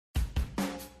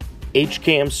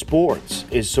HCAM Sports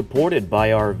is supported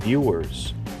by our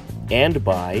viewers and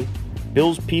by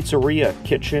Bill's Pizzeria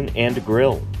Kitchen and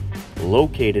Grill,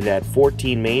 located at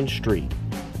 14 Main Street.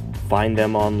 Find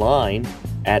them online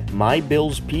at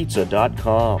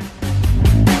mybillspizza.com.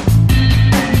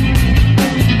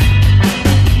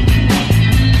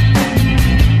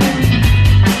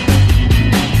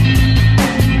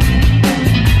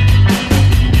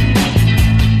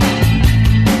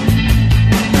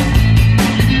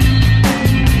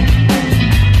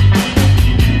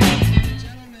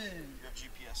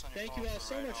 Thank you all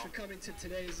so much for coming to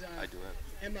today's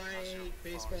MIA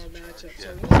baseball matchup. Yeah.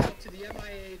 So we'll go to the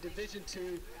MIA Division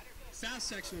II South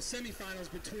Sectional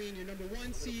semifinals between your number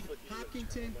 1 seed,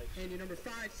 Hopkinton, and your number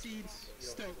 5 seed,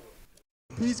 Stoughton.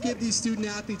 Please give these student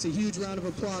athletes a huge round of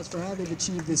applause for all they've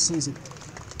achieved this season.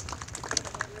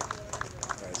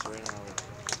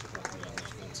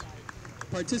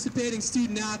 Participating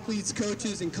student athletes,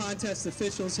 coaches, and contest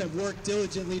officials have worked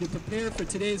diligently to prepare for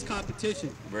today's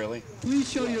competition. Really? Please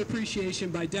show your appreciation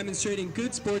by demonstrating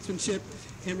good sportsmanship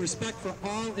and respect for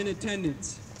all in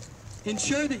attendance.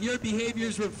 Ensure that your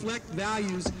behaviors reflect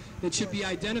values that should be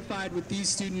identified with these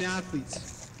student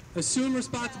athletes. Assume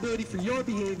responsibility for your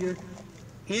behavior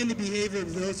and the behavior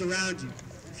of those around you.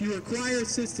 If you require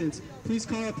assistance, please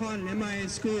call upon an MIA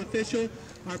school official,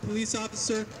 our police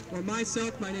officer, or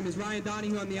myself. My name is Ryan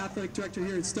Donahue. I'm the athletic director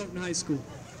here at Stoughton High School.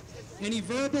 Any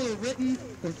verbal or written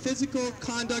or physical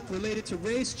conduct related to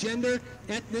race, gender,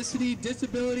 ethnicity,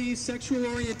 disability, sexual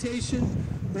orientation,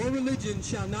 or religion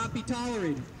shall not be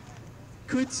tolerated.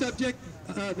 Could subject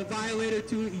the violator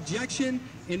to ejection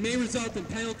and may result in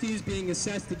penalties being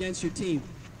assessed against your team.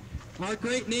 Our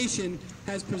great nation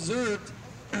has persevered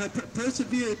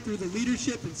through the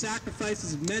leadership and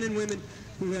sacrifices of men and women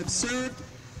who have served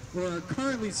or are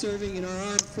currently serving in our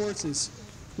armed forces.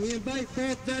 We invite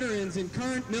both veterans and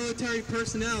current military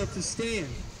personnel to stand.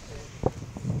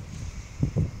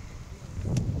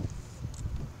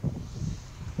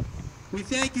 We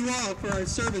thank you all for our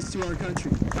service to our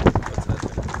country.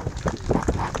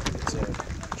 It's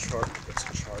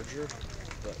a charger.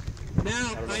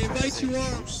 Now, I invite you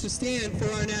all to stand for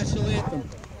our national anthem.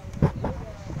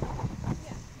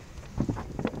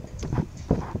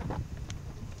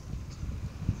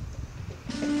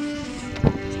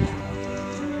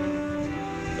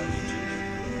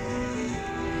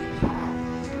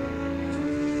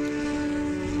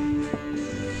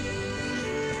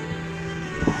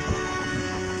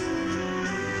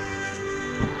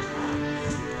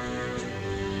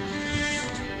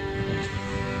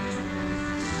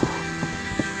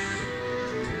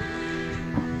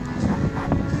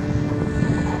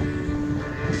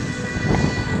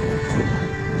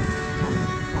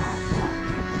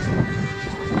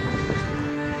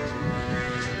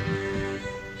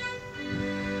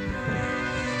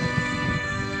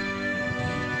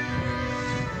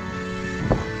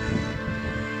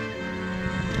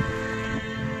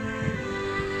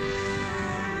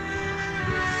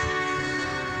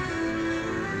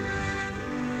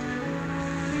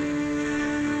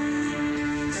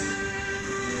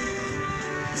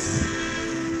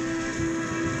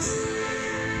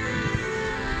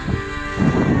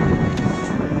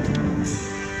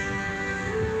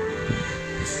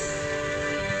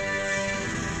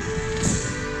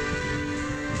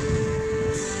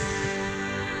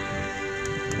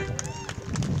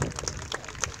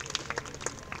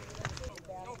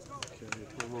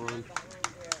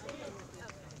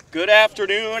 Good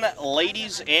afternoon,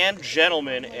 ladies and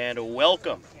gentlemen, and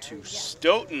welcome to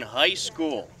Stoughton High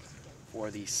School for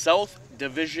the South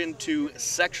Division II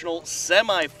sectional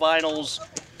semifinals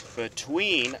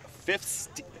between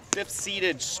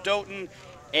fifth-seeded Stoughton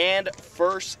and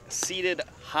first-seeded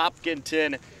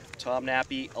Hopkinton. Tom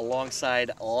Nappy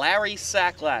alongside Larry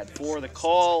Sacklad for the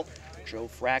call, Joe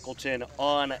Frackleton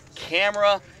on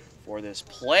camera for this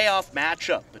playoff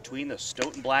matchup between the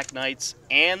Stoughton Black Knights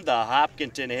and the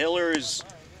Hopkinton Hillers.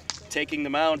 Taking the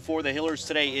mound for the Hillers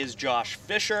today is Josh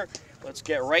Fisher. Let's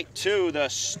get right to the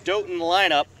Stoughton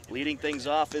lineup. Leading things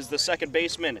off is the second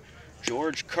baseman,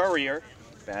 George Currier.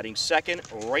 Batting second,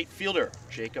 right fielder,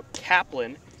 Jacob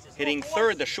Kaplan. Hitting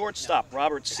third, the shortstop,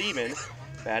 Robert Seaman.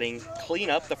 Batting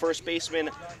cleanup, the first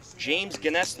baseman, James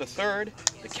Ganes III.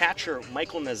 The catcher,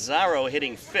 Michael Nazaro,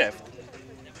 hitting fifth.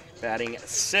 Batting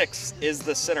sixth is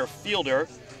the center fielder,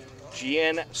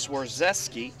 Gian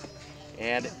Swarzeski.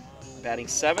 And batting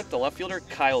seventh, the left fielder,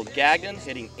 Kyle Gagnon.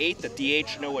 Hitting eighth, the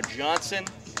DH, Noah Johnson.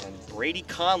 And Brady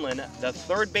Conlon, the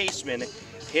third baseman,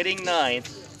 hitting ninth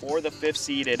for the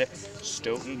fifth-seeded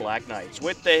Stoughton Black Knights.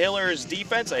 With the Hillers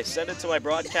defense, I send it to my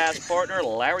broadcast partner,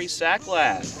 Larry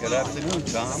Sacklad. Good afternoon,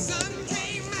 Tom.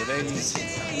 Today's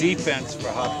defense for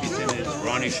Hopkinton is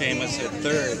Ronnie Seamus at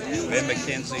third, Ben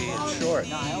McKenzie at short,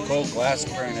 Cole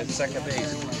Glassburn at second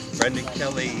base, Brendan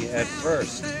Kelly at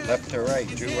first, left to right,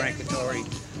 Drew Rankatori,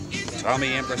 Tommy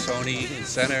Ambrosoni in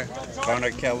center,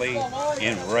 Connor Kelly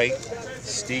in right,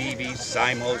 Stevie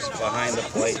Simos behind the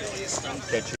plate.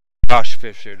 Catcher Josh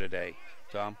Fisher today.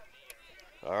 Tom?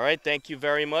 All right, thank you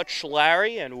very much,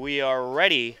 Larry, and we are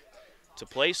ready to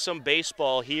play some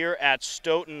baseball here at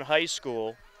Stoughton High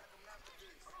School.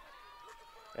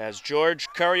 As George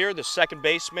Currier, the second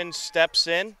baseman, steps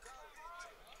in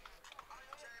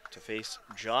to face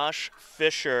Josh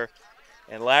Fisher.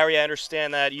 And Larry, I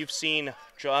understand that you've seen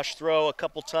Josh throw a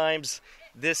couple times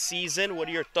this season. What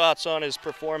are your thoughts on his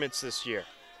performance this year?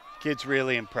 Kid's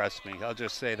really impressed me. I'll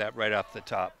just say that right off the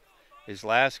top. His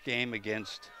last game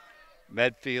against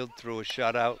Medfield threw a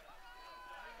shutout.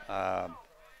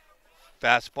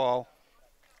 Fastball,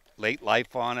 late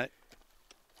life on it.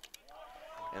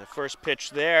 And the first pitch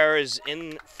there is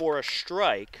in for a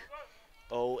strike,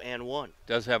 0-1.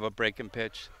 Does have a breaking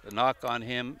pitch. The knock on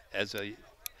him as a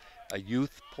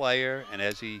youth player and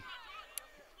as he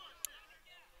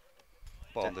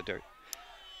ball in the dirt.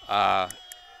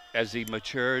 As he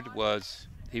matured was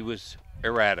he was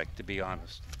erratic, to be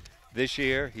honest. This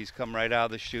year he's come right out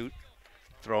of the chute,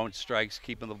 throwing strikes,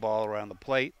 keeping the ball around the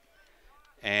plate,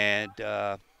 and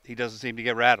he doesn't seem to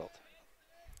get rattled.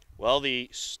 Well, the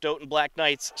Stoughton Black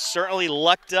Knights certainly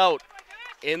lucked out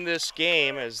in this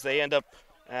game as they end up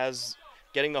as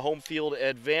getting the home field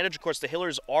advantage. Of course, the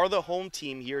Hillers are the home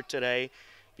team here today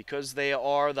because they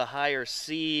are the higher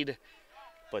seed,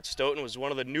 but Stoughton was one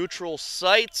of the neutral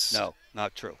sites. No,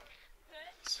 not true.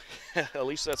 At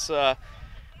least that's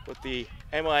what the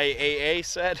MIAA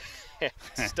said.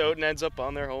 Stoughton ends up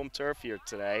on their home turf here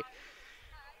today.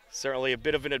 Certainly a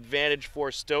bit of an advantage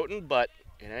for Stoughton, but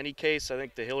in any case, I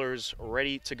think the Hillers are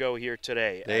ready to go here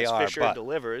today. They as are, Fisher but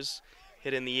delivers,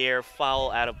 hit in the air,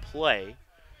 foul out of play.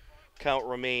 Count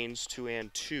remains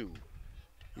 2-2.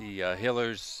 The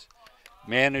Hillers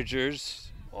managers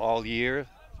all year,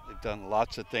 they've done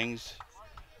lots of things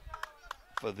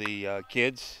for the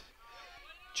kids.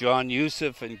 John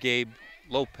Youssef and Gabe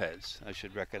Lopez, I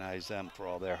should recognize them for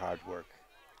all their hard work.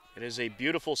 It is a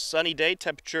beautiful sunny day.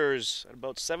 Temperatures at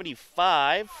about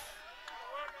 75.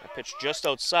 A pitch just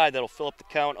outside that'll fill up the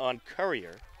count on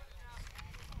Currier.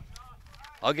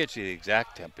 I'll get you the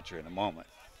exact temperature in a moment.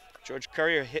 George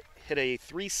Currier hit a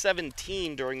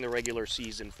 317 during the regular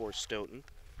season for Stoughton.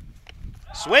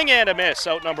 Swing and a miss,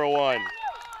 out number one.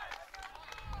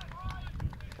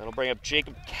 That'll bring up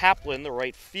Jacob Kaplan, the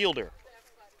right fielder.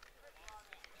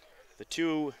 The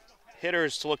two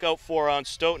hitters to look out for on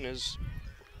Stoughton is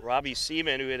Robbie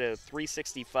Seaman, who hit a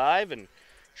 365, and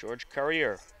George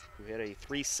Currier, who hit a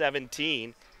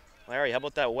 317. Larry, how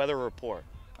about that weather report?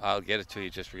 I'll get it to you.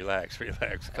 Just relax,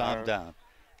 calm down.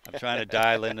 I'm trying to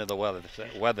dial into the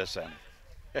weather center.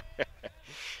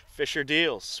 Fisher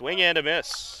deals. Swing and a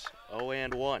miss.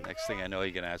 0-1. Next thing I know,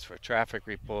 you're going to ask for a traffic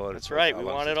report. That's right. We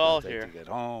want it all here. To get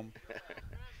home.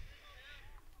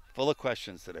 Full of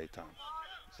questions today, Tom.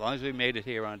 As long as we made it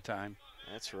here on time.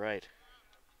 That's right.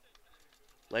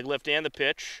 Leg lift and the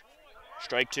pitch.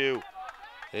 Strike two.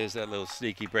 There's that little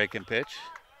sneaky breaking pitch.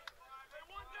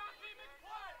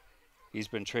 He's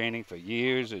been training for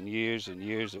years and years and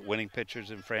years at winning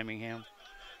pitchers in Framingham.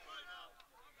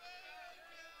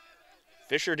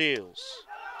 Fisher deals.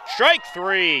 Strike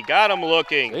three. Got him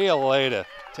looking. See you later.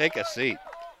 Take a seat.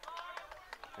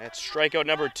 That's strikeout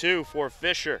number two for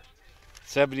Fisher.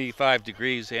 75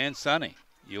 degrees and sunny.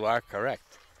 You are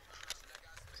correct.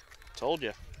 Told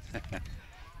you.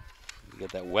 You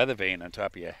got that weather vane on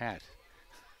top of your hat.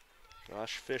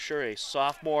 Josh Fisher, a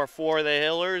sophomore for the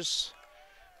Hillers.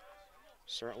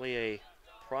 Certainly a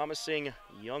promising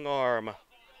young arm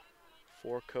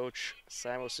for Coach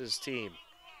Simos's team.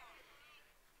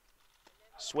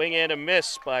 Swing and a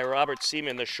miss by Robert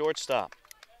Seaman, the shortstop.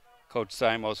 Coach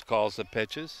Simos calls the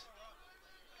pitches.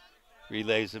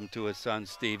 Relays them to his son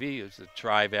Stevie, who's the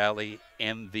Tri-Valley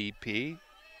MVP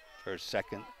for his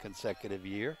second consecutive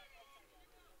year.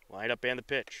 Line up and the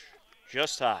pitch.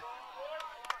 Just high.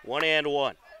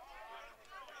 1-1.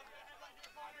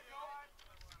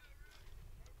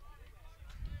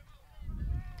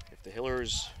 If the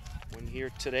Hillers win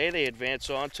here today, they advance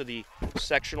on to the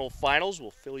sectional finals. We'll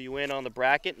fill you in on the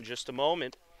bracket in just a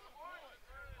moment.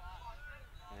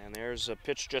 And there's a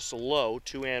pitch just low,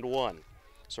 2-1.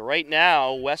 So right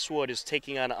now, Westwood is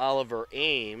taking on Oliver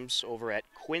Ames over at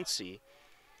Quincy.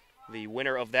 The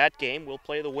winner of that game will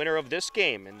play the winner of this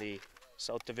game in the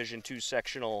South Division II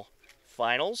sectional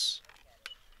finals.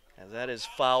 As that is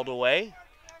fouled away.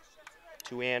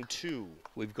 2-2.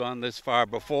 We've gone this far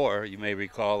before. You may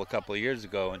recall a couple of years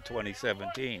ago in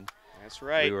 2017. That's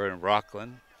right. We were in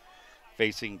Rockland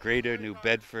facing Greater New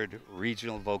Bedford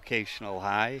Regional Vocational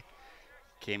High.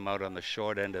 Came out on the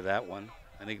short end of that one.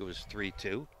 I think it was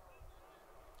 3-2.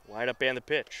 Wide up and the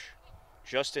pitch.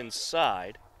 Just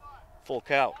inside. Full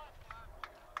count.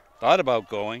 Thought about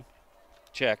going.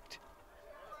 Checked.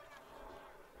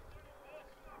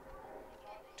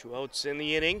 2 outs in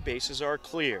the inning. Bases are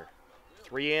clear.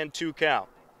 3-2 count.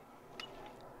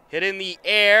 Hit in the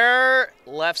air.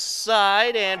 Left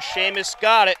side. And Seamus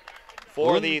got it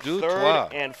for the third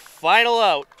and final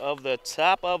out of the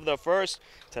top of the first.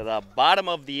 To the bottom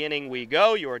of the inning we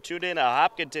go. You are tuned in to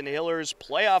Hopkinton Hillers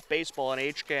Playoff Baseball on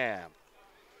HCAM.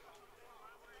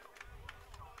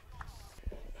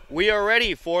 We are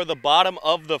ready for the bottom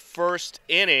of the first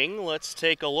inning. Let's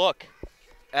take a look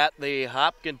at the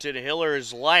Hopkinton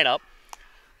Hillers lineup.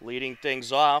 Leading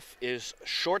things off is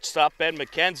shortstop Ben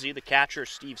McKenzie. The catcher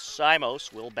Steve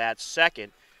Simos will bat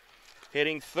second.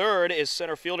 Hitting third is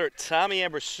center fielder Tommy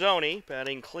Ambrosoni.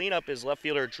 Batting cleanup is left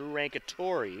fielder Drew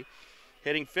Rankatori.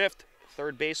 Hitting fifth,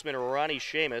 third baseman Ronnie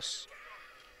Seamus.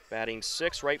 Batting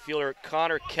sixth, right fielder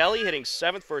Connor Kelly. Hitting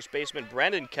seventh, first baseman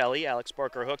Brendan Kelly. Alex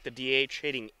Barker Hook, the DH,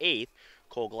 hitting eighth.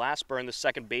 Cole Glassburn, the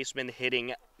second baseman,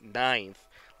 hitting ninth.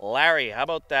 Larry, how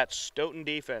about that Stoughton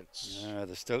defense?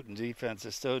 The Stoughton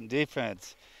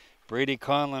defense. Brady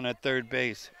Conlon at third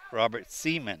base. Robert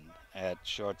Seaman at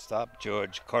shortstop.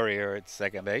 George Corrier at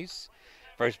second base.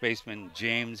 First baseman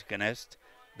James Ganest,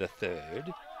 the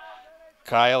third.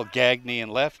 Kyle Gagney in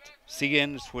left.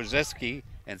 Cian Swarzeski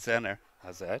in center.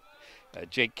 How's that?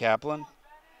 Jake Kaplan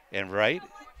in right.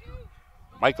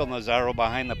 Michael Nazaro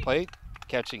behind the plate,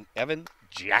 catching Evan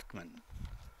Jackman.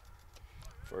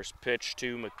 First pitch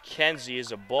to McKenzie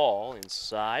is a ball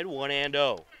inside,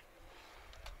 1-0.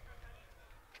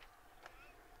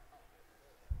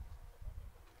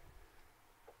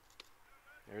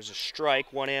 There's a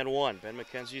strike, 1-1. Ben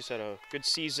McKenzie's had a good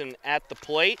season at the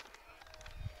plate.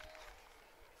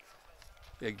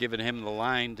 They're giving him the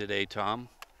line today, Tom.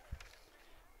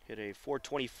 Hit a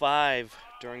 .425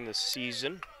 during the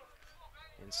season.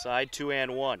 Inside,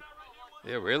 2-1.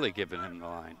 They're really giving him the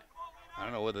line. I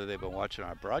don't know whether they've been watching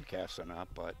our broadcast or not,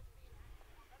 but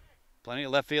plenty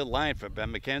of left field line for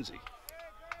Ben McKenzie.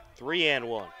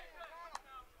 3-1.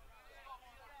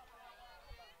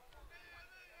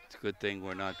 It's a good thing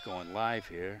we're not going live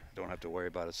here. Don't have to worry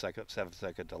about a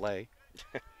 7-second delay.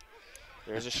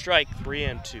 There's a strike,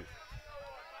 3-2.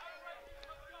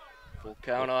 Full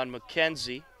count on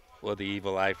McKenzie. Well, the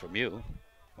evil eye from you.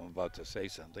 I'm about to say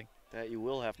something. That you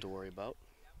will have to worry about.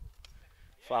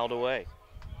 Fouled away.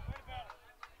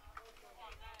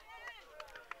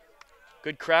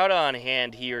 Good crowd on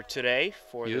hand here today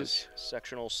for this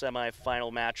sectional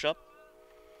semifinal matchup.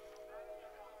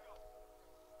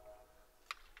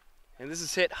 And this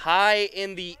is hit high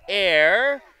in the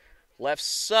air, left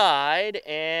side,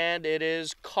 and it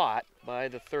is caught by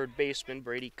the third baseman,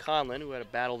 Brady Conlon, who had to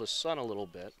battle the sun a little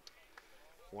bit.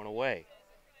 One away.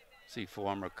 See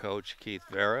former coach Keith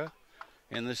Vera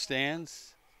in the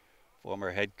stands.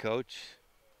 Former head coach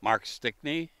Mark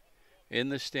Stickney in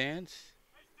the stands.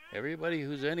 Everybody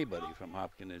who's anybody from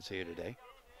Hopkins is here today.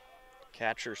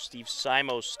 Catcher Steve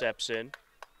Simos steps in.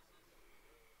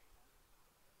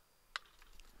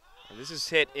 And this is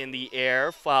hit in the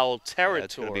air, foul territory.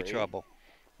 That's going to be trouble.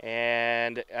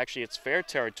 And actually it's fair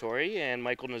territory, and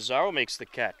Michael Nazaro makes the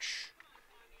catch.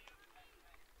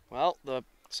 Well,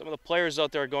 some of the players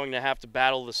out there are going to have to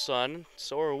battle the sun.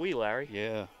 So are we, Larry.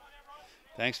 Yeah.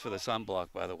 Thanks for the sunblock,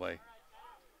 by the way.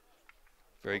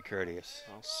 Very courteous.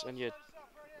 I'll send you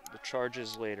the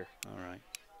charges later. All right.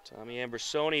 Tommy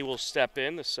Ambrosoni will step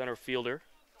in, the center fielder.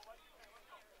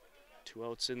 2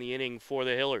 outs in the inning for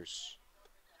the Hillers.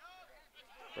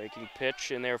 Breaking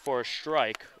pitch in there for a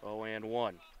strike,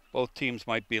 0-1. Both teams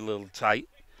might be a little tight.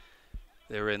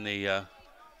 They're in the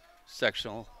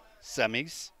sectional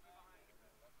semis.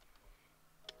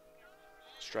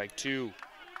 Strike 2.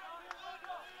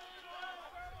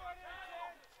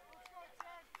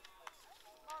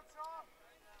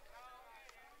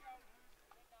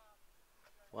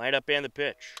 Line up and the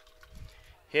pitch.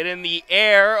 Hit in the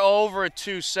air over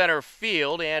to center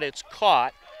field, and it's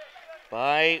caught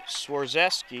by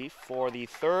Swarzeski for the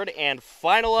third and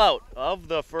final out of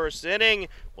the first inning.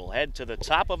 We'll head to the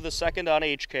top of the second on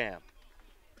HCAM.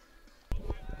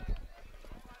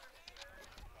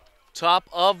 Top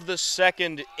of the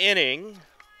second inning.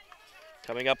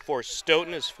 Coming up for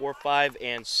Stoughton is 4, 5,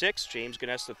 and 6. James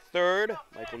Ganess the third,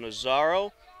 Michael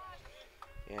Nazaro,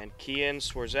 and Kian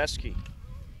Swarzeski.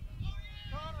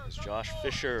 As Josh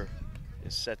Fisher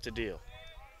is set to deal.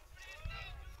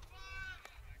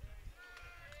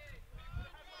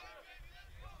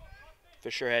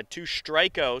 Fisher had 2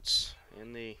 strikeouts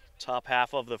in the top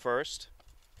half of the first.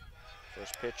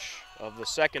 First pitch of the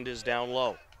second is down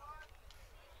low.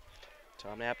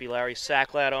 Tom Nappy, Larry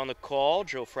Sacklad on the call.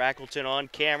 Joe Frackleton on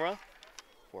camera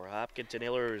for Hopkinton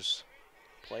Hillers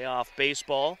playoff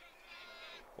baseball.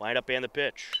 Lineup and the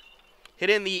pitch. Hit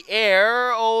in the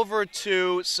air over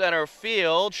to center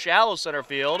field, shallow center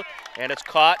field, and it's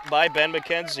caught by Ben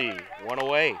McKenzie. 1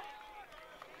 away.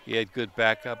 He had good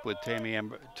backup with Tommy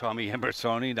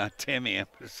Embersoni, not Tammy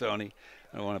Embersoni.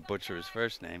 I don't want to butcher his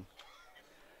first name.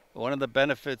 One of the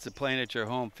benefits of playing at your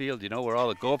home field, you know where all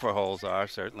the gopher holes are,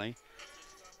 certainly,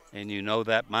 and you know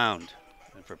that mound.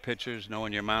 And for pitchers,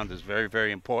 knowing your mound is very,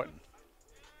 very important.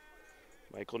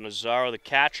 Michael Nazaro, the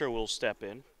catcher, will step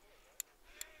in.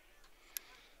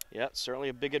 Yeah, certainly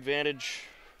a big advantage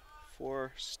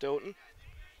for Stoughton,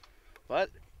 but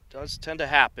it does tend to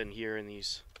happen here in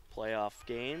these playoff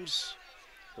games.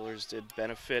 Hillers did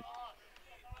benefit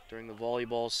during the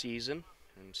volleyball season,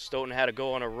 and Stoughton had to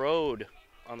go on the road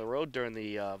during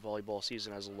the volleyball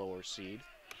season as a lower seed.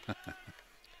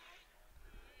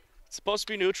 It's supposed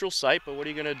to be neutral site, but what are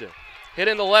you going to do? Hit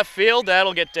in the left field,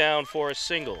 that'll get down for a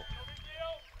single.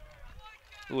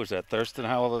 Who was that, Thurston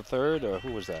Howell III, or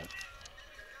who was that?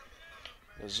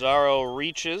 Nazaro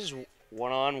reaches,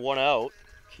 1 on, 1 out.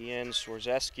 Kian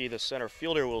Swarzeski, the center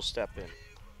fielder, will step in.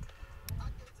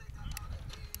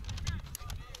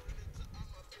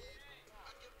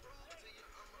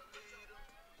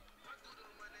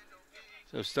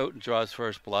 So Stoughton draws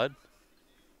first blood.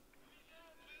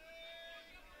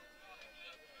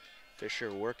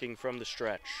 Fisher working from the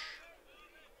stretch.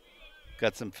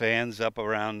 Got some fans up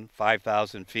around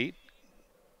 5,000 feet.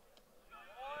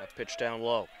 That pitch down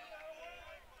low.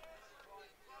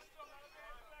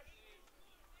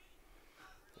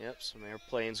 Yep, some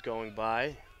airplanes going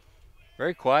by.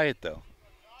 Very quiet, though.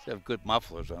 They have good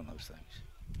mufflers on those things.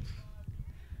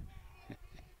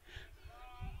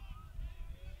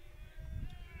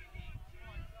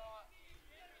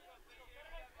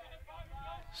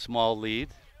 Small lead.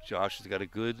 Josh has got a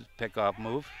good pickoff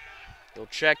move. He'll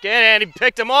check in, and he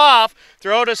picked him off.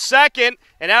 Throw to second,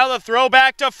 and now the throw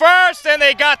back to first, and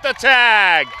they got the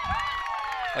tag.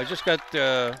 I just got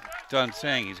done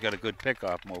saying he's got a good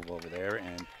pickoff move over there,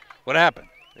 and what happened?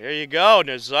 There you go.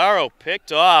 Nazaro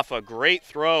picked off a great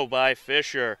throw by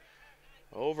Fisher.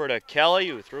 Over to Kelly,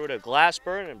 who threw to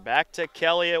Glassburn, and back to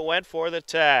Kelly it went for the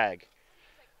tag.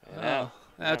 Well,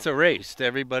 that's erased.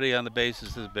 Everybody on the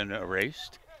bases has been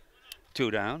erased.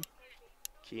 2 down.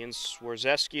 Kian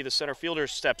Swarzeski, the center fielder,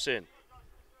 steps in.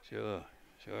 Sure.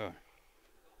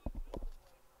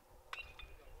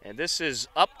 And this is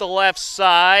up the left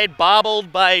side,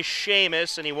 bobbled by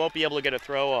Seamus, and he won't be able to get a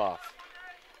throw off.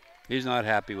 He's not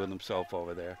happy with himself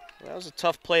over there. Well, that was a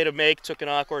tough play to make, took an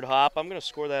awkward hop. I'm going to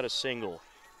score that a single.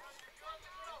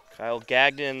 Kyle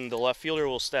Gagnon, the left fielder,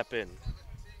 will step in.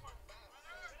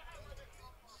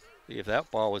 See, if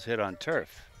that ball was hit on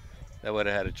turf, that would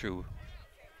have had a true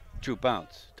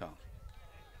bounce, Tom.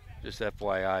 Just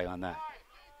FYI on that.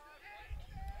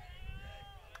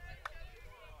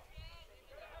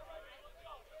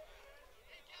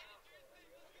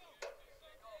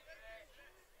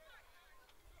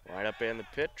 Right up in the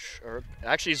pitch. Or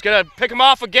actually, he's going to pick him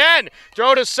off again.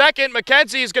 Throw to second.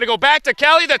 McKenzie is going to go back to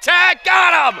Kelly. The tag.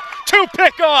 Got him! 2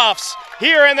 pickoffs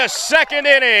here in the second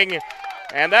inning.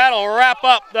 And that'll wrap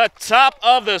up the top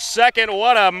of the second.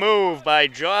 What a move by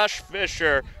Josh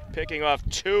Fisher, picking off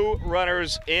 2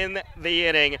 runners in the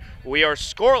inning. We are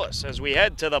scoreless as we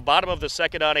head to the bottom of the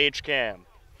second on HCAM.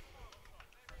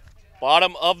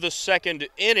 Bottom of the second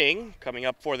inning coming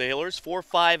up for the Hillers, 4,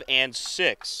 5, and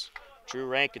 6. Drew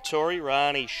Rankatori,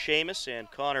 Ronnie Seamus, and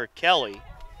Connor Kelly.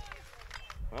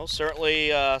 Well,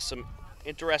 certainly some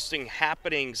interesting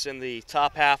happenings in the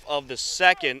top half of the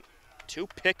second. 2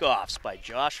 pickoffs by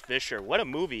Josh Fisher. What a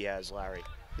move he has, Larry.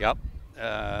 Yep.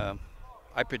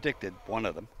 I predicted one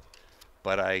of them,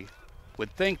 but I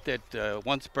would think that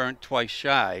once burnt, twice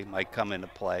shy might come into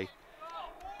play.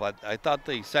 But I thought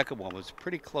the second one was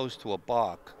pretty close to a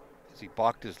balk. He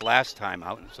balked his last time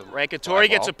out. So Rankatori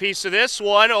gets a piece of this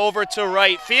one over to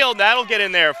right field. That'll get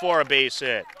in there for a base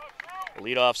hit.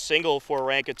 Leadoff single for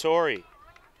Rankatori.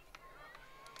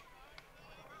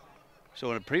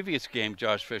 So in a previous game,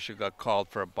 Josh Fisher got called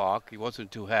for a balk. He wasn't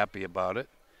too happy about it.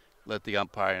 Let the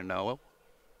umpire know.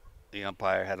 The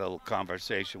umpire had a little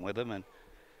conversation with him, and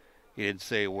he didn't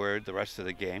say a word the rest of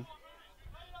the game.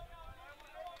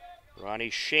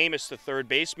 Ronnie Seamus, the third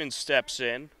baseman, steps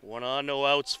in. 1 on, no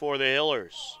outs for the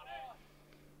Hillers.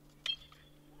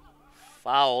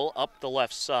 Foul up the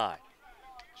left side.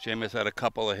 Seamus had a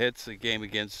couple of hits. The game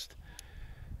against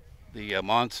The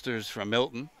Monsters from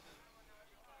Milton.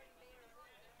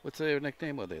 What's their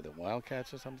nickname? Were they the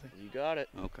Wildcats or something? You got it.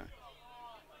 Okay.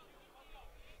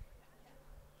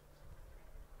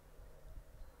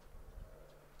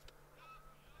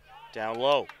 Down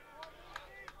low.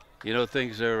 You know,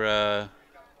 things are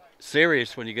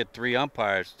serious when you get 3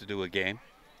 umpires to do a game.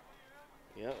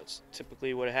 Yeah, it's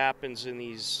typically what happens in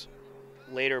these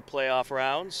later playoff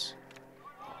rounds.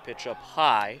 Pitch up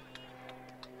high.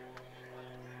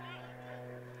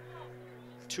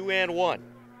 2-1.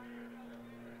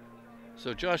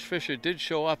 So Josh Fisher did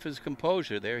show off his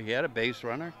composure there. He had a base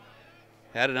runner,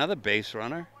 had another base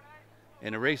runner,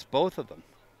 and erased both of them.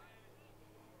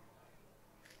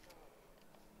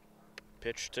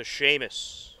 Pitch to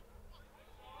Seamus.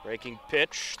 Breaking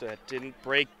pitch that didn't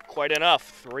break quite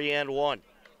enough. 3-1.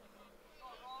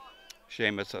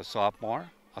 Seamus, a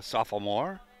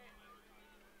sophomore.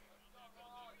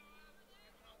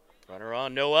 Runner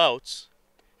on, no outs.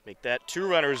 Make that 2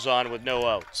 runners on with no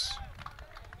outs.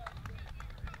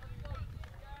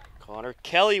 Connor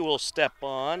Kelly will step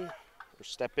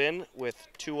in with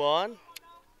 2 on.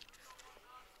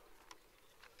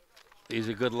 He's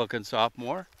a good-looking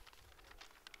sophomore.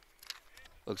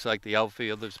 Looks like the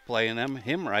outfielder's playing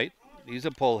him right. He's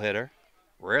a pull hitter.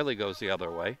 Rarely goes the other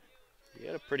way. He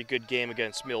had a pretty good game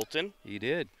against Milton. He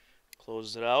did.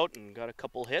 Closed it out and got a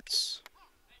couple hits.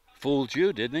 Fooled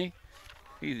you, didn't he?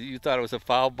 You thought it was a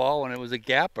foul ball when it was a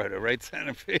gapper to right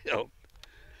center field.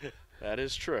 That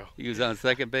is true. He was on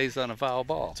second base on a foul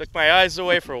ball. Took my eyes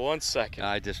away for 1 second.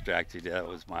 I distracted you. That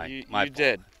was my You fault.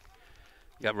 did.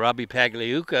 Got Robbie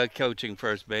Pagliuca coaching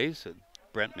first base, and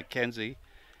Brent McKenzie.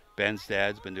 Ben's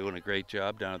dad's been doing a great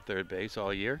job down at third base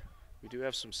all year. We do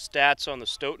have some stats on the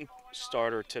Stoughton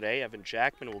starter today. Evan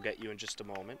Jackman will get you in just a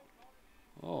moment.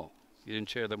 Oh, you didn't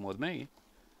share them with me.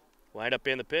 Wind up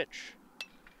in the pitch.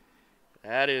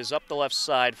 That is up the left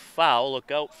side, foul.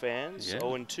 Look out, fans. Yeah.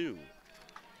 0-2.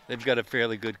 They've got a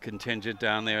fairly good contingent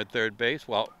down there at third base.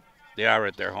 Well, they are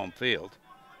at their home field,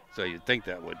 so you'd think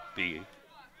that would be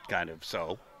kind of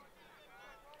so.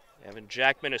 Evan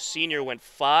Jackman, a senior, went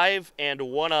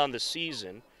 5-1 on the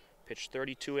season. Pitched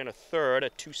 32 1/3, a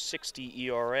 2.60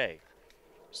 ERA.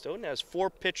 Stoughton has 4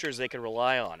 pitchers they can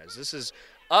rely on. As this is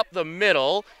up the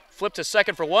middle, flip to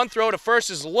second for 1, throw to first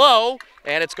is low,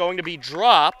 and it's going to be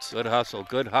dropped. Good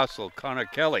hustle, Connor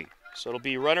Kelly. So it'll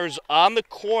be runners on the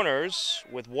corners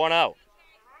with 1 out.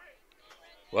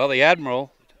 Well, the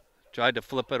Admiral tried to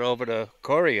flip it over to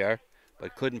Courier,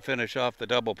 but couldn't finish off the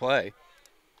double play.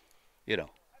 You know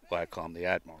why I call him the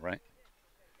Admiral, right?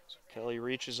 So Kelly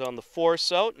reaches on the force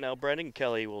out. Now Brendan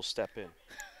Kelly will step in.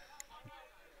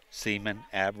 Seaman,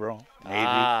 Admiral, Navy.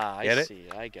 I Get it? see.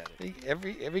 I get it.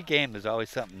 Every game there's always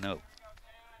something new.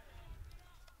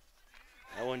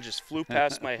 That one just flew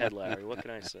past my head, Larry. What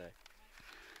can I say?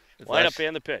 It's Line last- up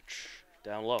and the pitch.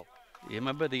 Down low. You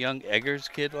remember the young Eggers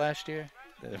kid last year?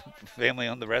 The family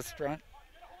owned the restaurant?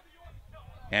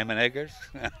 Ham and Eggers?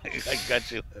 I got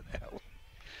you with that one.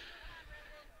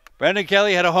 Brendan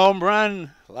Kelly had a home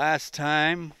run last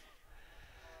time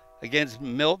against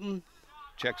Milton.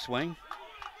 Check swing.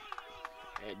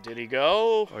 And did he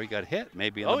go? Or he got hit,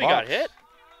 maybe in Oh, the he got box. hit?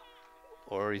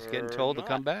 Or he's getting Or told to not.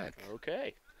 come back.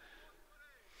 Okay.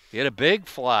 He had a big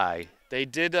fly. They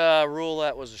did rule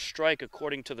that was a strike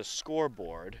according to the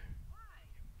scoreboard.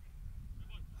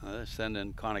 They're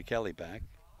sending Connor Kelly back.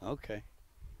 Okay.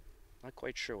 Not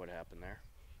quite sure what happened there.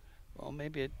 Well,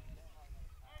 maybe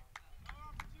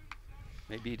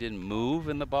he didn't move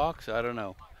in the box. I don't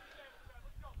know.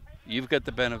 You've got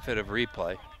the benefit of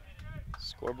replay.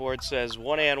 Scoreboard says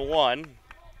 1-1.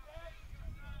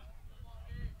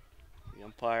 The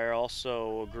umpire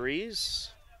also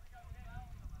agrees.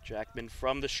 Jackman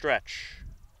from the stretch.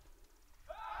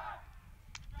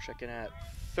 Checking at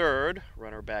third.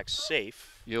 Runner back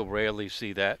safe. You'll rarely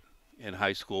see that in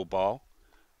high school ball.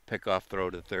 Pickoff throw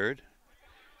to third.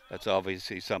 That's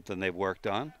obviously something they've worked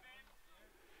on.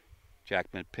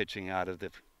 Jackman pitching out of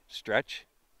the stretch.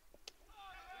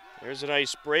 There's a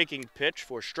nice breaking pitch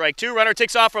for strike 2. Runner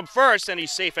takes off from first, and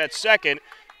he's safe at second.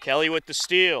 Kelly with the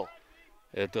steal.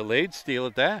 A delayed steal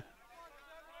at that.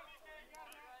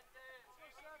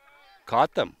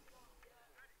 Caught them.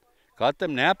 Caught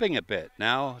them napping a bit.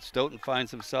 Now Stoughton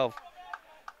finds himself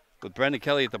with Brendan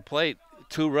Kelly at the plate.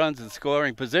 2 runs in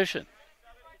scoring position.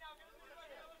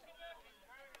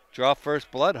 Draw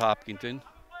first blood, Hopkinton.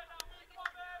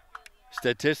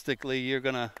 Statistically, you're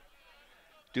going to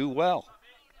do well.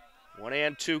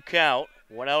 1-2 count.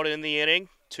 1 out in the inning.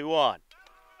 2 on.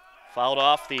 Fouled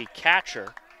off the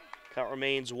catcher. Count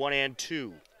remains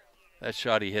 1-2. That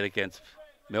shot he hit against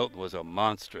Milton was a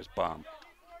monstrous bomb.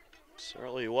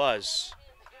 Certainly was.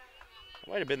 It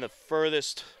might have been the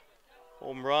furthest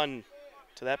home run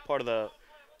to that part of the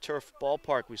turf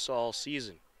ballpark we saw all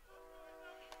season.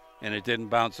 And it didn't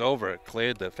bounce over. It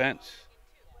cleared the fence.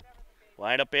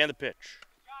 Line up and the pitch.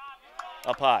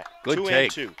 Up high. Good 2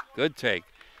 take. and 2. Good take.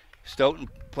 Stoughton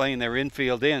playing their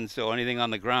infield in, so anything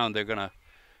on the ground, they're going to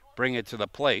bring it to the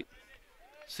plate.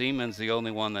 Seaman's the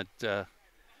only one that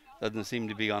doesn't seem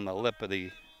to be on the lip of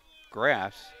the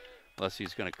grass, unless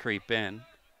he's going to creep in.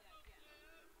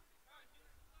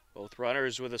 Both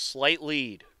runners with a slight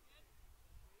lead.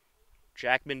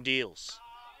 Jackman deals.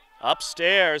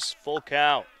 Upstairs, full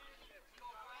count.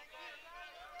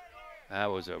 That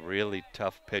was a really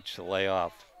tough pitch to lay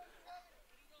off.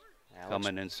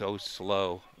 Coming in so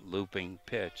slow, looping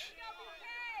pitch.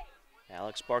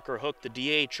 Alex Barker hooked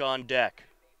the DH on deck.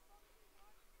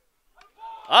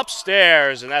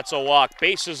 Upstairs, and that's a walk.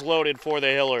 Bases loaded for the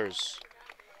Hillers.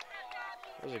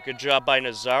 That was a good job by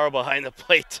Nazaro behind the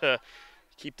plate to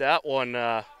keep that one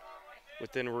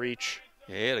within reach.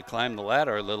 Yeah, he had to climb the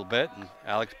ladder a little bit, and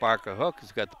Alex Barker Hook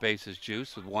has got the bases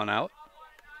juice with 1 out.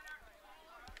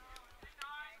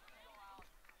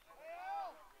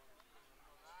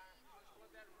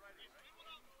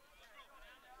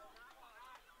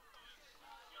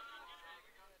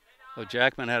 So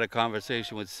Jackman had a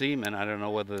conversation with Seaman. I don't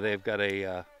know whether they've got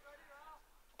a...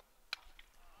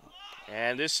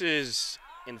 And this is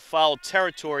in foul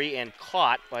territory and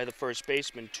caught by the first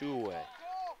baseman, 2 away.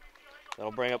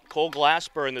 That'll bring up Cole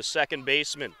Glassburn, the second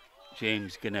baseman.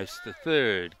 James Ganesh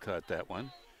III caught that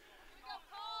one.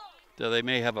 So they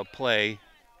may have a play,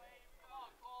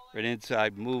 an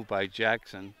inside move by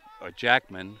Jackman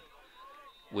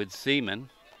with Seaman.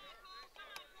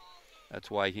 That's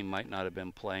why he might not have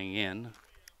been playing in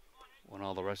when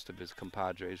all the rest of his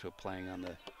compadres were playing on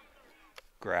the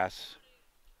grass.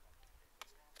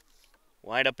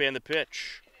 Wind up in the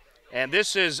pitch. And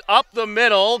this is up the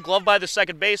middle. Glove by the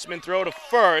second baseman, throw to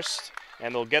first.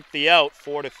 And they'll get the out,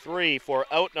 4-3 for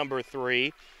out number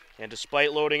 3. And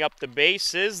despite loading up the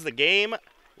bases, the game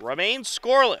remains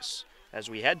scoreless as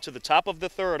we head to the top of the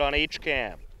third on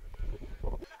HCAM.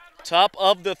 Top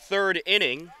of the third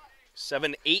inning.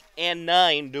 7, 8, and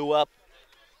 9 due up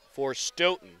for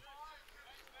Stoughton.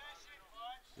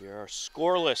 We are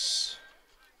scoreless.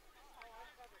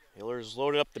 Hillers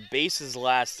loaded up the bases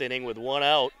last inning with 1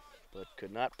 out, but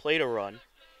could not plate a run.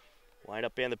 Wind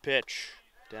up and the pitch.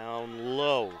 Down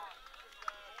low.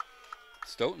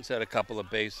 Stoughton's had a couple of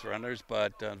base runners,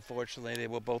 but unfortunately they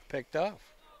were both picked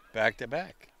off back to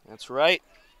back. That's right.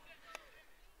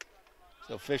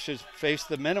 So Fishers faced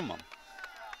the minimum.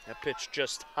 That pitch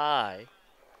just high.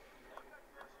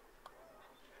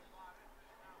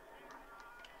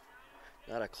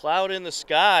 Not a cloud in the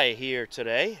sky here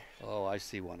today. Oh, I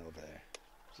see one over there.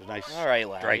 It's a nice All right,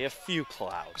 Larry, strike. a few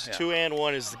clouds. Yeah. 2 and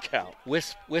 1 is the count.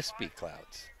 Wispy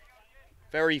clouds.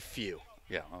 Very few.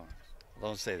 Yeah,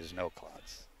 don't say there's no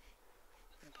clouds.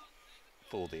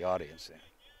 Fool the audience there.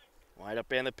 Wind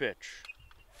up and the pitch.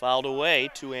 Fouled away,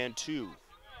 2 and 2.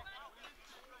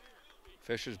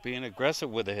 Fisher's being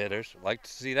aggressive with the hitters. Like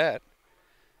to see that.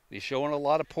 He's showing a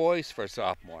lot of poise for a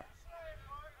sophomore.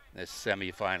 This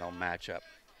semifinal matchup.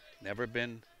 Never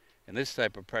been in this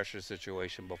type of pressure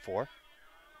situation before.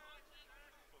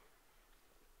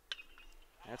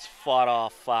 That's fought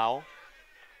off foul.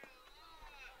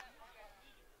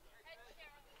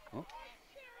 Oh.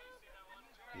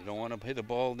 You don't want to hit the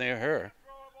ball near her.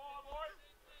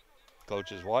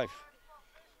 Coach's wife.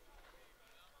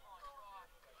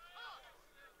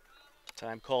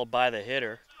 Time called by the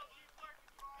hitter.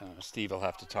 Steve will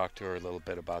have to talk to her a little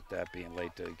bit about that being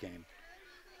late to the game.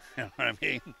 You know what I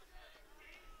mean?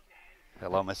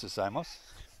 Hello, Mrs. Simos.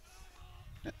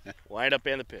 Wind up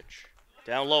and the pitch.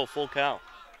 Down low, full count.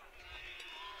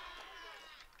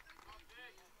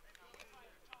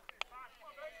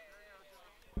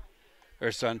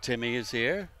 Her son Timmy is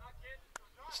here.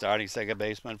 Starting second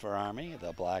baseman for Army,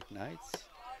 the Black Knights.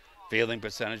 Fielding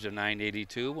percentage of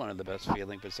 .982, one of the best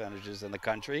fielding percentages in the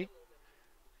country.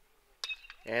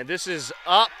 And this is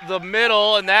up the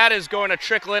middle, and that is going to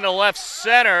trickle into left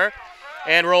center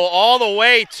and roll all the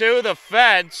way to the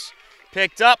fence.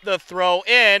 Picked up the throw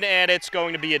in, and it's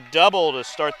going to be a double to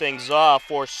start things off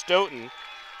for Stoughton.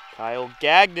 Kyle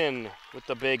Gagnon with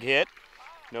the big hit.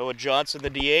 Noah Johnson, the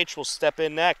DH, will step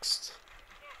in next.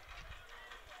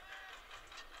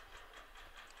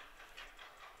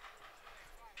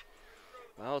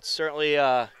 Well, it's certainly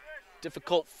a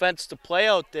difficult fence to play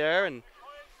out there, and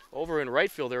over in right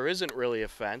field there isn't really a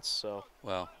fence, so.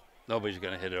 Well, nobody's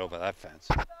going to hit it over that fence.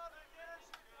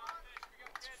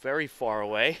 It's very far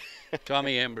away.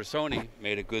 Tommy Ambrosoni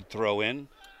made a good throw in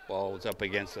Ball was up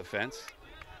against the fence.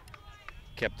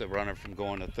 Kept the runner from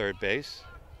going to third base.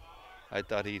 I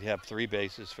thought he'd have 3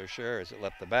 bases for sure as it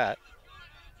left the bat.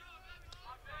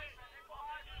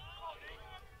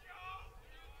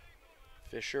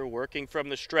 Fisher working from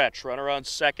the stretch. Runner on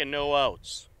second, no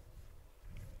outs.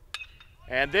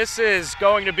 And this is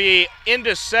going to be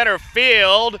into center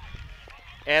field.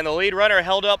 And the lead runner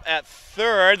held up at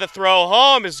third. The throw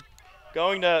home is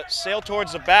going to sail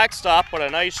towards the backstop, but a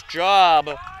nice job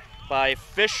by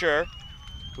Fisher,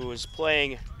 who is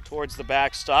playing towards the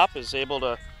backstop, is able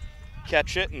to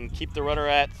catch it and keep the runner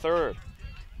at third.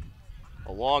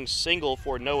 A long single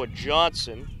for Noah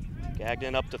Johnson.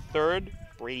 Gagnon up to third.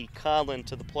 Brady Conlon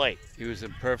to the plate. He was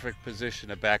in perfect position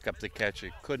to back up the catcher.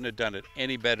 Couldn't have done it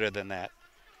any better than that.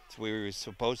 It's where he was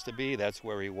supposed to be. That's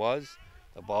where he was.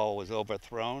 The ball was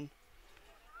overthrown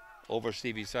over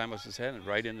Stevie Simos' head and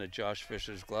right into Josh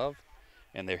Fisher's glove.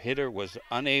 And their hitter was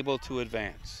unable to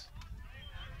advance.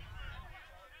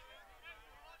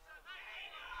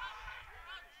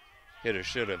 Hitter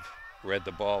should have read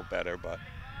the ball better, but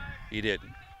he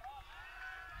didn't.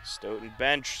 Stoughton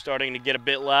bench starting to get a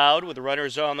bit loud with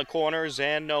runners on the corners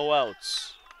and no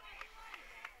outs.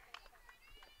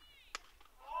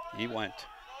 He went.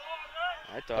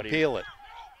 I thought Appeal it.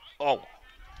 Oh,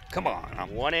 come on.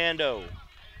 1-0.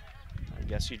 I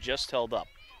guess he just held up.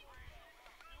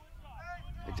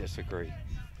 I disagree.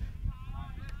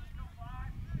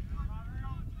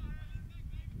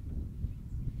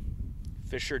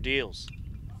 Fisher deals.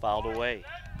 Fouled away.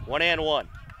 1-1.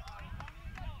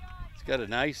 He's got a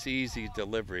nice, easy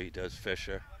delivery, does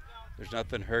Fisher. There's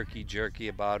nothing herky-jerky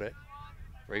about it.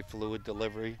 Very fluid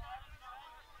delivery.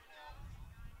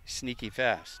 Sneaky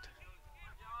fast.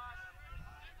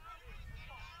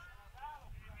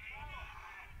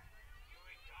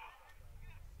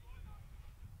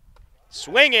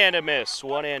 Swing and a miss.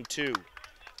 1-2.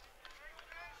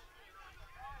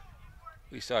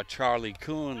 We saw Charlie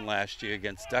Kuhn last year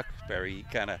against Duxbury. He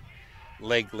kind of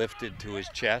leg lifted to his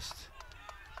chest.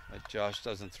 But Josh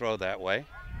doesn't throw that way.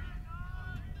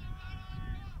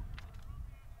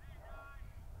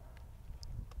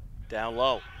 Down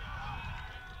low.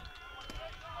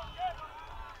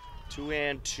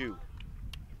 2-2.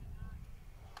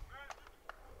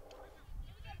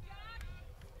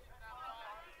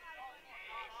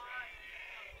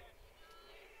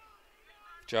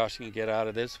 Josh can get out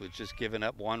of this with just giving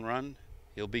up 1 run.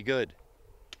 He'll be good.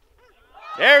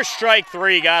 There's strike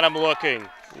 3. Got him looking.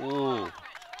 Ooh.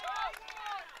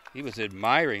 He was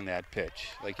admiring that pitch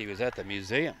like he was at the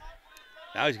museum.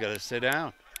 Now he's got to sit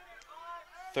down.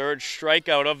 Third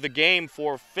strikeout of the game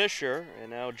for Fisher.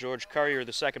 And now George Currier,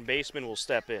 the second baseman, will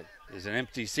step in. There's an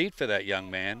empty seat for that young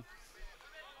man.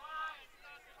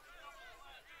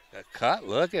 A cut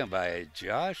looking by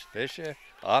Josh Fisher.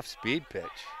 Off-speed pitch.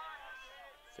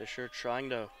 Fisher trying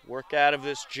to work out of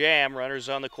this jam. Runners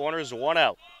on the corners, 1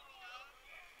 out.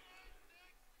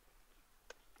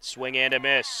 Swing and a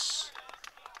miss.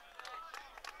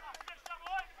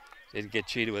 Didn't get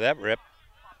cheated with that rip.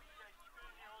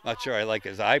 Not sure I like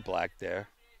his eye black there.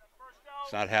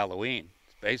 It's not Halloween.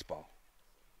 It's baseball.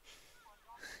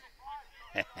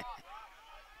 I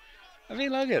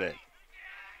mean, look at it.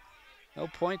 No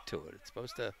point to it. It's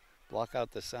supposed to block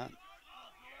out the sun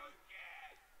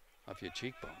off your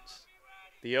cheekbones.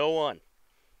 The 0-1.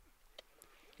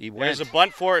 He went. There's a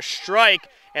bunt for a strike,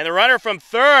 and the runner from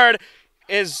third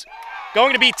is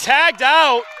going to be tagged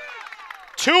out.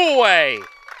 2 away.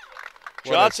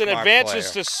 Johnson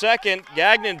advances to second.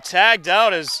 Gagnon tagged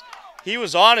out as he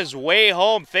was on his way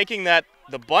home thinking that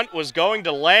the bunt was going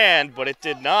to land, but it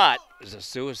did not. There's a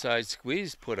suicide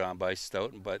squeeze put on by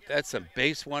Stoughton, but that's some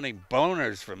base-running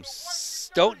boners from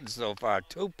Stoughton so far.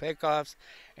 2 pickoffs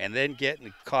and then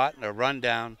getting caught in a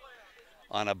rundown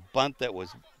on a bunt that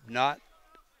was not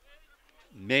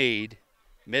made.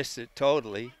 Missed it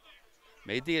totally.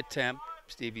 Made the attempt.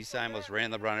 Stevie Simos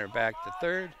ran the runner back to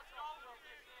third.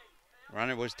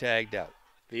 Runner was tagged out.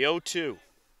 The 0-2.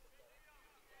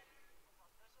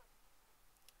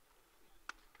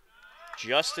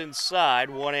 Just inside,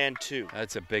 1-2.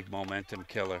 That's a big momentum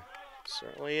killer.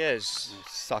 Certainly is.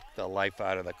 Sucked the life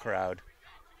out of the crowd.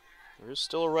 There's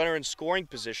still a runner in scoring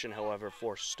position, however,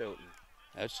 for Stoughton.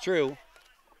 That's true.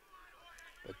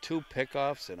 But 2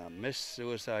 pickoffs and a missed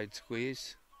suicide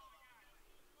squeeze.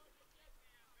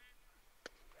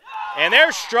 And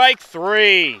there's strike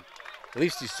 3. At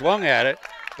least he swung at it,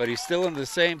 but he's still in the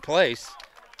same place.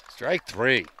 Strike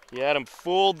 3. You had him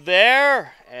fooled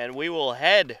there, and we will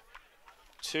head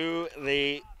to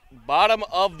the bottom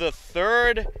of the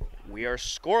third. We are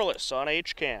scoreless on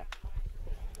HCAM.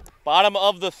 Bottom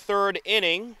of the third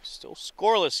inning, still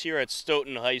scoreless here at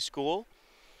Stoughton High School.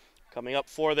 Coming up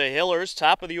for the Hillers,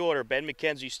 top of the order, Ben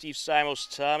McKenzie, Steve Simos,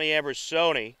 Tommy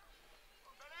Ambersoni.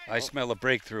 I smell a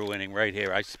breakthrough inning right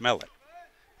here. I smell it.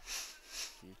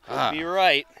 Could be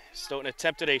right. Stoughton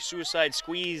attempted a suicide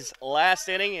squeeze last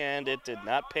inning, and it did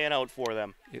not pan out for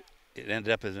them. It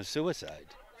ended up as a suicide.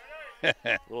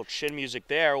 Little chin music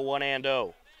there,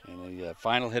 1-0. And the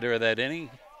final hitter of that inning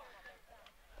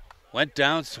went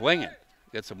down swinging.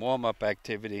 Got some warm-up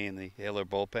activity in the Hiller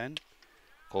bullpen.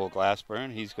 Cole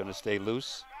Glassburn, he's going to stay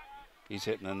loose. He's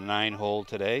hitting a 9-hole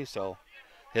today, so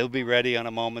he'll be ready on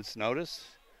a moment's notice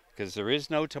because there is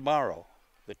no tomorrow.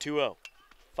 The 2-0,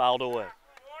 fouled away.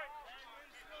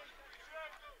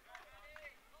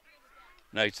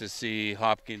 Nice to see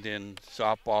Hopkinton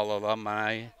softball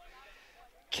alumni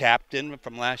captain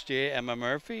from last year, Emma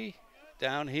Murphy,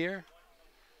 down here.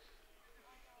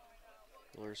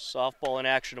 There's softball in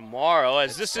action tomorrow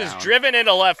as this is driven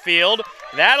into left field.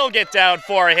 That'll get down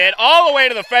for a hit. All the way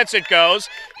to the fence it goes.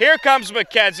 Here comes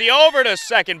McKenzie over to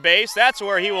second base. That's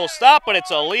where he will stop, but it's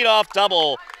a leadoff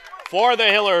double for the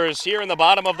Hillers here in the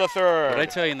bottom of the third. What did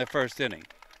I tell you in the first inning?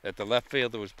 That the left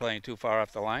fielder was playing too far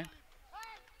off the line?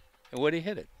 And where'd he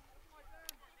hit it?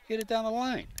 Hit it down the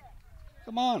line.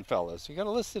 Come on, fellas. You got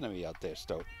to listen to me out there,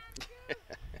 Stoughton.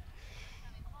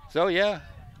 So, yeah.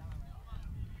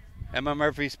 Emma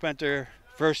Murphy spent her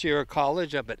first year of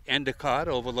college up at Endicott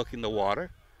overlooking the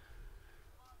water.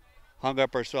 Hung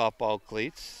up her softball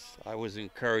cleats. I was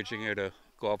encouraging her to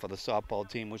go off with the softball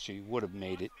team, which she would have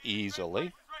made it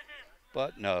easily.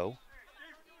 But no.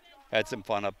 Had some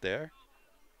fun up there.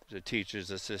 As a teacher's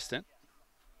assistant.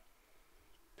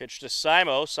 Pitch to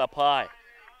Simos up high.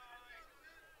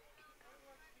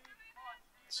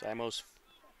 Simos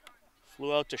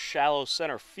flew out to shallow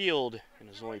center field in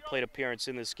his only plate appearance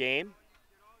in this game.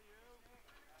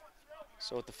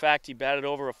 So with the fact he batted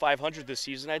over a 500 this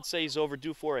season, I'd say he's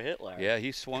overdue for a hit, Larry. Yeah,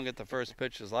 he swung at the first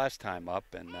pitch his last time up,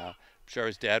 and I'm sure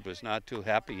his dad was not too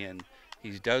happy, and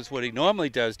he does what he normally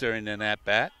does during an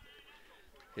at-bat.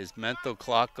 His mental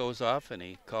clock goes off, and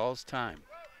he calls time.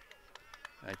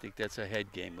 I think that's a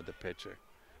head game with the pitcher,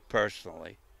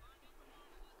 personally.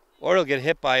 Or he'll get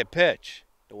hit by a pitch.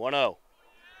 The 1-0.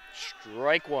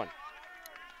 Strike one.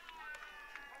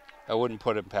 I wouldn't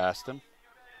put him past him.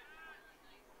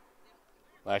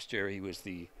 Last year he was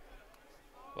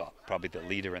probably the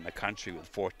leader in the country with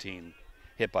 14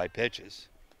 hit by pitches.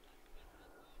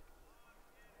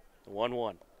 The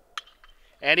 1-1.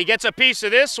 And he gets a piece of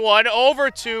this one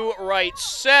over to right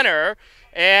center.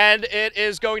 And it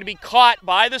is going to be caught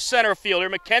by the center fielder.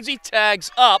 McKenzie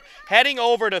tags up, heading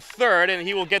over to third, and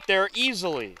he will get there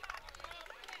easily.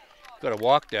 Got a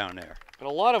walk down there. But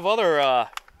a lot of other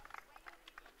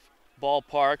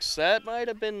ballparks, that might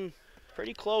have been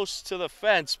pretty close to the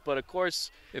fence. But, of course,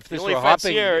 if the this only were fence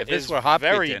Hopping, here if this is were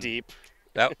Hopkinton, very deep.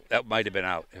 That might have been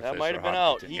out. That might have been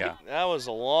out. Yeah. That was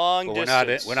a long but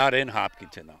distance. We're not in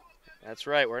Hopkinton, though. That's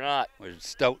right, we're not. We're in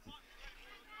Stoughton.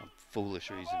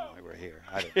 Foolish reason why we're here.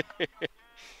 I don't know.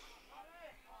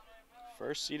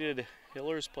 First-seeded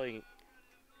Hillers playing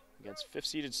against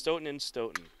fifth-seeded Stoughton in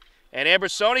Stoughton. And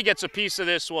Ambersoni gets a piece of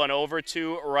this one over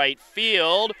to right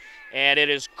field. And it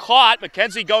is caught.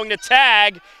 McKenzie going to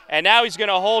tag. And now he's going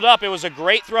to hold up. It was a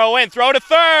great throw in. Throw to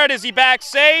third. Is he back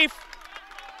safe?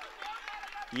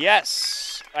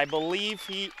 Yes, I believe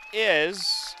he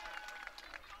is.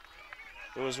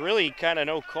 It was really kind of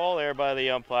no call there by the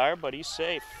umpire, but he's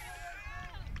safe.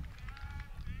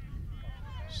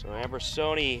 So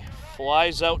Ambersoni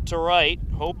flies out to right,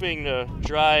 hoping to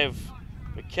drive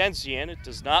McKenzie in. It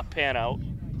does not pan out.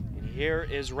 And here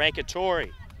is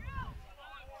Rankatori.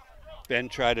 Ben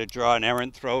tried to draw an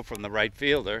errant throw from the right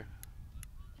fielder.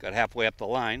 Got halfway up the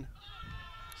line.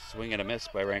 Swing and a miss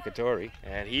by Rankatori.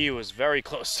 And he was very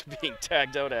close to being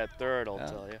tagged out at third, I'll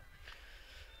tell you.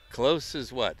 Close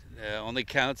is what? Only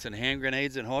counts in hand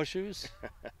grenades and horseshoes?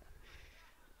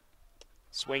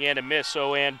 Swing and a miss,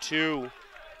 0-2.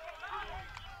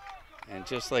 And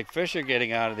just like Fisher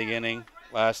getting out of the inning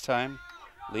last time,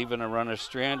 leaving a runner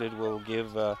stranded will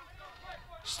give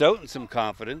Stoughton some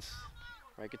confidence.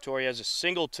 Rankatori has a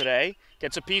single today.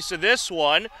 Gets a piece of this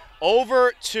one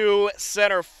over to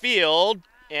center field,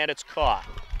 and it's caught.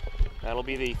 That'll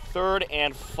be the third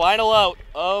and final out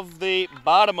of the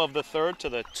bottom of the third. To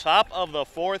the top of the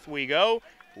fourth we go.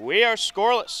 We are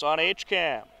scoreless on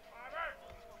HCAM.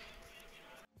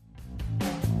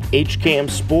 HCAM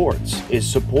Sports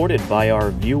is supported by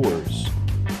our viewers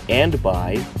and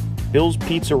by Bill's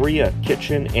Pizzeria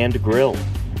Kitchen and Grill,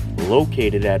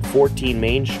 located at 14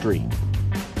 Main Street.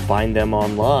 Find them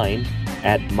online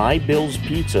at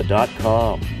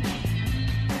mybillspizza.com.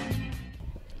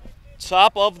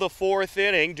 Top of the fourth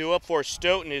inning, due up for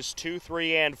Stoughton is 2,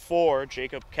 3, and 4.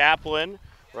 Jacob Kaplan,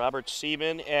 Robert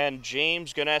Seaman, and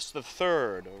James Ganess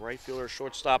III, a right fielder,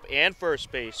 shortstop, and first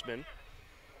baseman.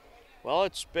 Well,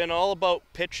 it's been all about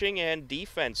pitching and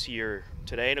defense here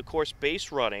today, and of course base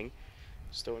running.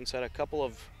 Stoughton's had a couple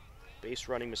of base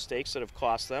running mistakes that have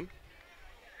cost them.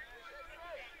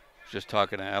 Just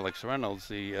talking to Alex Reynolds,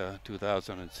 the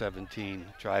 2017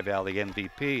 Tri-Valley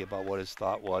MVP, about what his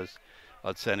thought was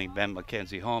about sending Ben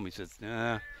McKenzie home. He says,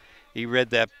 nah, he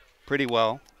read that pretty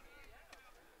well.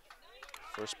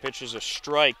 First pitch is a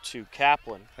strike to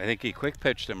Kaplan. I think he quick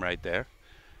pitched him right there.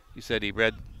 He said he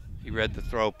read the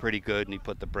throw pretty good and he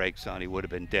put the brakes on. He would have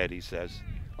been dead, he says.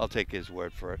 I'll take his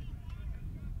word for it.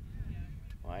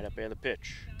 Line up and the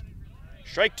pitch.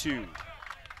 Strike 2.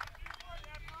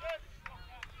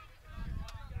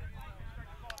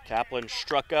 Kaplan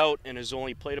struck out in his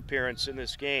only plate appearance in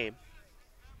this game.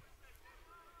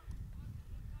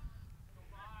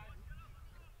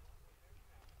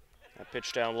 That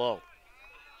pitch down low.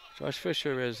 Josh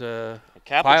Fisher is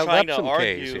Kaplan piled trying up to some Ks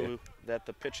here. argue that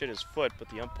the pitch hit his foot, but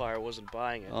the umpire wasn't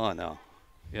buying it. Oh, no.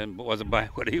 He wasn't buying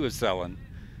what he was selling.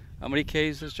 How many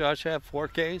Ks does Josh have? 4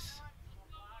 Ks?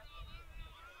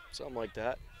 Something like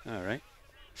that. All right.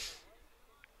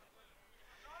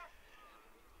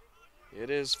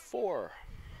 It is 4.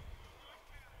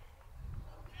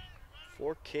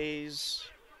 4 Ks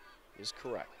is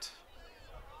correct.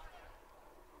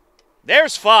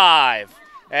 There's 5.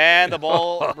 And the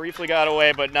ball briefly got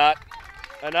away, but not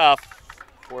enough.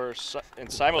 And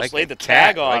Simos laid the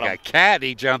tag on him. Like a cat,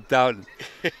 he jumped out and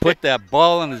put that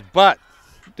ball in his butt.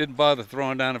 Didn't bother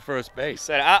throwing down to first He base.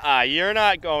 said, you're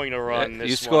not going to run this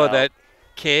You scored one out. that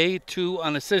K2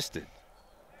 unassisted,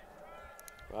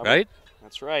 Robert, right?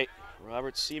 That's right.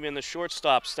 Robert Seaman, the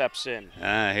shortstop, steps in.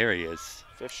 Here he is.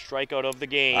 5th strikeout of the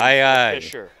game Aye, for aye.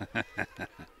 Fisher.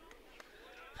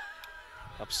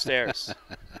 Upstairs.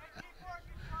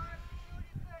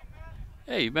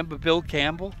 Hey, you remember Bill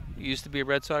Campbell? He used to be a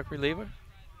Red Sox reliever.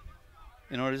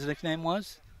 You know what his nickname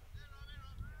was?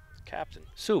 Captain.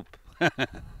 Soup. What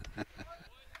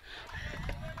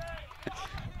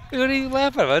are you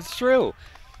laughing at? That's true.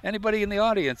 Anybody in the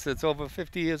audience that's over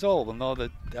 50 years old will know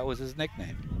that that was his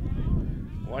nickname.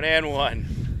 1-1.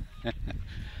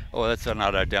 Oh, that's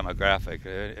not our demographic.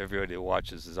 Everybody who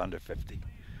watches is under 50.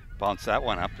 Bounce that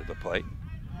one up to the plate.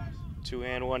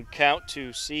 2-1 count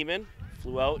to Seaman.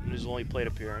 Flew out in his only plate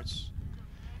appearance.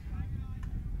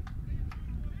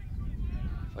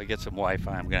 If I get some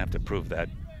Wi-Fi, I'm going to have to prove that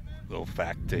little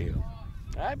fact to you.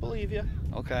 I believe you.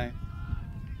 Okay.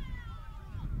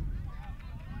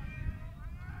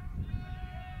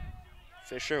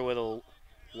 Fisher with a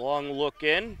long look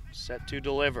in, set to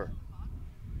deliver.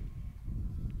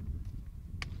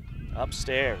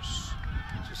 Upstairs.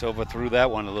 Just overthrew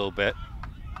that one a little bit.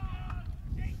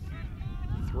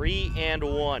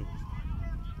 3-1.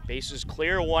 Bases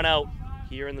clear, 1 out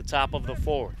here in the top of the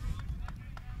 4th.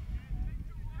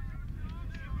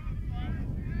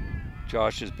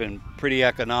 Josh has been pretty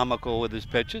economical with his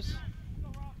pitches.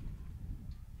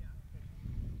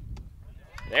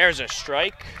 There's a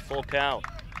strike, full count.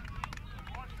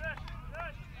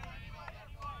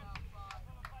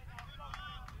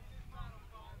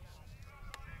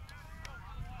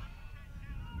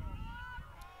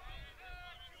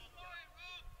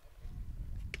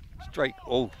 Strike.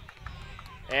 Oh.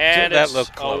 And that it's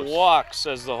looked close. a walk,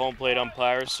 says the home plate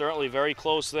umpire. Certainly very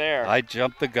close there. I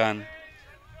jumped the gun.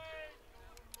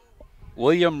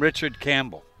 William Richard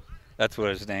Campbell. That's what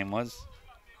his name was.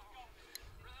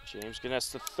 James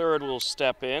Ganess III will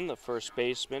step in, the first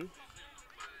baseman.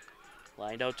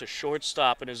 Lined out to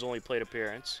shortstop in his only plate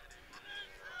appearance.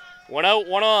 1 out,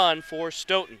 1 on for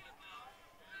Stoughton.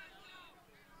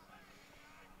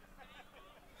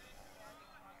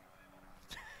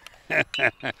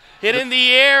 Hit in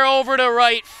the air over to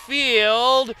right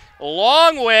field. A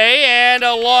long way, and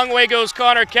a long way goes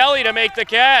Connor Kelly to make the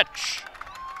catch.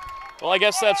 Well, I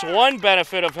guess that's one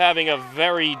benefit of having a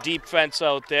very deep fence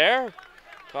out there.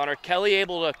 Connor Kelly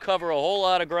able to cover a whole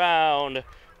lot of ground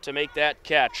to make that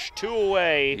catch. 2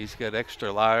 away. He's got extra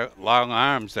long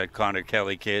arms, that Connor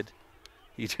Kelly kid.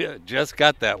 He just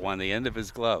got that one, the end of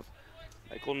his glove.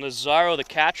 Michael Nazaro, the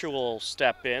catcher, will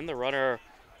step in. The runner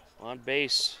on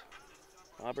base,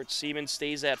 Robert Seaman,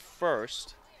 stays at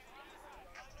first.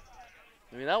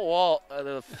 I mean, that wall,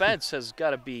 the fence has got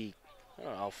to be, I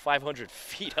don't know, 500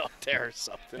 feet up there or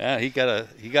something. Yeah, he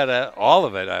got all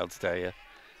of it, I'll tell you.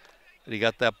 But he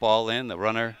got that ball in. The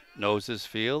runner knows his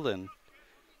field and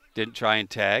didn't try and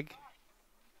tag.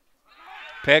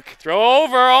 Pick. Throw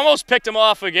over, almost picked him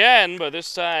off again, but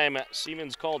this time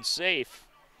Seaman's called safe.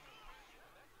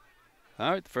 All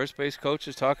right, the first base coach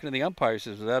is talking to the umpire. He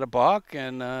says, was that a balk?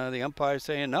 And the umpire is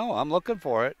saying, no, I'm looking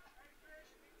for it.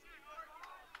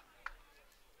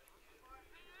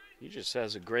 He just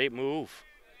has a great move.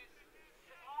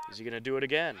 Is he going to do it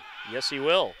again? Yes, he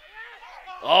will.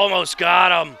 Almost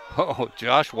got him. Oh,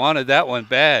 Josh wanted that one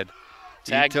bad.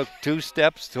 Tag. He took 2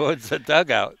 steps towards the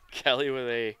dugout. Kelly with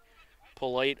a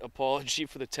polite apology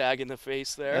for the tag in the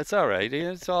face there. That's all right.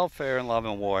 It's all fair in love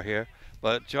and war here.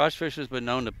 But Josh Fisher's been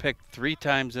known to pick 3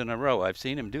 times in a row. I've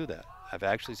seen him do that. I've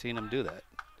actually seen him do that.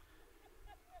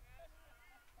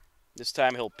 This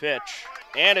time he'll pitch,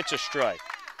 and it's a strike.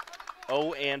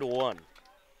 0-1.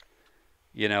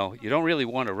 You know, you don't really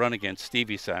want to run against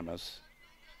Stevie Simons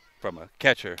from a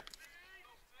catcher,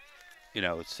 you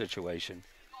know, situation.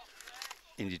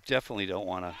 And you definitely don't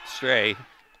want to stray.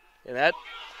 And that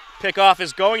pickoff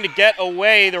is going to get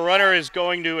away. The runner is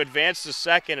going to advance to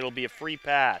second. It'll be a free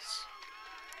pass.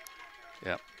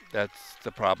 Yeah, that's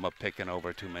the problem of picking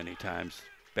over too many times.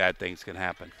 Bad things can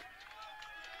happen.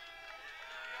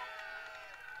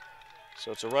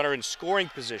 So it's a runner in scoring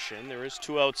position. There is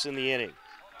 2 outs in the inning.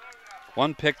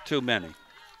 1 pick too many.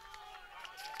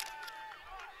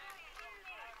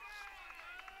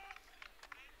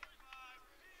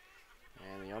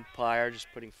 And the umpire just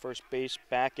putting first base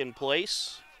back in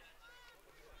place.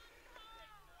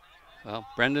 Well,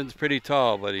 Brendan's pretty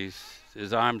tall, but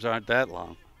his arms aren't that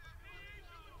long.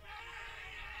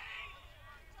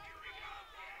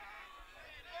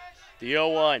 The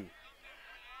 0-1.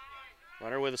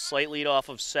 Runner with a slight lead off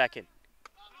of second.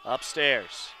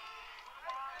 Upstairs.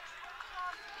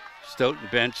 Stoughton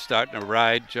bench starting to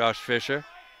ride Josh Fisher.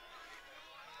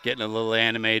 Getting a little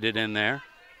animated in there.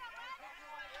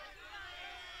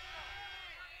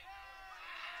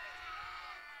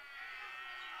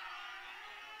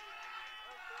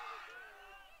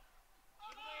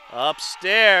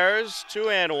 Upstairs,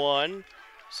 2-1.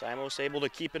 Simos able to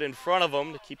keep it in front of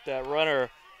him to keep that runner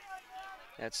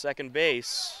at second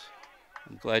base.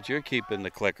 I'm glad you're keeping the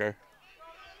clicker.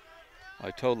 I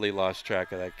totally lost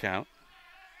track of that count.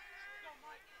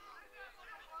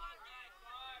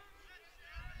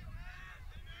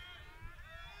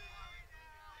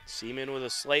 Seaman with a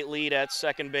slight lead at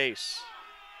second base.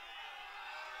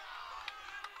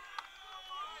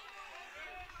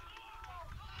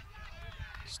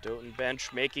 Stoughton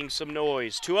bench making some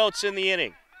noise. 2 outs in the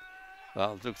inning.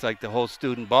 Well, it looks like the whole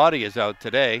student body is out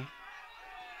today.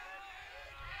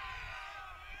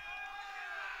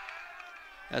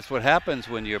 That's what happens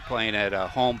when you're playing at a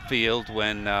home field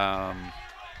when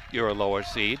you're a lower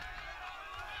seed.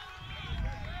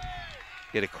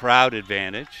 Get a crowd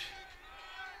advantage.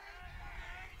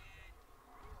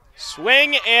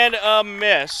 Swing and a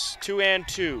miss.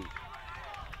 2-2.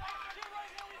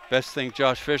 Best thing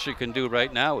Josh Fisher can do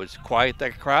right now is quiet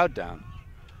that crowd down.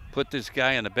 Put this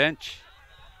guy on the bench.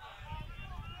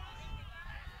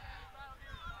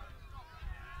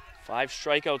 5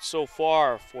 strikeouts so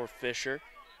far for Fisher.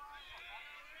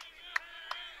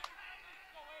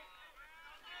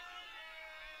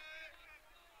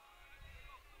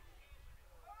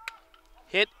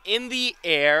 Hit in the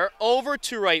air, over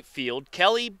to right field.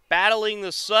 Kelly battling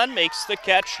the sun, makes the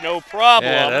catch, no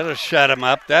problem. Yeah, that'll shut him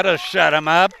up. That'll shut him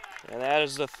up. And that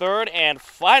is the third and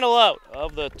final out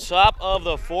of the top of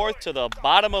the 4th. To the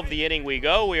bottom of the inning we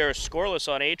go. We are scoreless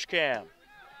on HCAM.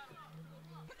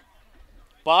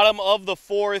 Bottom of the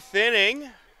 4th inning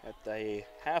at the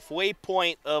halfway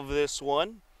point of this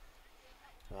one.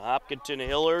 The Hopkinton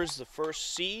Hillers, the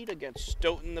 1st seed, against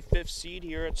Stoughton, the 5th seed,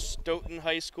 here at Stoughton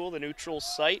High School, the neutral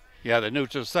site. Yeah, the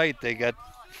neutral site, they got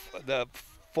the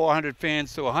 400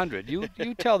 fans to 100. You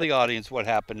tell the audience what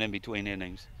happened in between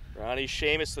innings. Ronnie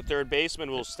Seamus, the 3rd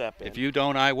baseman, will step in. If you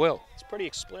don't, I will. It's pretty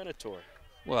explanatory.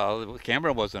 Well, the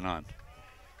camera wasn't on.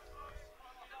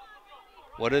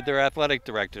 What did their athletic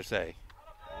director say?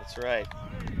 That's right.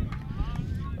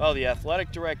 Oh, the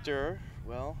athletic director,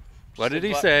 well... What did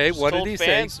he say? What did he say?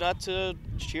 Fans not to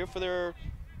cheer for their...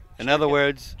 In other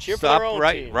words, cheer for their own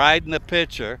team. Riding the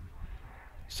pitcher.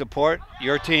 Support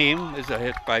your team is a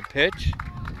hit by pitch.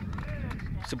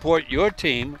 Support your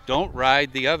team. Don't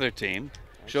ride the other team.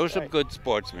 Show some good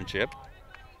sportsmanship.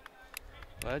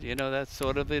 But, you know, that's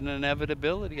sort of an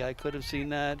inevitability. I could have seen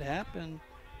that happen.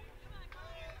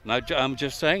 I'm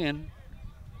just saying.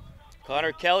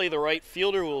 Connor Kelly, the right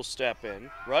fielder, will step in.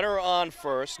 Runner on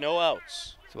first, no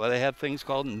outs. That's why they have things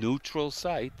called neutral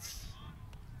sites.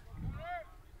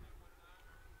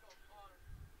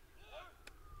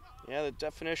 Yeah, the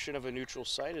definition of a neutral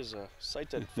site is a site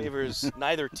that favors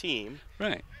neither team.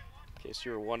 Right. In case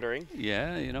you were wondering.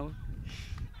 Yeah, you know,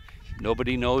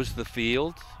 nobody knows the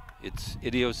field. It's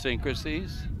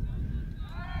idiosyncrasies.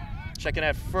 checking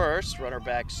at first. Runner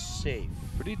back safe.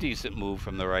 Pretty decent move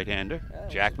from the right-hander, Yeah,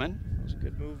 Jackman. That was a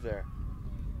good move there.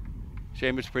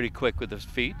 Chambers pretty quick with his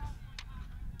feet.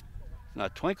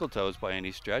 Not twinkle toes by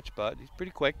any stretch, but he's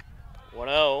pretty quick.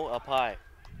 1-0 up high.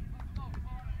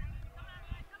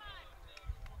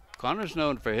 Connor's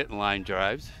known for hitting line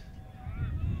drives.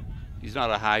 He's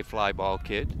not a high fly ball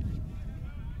kid.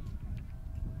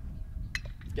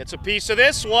 Gets a piece of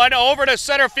this one. Over to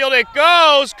center field it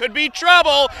goes. Could be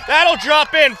trouble. That'll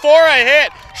drop in for a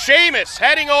hit. Seamus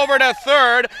heading over to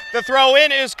third. The throw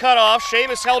in is cut off.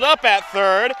 Seamus held up at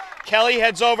third. Kelly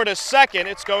heads over to second.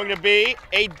 It's going to be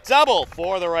a double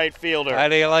for the right fielder. How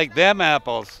do you like them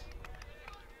apples?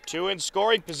 2 in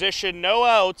scoring position, no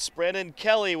outs. Brandon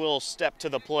Kelly will step to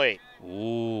the plate.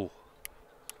 Ooh.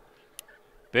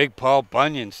 Big Paul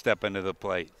Bunyan stepping to the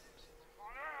plate.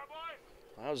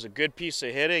 That was a good piece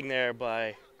of hitting there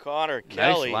by Connor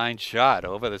Kelly. Nice line shot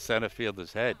over the center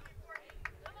fielder's head.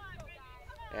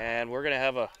 And we're going to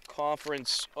have a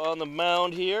conference on the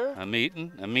mound here. A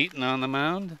meeting on the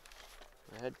mound.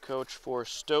 The head coach for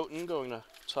Stoughton going to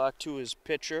talk to his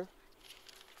pitcher.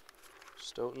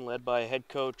 Stoughton led by head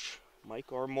coach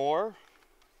Mike Armour.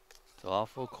 It's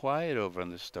awful quiet over on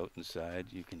the Stoughton side.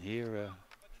 You can hear a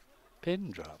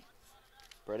pin drop.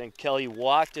 Brendan Kelly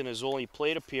walked in his only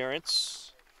plate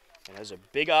appearance and has a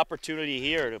big opportunity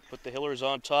here to put the Hillers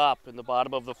on top in the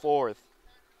bottom of the 4th.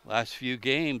 Last few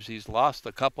games, he's lost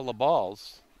a couple of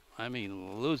balls. I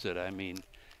mean, lose it. I mean,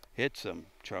 hit some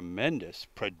tremendous,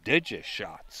 prodigious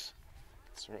shots.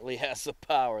 Certainly has the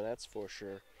power, that's for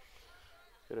sure.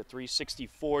 Hit a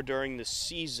 364 during the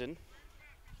season.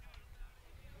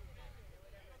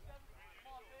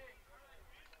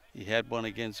 He had one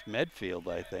against Medfield,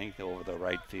 I think, over the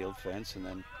right field fence, and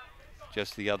then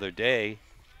just the other day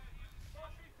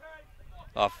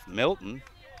off Milton.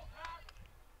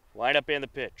 Line up and the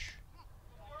pitch.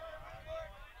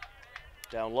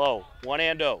 Down low,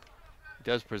 1-0. He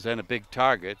does present a big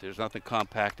target. There's nothing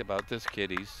compact about this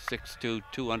kid. He's 6'2",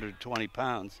 220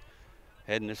 pounds,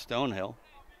 heading to Stonehill.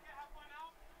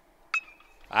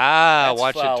 Ah, That's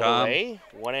watch it, fouled Tom. away.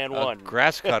 1-1. A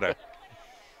grass cutter.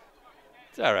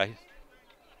 It's all right.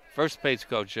 First base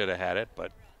coach should have had it,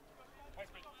 but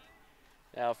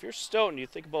Now, if you're Stoughton, you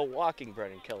think about walking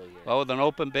Brendan Kelly here. well, with an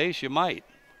open base, you might.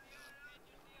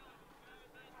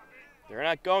 They're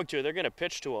not going to. They're going to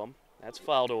pitch to him. That's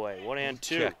fouled away. 1-2.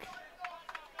 Check.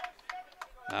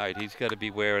 All right, he's got to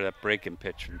beware of that breaking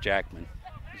pitch from Jackman.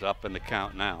 He's up in the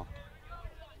count now.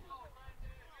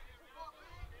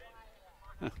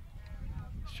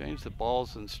 Strange the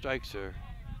balls and strikes are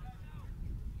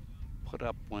put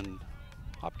up when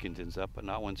Hopkinson's up, but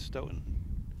not when Stoughton.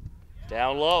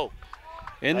 Down low.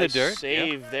 In Nice the dirt.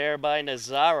 save Yep. there by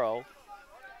Nazaro.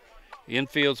 The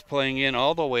infield's playing in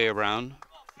all the way around,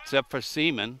 except for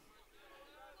Seaman.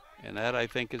 And that, I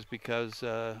think, is because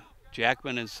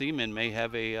Jackman and Seaman may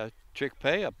have a trick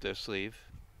play up their sleeve.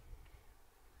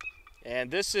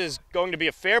 And this is going to be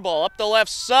a fair ball up the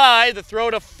left side. The throw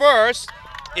to first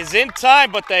is in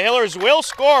time, but the Hillers will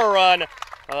score a run.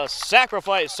 A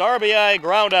sacrifice RBI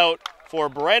ground out for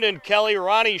Brendan Kelly.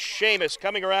 Ronnie Seamus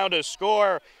coming around to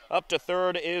score. Up to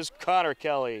third is Connor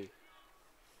Kelly.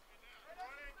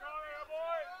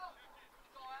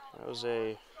 That was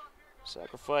a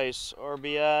sacrifice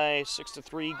RBI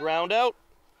 6-3 ground out.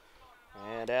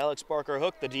 And Alex Barker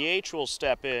Hook, the DH, will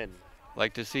step in.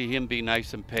 Like to see him be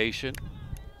nice and patient.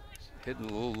 Hitting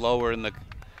a little lower in the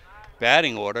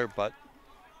batting order, but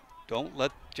don't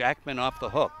let Jackman off the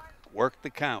hook. Work the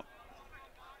count.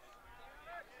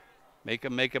 Make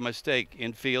him make a mistake.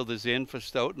 Infield is in for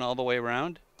Stoughton all the way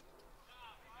around.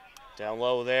 Down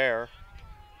low there.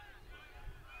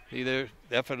 Either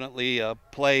definitely a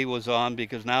play was on,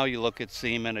 because now you look at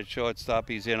Seaman at shortstop,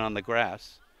 he's in on the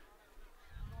grass.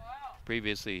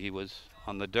 Previously he was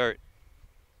on the dirt.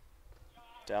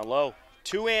 Down low.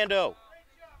 2-0.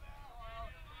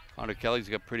 Connor Kelly's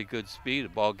got pretty good speed. The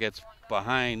ball gets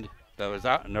behind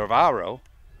Navarro,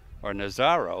 or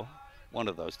Nazaro, one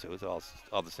of those two. It's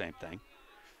all the same thing.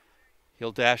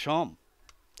 He'll dash home.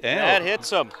 And That hits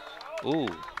him. Ooh,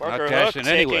 Barker not Hook dashing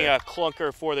taking anywhere. a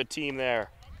clunker for the team there.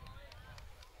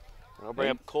 I'll bring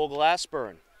up Cole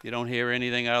Glassburn. You don't hear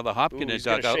anything out of the Ooh, Hopkins he's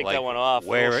going to dugout shake like that one off.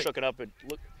 wear it. Shook it up. It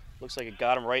looks like it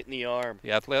got him right in the arm.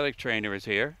 The athletic trainer is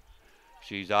here.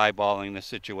 She's eyeballing the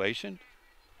situation.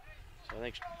 So I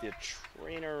think the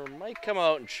trainer might come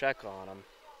out and check on him.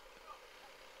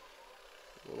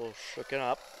 A little shooken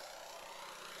up.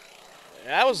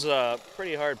 That was a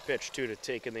pretty hard pitch, too, to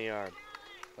take in the arm.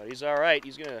 But he's all right.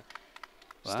 He's going to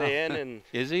stay in, and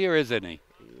Is he or isn't he?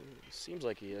 he seems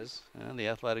like he is. And the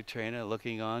athletic trainer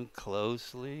looking on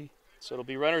closely. So it'll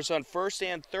be runners on first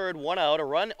and third, one out. A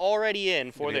run already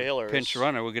in for the Hillers. Pinch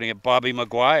runner. We're going to get Bobby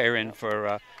McGuire in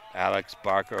for Alex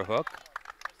Barker Hook.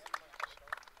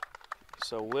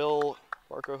 So will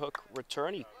Barker Hook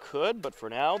return? He could, but for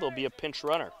now there'll be a pinch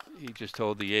runner. He just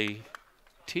told the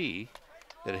AT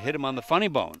that it hit him on the funny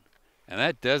bone. And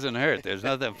that doesn't hurt. There's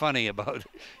nothing funny about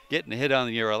getting hit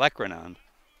on your olecranon.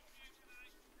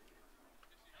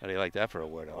 How do you like that for a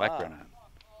word, olecranon?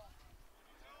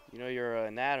 You know your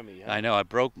anatomy, huh? I know, I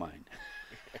broke mine.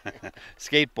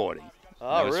 Skateboarding. Oh,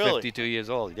 I was really? 52 years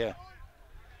old, yeah.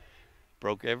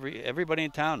 Broke everybody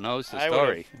in town knows the I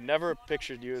story. would have never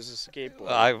pictured you as a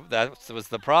skateboarder. That was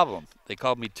the problem. They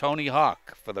called me Tony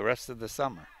Hawk for the rest of the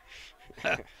summer.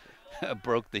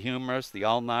 Broke the humerus, the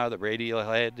ulnar, the radial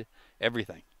head,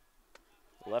 everything.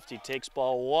 Lefty takes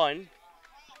ball one.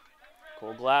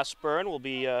 Cole Glassburn will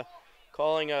be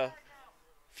calling a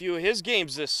few of his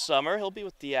games this summer. He'll be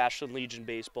with the Ashland Legion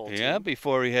baseball team. Yeah,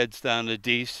 before he heads down to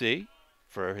D.C.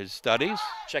 for his studies.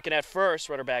 Checking at first,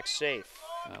 runner back safe.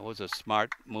 That was a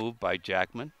smart move by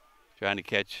Jackman, trying to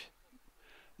catch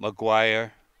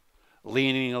McGuire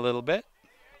leaning a little bit.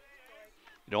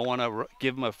 You don't want to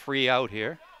give him a free out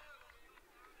here.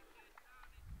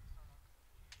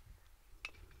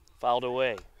 Fouled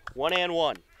away.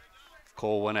 1-1.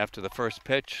 Cole went after the first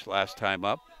pitch last time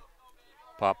up.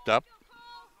 Popped up.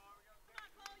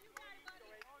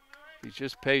 He's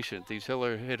just patient. These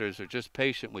Hiller hitters are just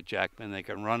patient with Jackman. They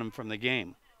can run him from the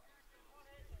game.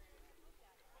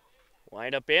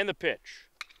 Wind up and the pitch.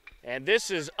 And this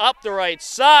is up the right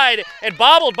side and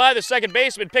bobbled by the second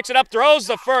baseman. Picks it up, throws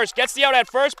the first, gets the out at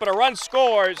first, but a run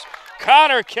scores.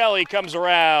 Connor Kelly comes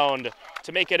around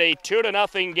to make it a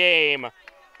 2-0 game.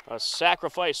 A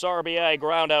sacrifice RBI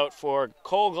ground out for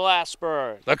Cole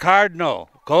Glassburn. The Cardinal,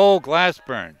 Cole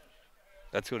Glassburn.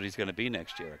 That's what he's going to be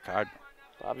next year, a Cardinal.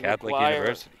 Bobby Catholic McGuire.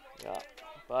 University. Yeah.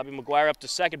 Bobby McGuire up to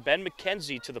second. Ben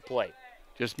McKenzie to the plate.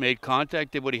 Just made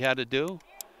contact, did what he had to do.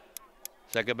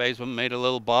 Second baseman made a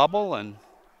little bobble, and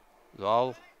it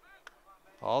was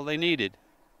all they needed.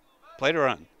 Played a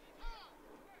run.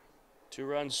 2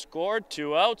 runs scored,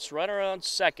 2 outs. Runner on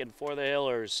second for the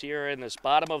Hillers here in this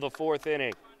bottom of the 4th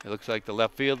inning. It looks like the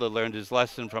left fielder learned his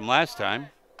lesson from last time.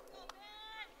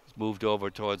 He's moved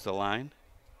over towards the line.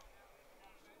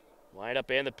 Wind up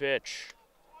and the pitch.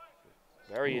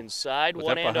 Very inside, Was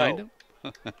 1 that and behind 0.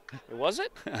 him? Was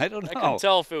it? I don't know. I couldn't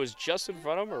tell if it was just in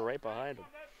front of him or right behind him.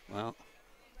 Well,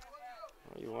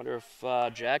 You wonder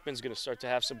if Jackman's going to start to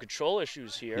have some control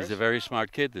issues here. he's a very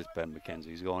smart kid, this Ben McKenzie.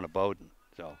 He's going to Bowdoin.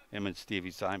 So him and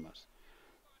Stevie Simons.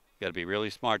 Got to be really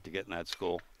smart to get in that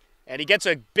school. And he gets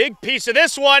a big piece of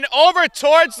this one over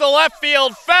towards the left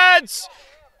field fence.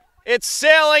 It's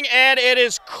sailing, and it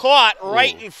is caught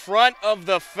right in front of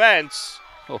the fence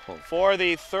for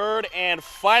the 3rd and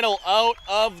final out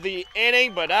of the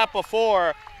inning, but not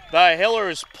before the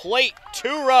Hillers plate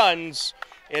 2 runs.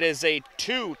 It is a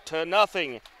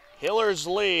 2-0 Hillers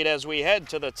lead as we head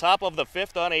to the top of the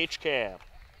 5th on HCAM.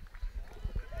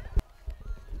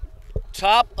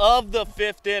 Top of the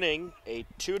 5th inning, a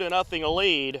 2-0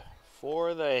 lead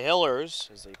for the Hillers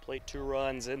as they plate 2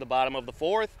 runs in the bottom of the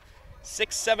 4th.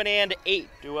 6, 7, and 8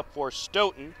 due up for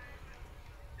Stoughton.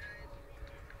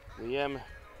 Liam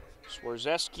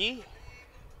Swarzeski,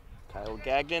 Kyle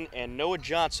Gagnon, and Noah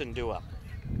Johnson due up.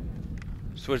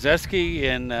 Swarzeski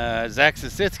and Zach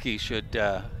Sasitsky should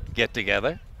get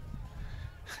together.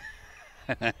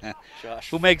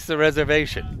 Josh, Who makes the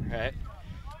reservation? right?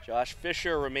 Josh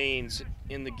Fisher remains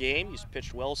in the game. He's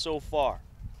pitched well so far.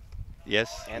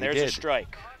 Yes, And he there's a did.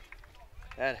 strike.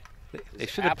 That They is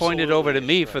should have pointed over to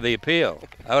absolutely a me strike. for the appeal.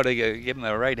 I would have given him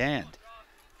the right hand.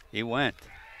 He went.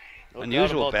 No doubt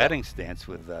Unusual about that. batting stance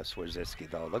with Swarzeski,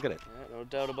 though. Look at it. Yeah, no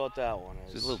doubt about that one.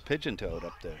 He's a little pigeon-toed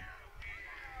up there.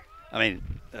 I mean,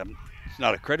 it's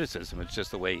not a criticism. It's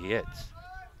just the way he hits.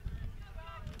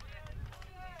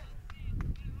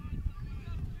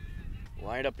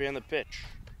 Wind up in the pitch.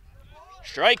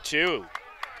 Strike 2.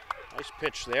 Nice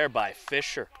pitch there by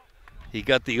Fisher. He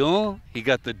got the he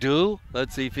got the do.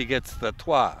 Let's see if he gets the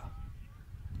trois.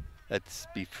 Let's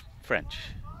be French.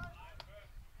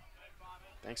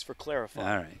 Thanks for clarifying.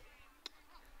 All right.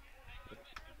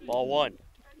 Ball 1.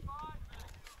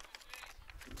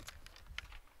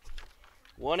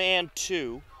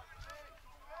 1-2.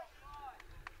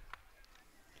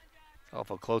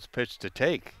 Awful close pitch to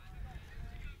take.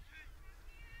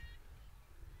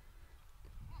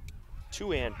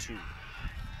 2-2.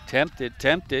 Tempted.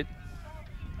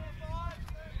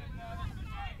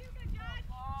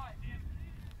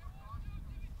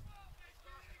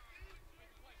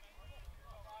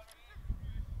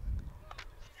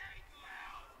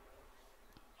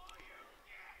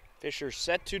 Fisher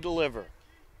set to deliver.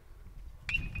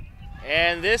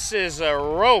 And this is a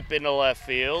rope into left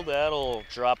field. That'll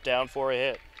drop down for a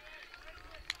hit.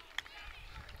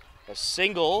 A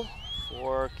single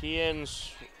for Kian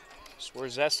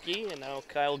Swarzeski, and now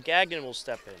Kyle Gagnon will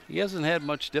step in. He hasn't had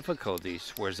much difficulty,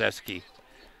 Swarzeski,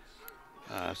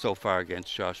 so far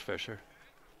against Josh Fisher.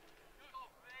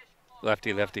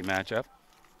 Lefty-lefty matchup.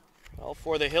 Well,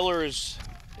 for the Hillers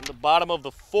in the bottom of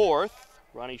the fourth,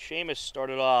 Ronnie Seamus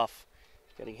started off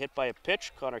getting hit by a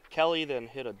pitch. Connor Kelly then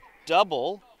hit a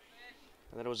double.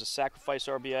 And then it was a sacrifice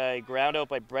RBI ground out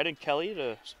by Brendan Kelly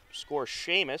to score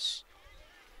Seamus.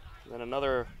 And then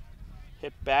another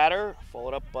hit batter,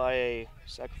 followed up by a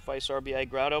sacrifice RBI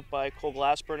ground out by Cole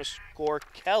Glassburn to score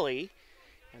Kelly.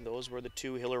 And those were the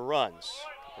two Hiller runs.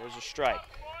 There's a strike.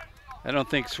 I don't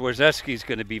think Swarzeski's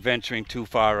going to be venturing too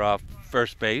far off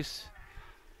first base.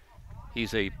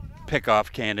 He's a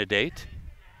pickoff candidate.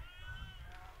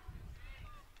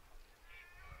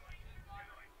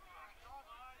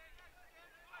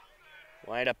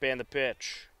 Wind up and the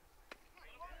pitch.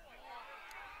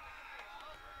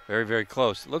 Very, very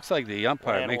close. It looks like the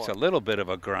umpire makes a 1-1. little bit of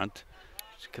a grunt,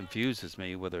 which confuses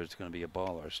me whether it's going to be a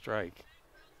ball or a strike.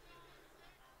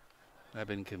 I've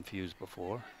been confused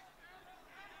before.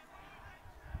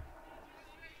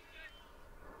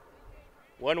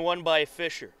 1-1 by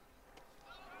Fisher.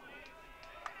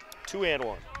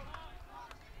 2-1.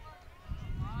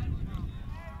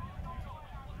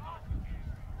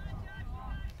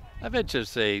 I venture to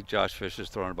say Josh Fisher's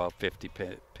thrown about 50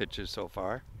 pitches so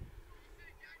far.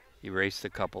 He raced a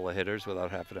couple of hitters without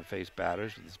having to face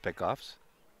batters with his pickoffs.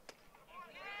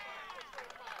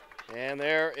 And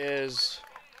there is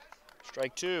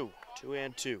strike two.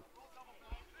 2-2.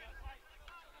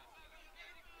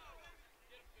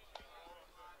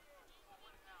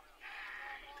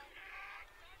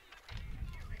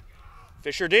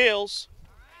 Fisher deals.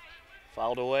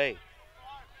 Fouled away.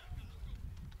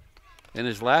 In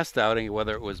his last outing,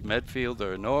 whether it was Medfield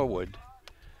or Norwood,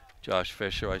 Josh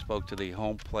Fisher, I spoke to the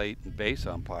home plate and base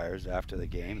umpires after the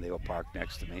game. They were parked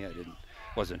next to me.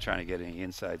 Wasn't trying to get any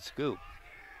inside scoop.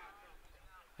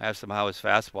 I asked them how his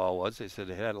fastball was. They said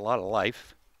it had a lot of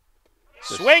life.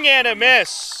 Swing and a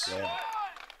miss. Yeah.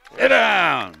 Get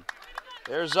down.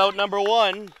 There's out number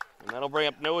one, and that'll bring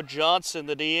up Noah Johnson,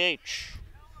 the DH.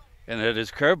 And that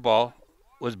his curveball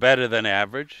was better than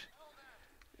average.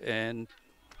 And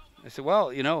I said,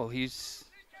 well, you know, he's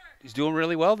doing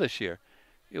really well this year.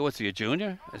 What's he, a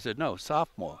junior? I said, no,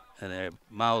 sophomore. And their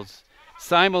mouths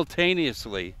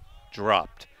simultaneously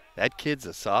dropped. That kid's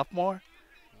a sophomore?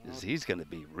 He's going to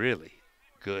be really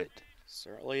good.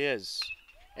 Certainly is.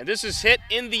 And this is hit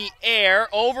in the air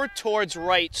over towards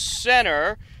right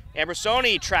center.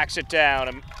 Ambersoni tracks it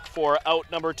down for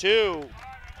out number two.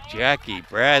 Jackie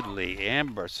Bradley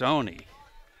Ambersoni.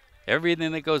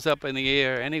 Everything that goes up in the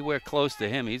air, anywhere close to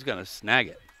him, he's going to snag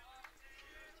it.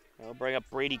 I'll bring up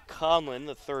Brady Conlon,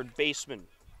 the third baseman.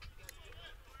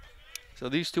 So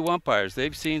these two umpires,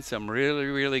 they've seen some really,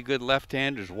 really good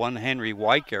left-handers. One, Henry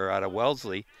Weicker out of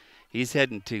Wellesley. He's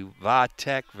heading to Va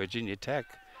Tech, Virginia Tech,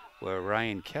 where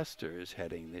Ryan Kester is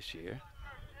heading this year.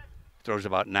 Throws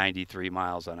about 93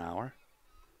 miles an hour.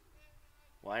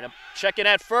 Line up, checking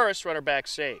at first, runner back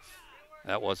safe.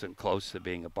 That wasn't close to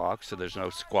being a balk, so there's no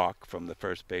squawk from the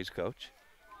first base coach.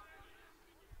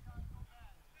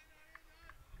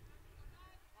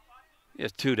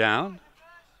 Yes, two down.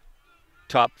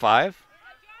 Top five.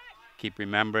 Keep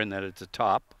remembering that it's a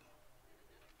top.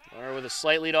 Runner with a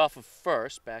slight lead off of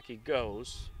first. Back he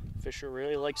goes. Fisher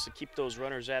really likes to keep those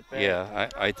runners at bay. Yeah,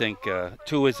 I think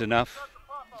two is enough.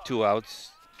 2 outs.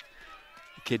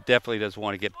 The kid definitely doesn't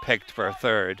want to get picked for a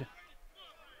third.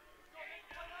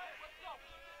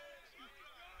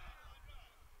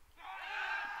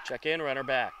 Check in, runner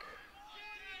back.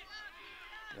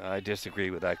 I disagree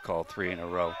with that call, 3 in a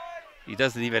row. He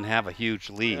doesn't even have a huge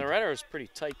lead. And the runner is pretty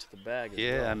tight to the bag.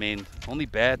 Yeah, well. I mean, only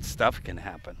bad stuff can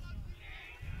happen.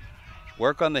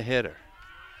 Work on the hitter.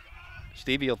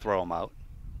 Stevie will throw him out.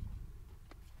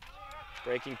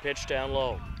 Breaking pitch down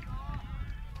low.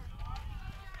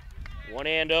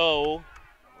 1-0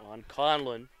 on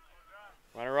Conlon.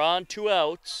 Runner on, 2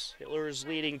 outs. Hitler is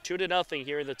leading 2-0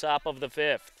 here in the top of the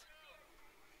 5th.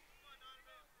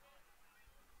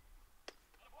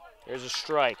 There's a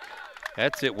strike.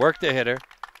 That's it. Work the hitter.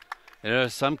 You know,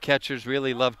 some catchers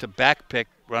really love to backpick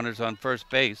runners on first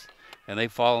base, and they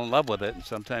fall in love with it. And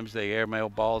sometimes they airmail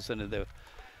balls into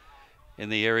in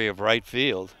the area of right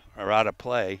field or out of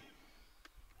play.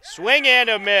 Swing and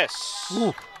a miss.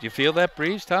 Ooh, do you feel that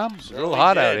breeze, Tom? It's a little Certainly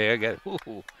hot did. out here.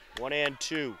 Ooh,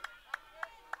 1-2.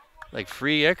 like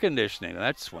free air conditioning.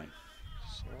 That swing.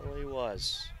 Certainly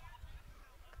was.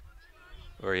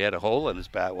 Or he had a hole in his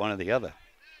bat, one or the other.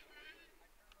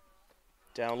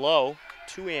 Down low,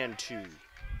 2-2.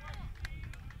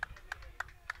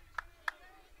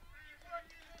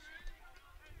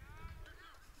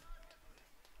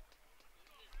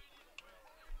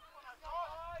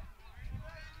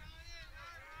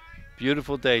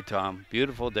 Beautiful day, Tom.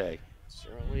 Beautiful day.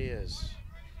 Certainly is.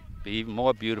 Be even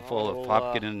more beautiful if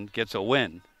Hopkinen gets a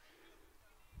win.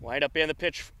 Wind up in the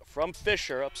pitch from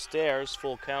Fisher upstairs.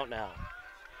 Full count now.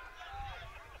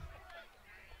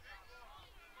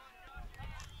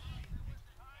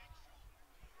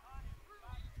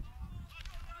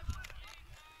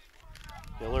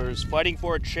 Hillers fighting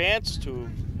for a chance to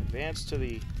advance to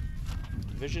the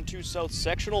Division II South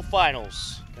Sectional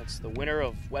Finals against the winner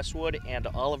of Westwood and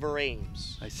Oliver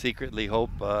Ames. I secretly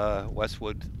hope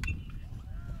Westwood.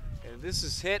 And this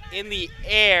is hit in the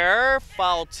air,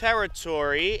 foul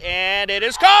territory, and it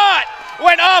is caught!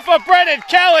 Went off of Brendan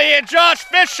Kelly, and Josh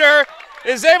Fisher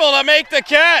is able to make the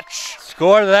catch.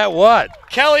 Score that what?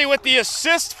 Kelly with the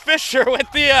assist, Fisher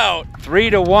with the out.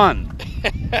 3-1.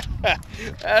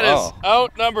 That is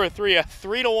out number 3, a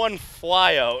 3-1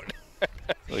 fly out.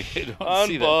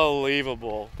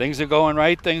 Unbelievable. Things are going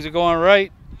right. Things are going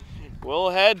right. We'll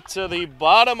head to the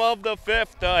bottom of the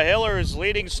 5th. The Hillers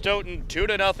leading Stoughton 2-0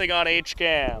 on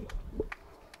HCAM.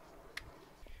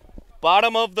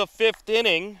 Bottom of the 5th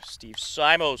inning. Steve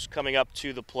Simos coming up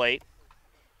to the plate.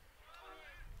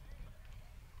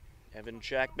 Evan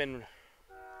Jackman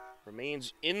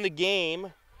remains in the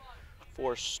game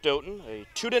for Stoughton. A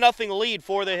 2-0 lead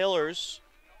for the Hillers.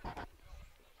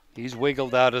 He's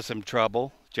wiggled out of some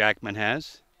trouble. Jackman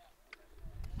has.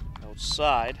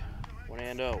 Outside,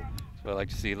 1-0. So I like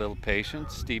to see a little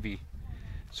patience. Stevie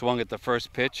swung at the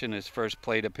first pitch in his first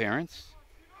plate appearance.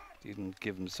 Didn't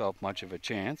give himself much of a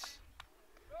chance.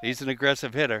 He's an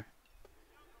aggressive hitter.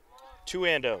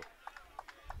 2-0.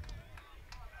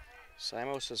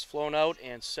 Simos has flown out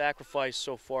and sacrificed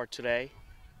so far today.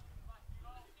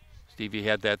 Stevie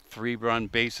had that 3-run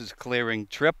bases clearing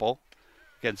triple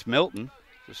against Milton.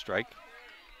 The strike.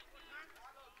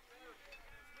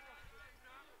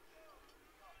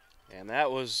 And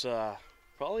that was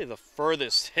probably the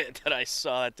furthest hit that I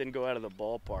saw. It didn't go out of the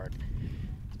ballpark.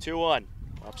 2-1.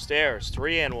 Upstairs,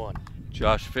 3-1.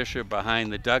 Josh Fisher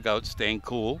behind the dugout, staying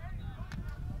cool.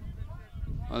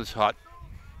 Well, it's hot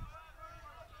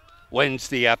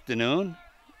Wednesday afternoon.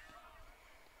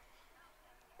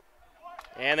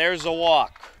 And there's a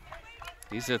walk.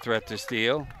 He's a threat to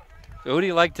steal. So who do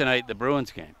you like tonight, the Bruins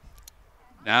game?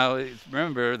 Now,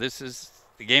 remember, the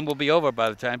game will be over by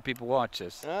the time people watch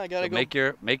this. I gotta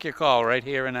go. Make your call right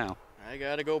here and now. I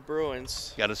gotta go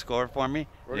Bruins. Got a score for me?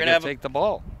 We're gonna take the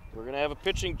ball. We're gonna have a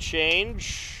pitching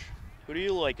change. Who do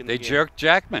you like in the game? They jerked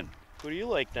Jackman. Who do you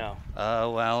like now?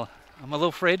 Well, I'm a little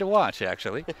afraid to watch,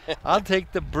 actually. I'll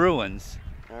take the Bruins.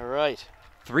 All right.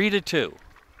 3-2.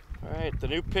 All right, the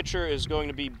new pitcher is going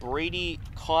to be Brady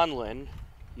Conlin.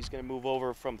 He's going to move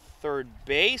over from third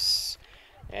base.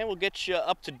 And we'll get you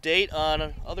up to date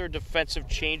on other defensive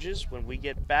changes when we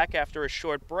get back after a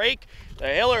short break. The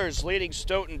Hillers leading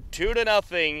Stoughton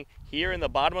 2-0 here in the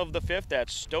bottom of the 5th at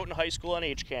Stoughton High School on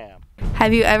HCAM.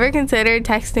 Have you ever considered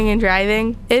texting and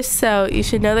driving? If so, you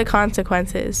should know the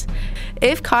consequences.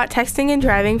 If caught texting and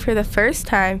driving for the first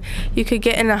time, you could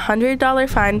get an $100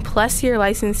 fine plus your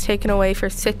license taken away for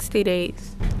 60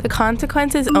 days. The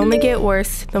consequences only get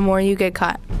worse the more you get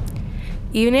caught.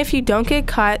 Even if you don't get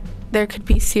caught, there could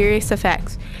be serious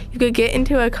effects. You could get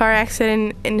into a car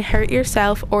accident and hurt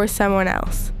yourself or someone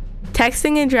else.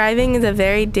 Texting and driving is a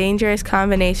very dangerous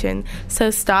combination, so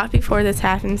stop before this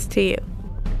happens to you.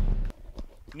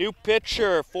 New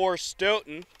pitcher for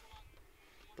Stoughton.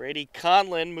 Brady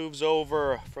Conlin moves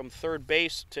over from third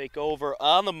base to take over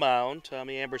on the mound.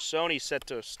 Tommy Ambersoni set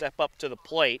to step up to the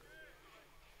plate.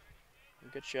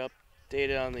 We'll get you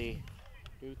updated on the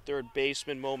new third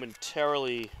baseman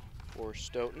momentarily for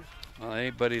Stoughton. Well,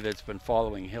 anybody that's been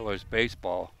following Hillers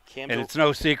baseball, and it's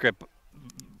no secret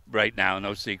right now,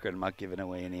 no secret, I'm not giving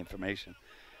away any information.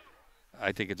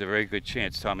 I think it's a very good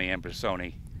chance Tommy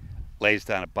Ambersoni lays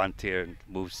down a bunt here and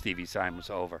moves Stevie Simons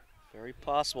over. Very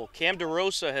possible. Cam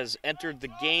DeRosa has entered the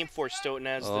game for Stoughton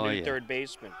as the new third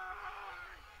baseman.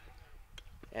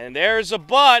 And there's a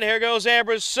bunt. Here goes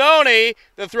Ambersoni.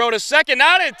 The throw to second.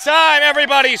 Not in time.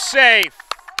 Everybody's safe.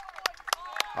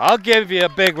 I'll give you a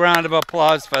big round of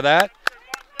applause for that.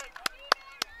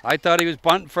 I thought he was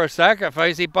bunting for a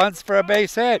sacrifice. He bunts for a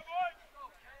base hit.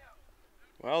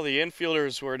 Well, the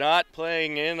infielders were not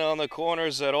playing in on the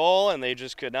corners at all, and they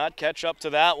just could not catch up to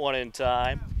that one in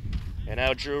time. And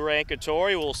now Drew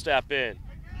Rankatori will step in.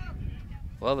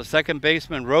 Well, the second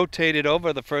baseman rotated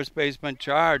over, the first baseman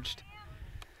charged.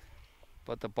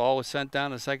 But the ball was sent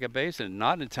down to second base and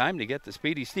not in time to get the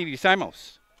speedy Stevie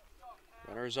Simos.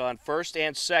 Runners on first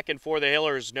and second for the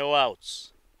Hillers, no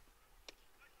outs.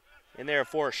 In there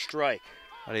for a strike.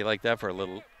 How do you like that for a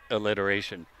little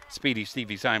alliteration? Speedy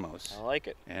Stevie Simos. I like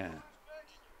it. Yeah.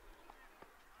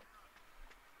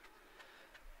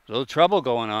 A little trouble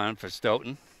going on for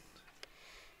Stoughton.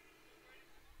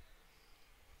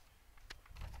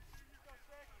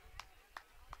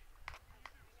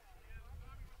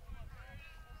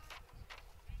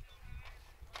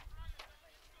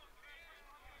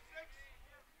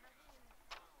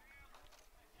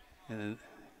 And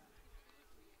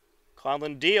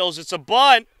Conlon deals, it's a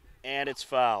bunt, and it's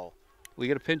foul. we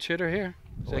get a pinch hitter here.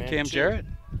 Is that And Cam two. Jarrett?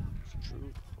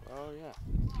 True. Oh,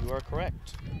 yeah, you are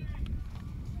correct.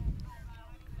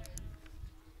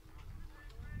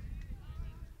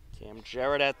 Cam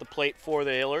Jarrett at the plate for the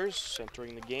Hillers,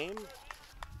 entering the game.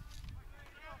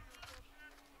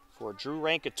 For Drew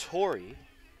Rankatori.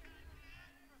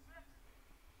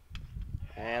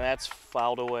 And that's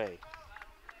fouled away.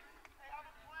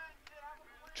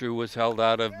 Drew was held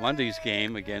out of Monday's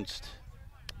game against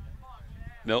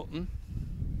Milton.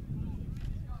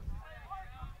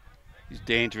 He's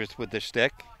dangerous with the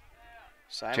stick.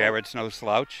 Simon. Jarrett's no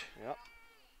slouch. Yep.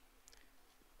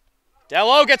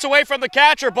 Dello gets away from the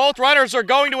catcher. Both runners are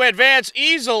going to advance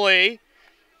easily.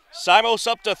 Simos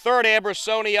up to third,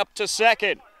 Ambrosoni up to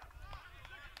second.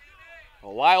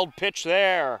 A wild pitch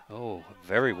there. Oh,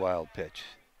 very wild pitch.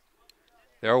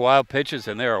 There are wild pitches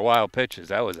and there are wild pitches.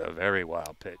 That was a very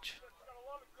wild pitch.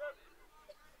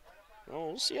 Oh,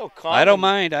 we'll see how Colin. I don't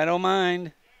mind. I don't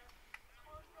mind.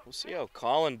 We'll see how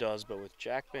Colin does, but with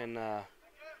Jackman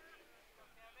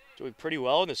doing pretty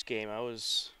well in this game, I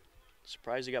was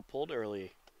surprised he got pulled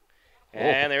early.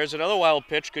 And there's another wild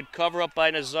pitch. Good cover up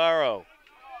by Nazaro.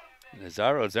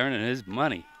 Nazaro's earning his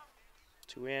money.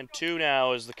 2-2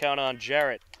 now is the count on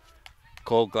Jarrett.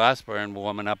 Cole Glassburn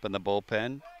warming up in the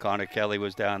bullpen. Connor Kelly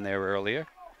was down there earlier.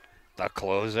 The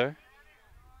closer.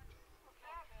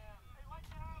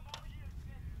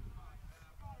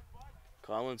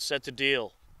 Collins set to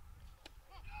deal.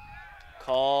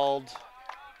 Called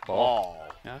ball.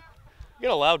 Yeah. You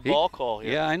got a loud ball call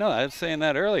here. Yeah, I know. I was saying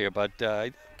that earlier, but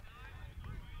it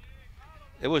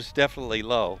was definitely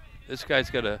low. This guy's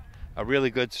got a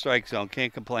really good strike zone.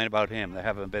 Can't complain about him. There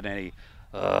haven't been any.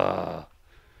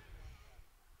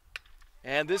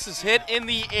 And this is hit in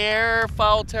the air.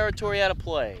 Foul territory out of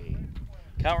play.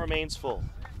 Count remains full.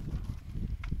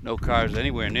 No cars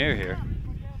anywhere near here.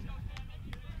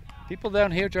 People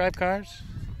down here drive cars?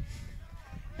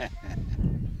 They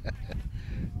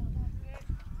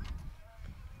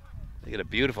got a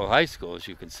beautiful high school, as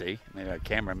you can see. Maybe our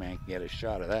cameraman can get a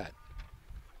shot of that.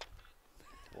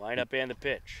 Line up and the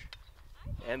pitch.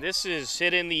 And this is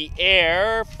hit in the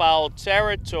air. Foul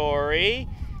territory.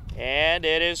 And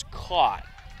it is caught.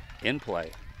 In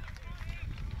play.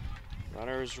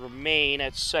 Runners remain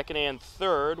at second and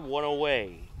third, one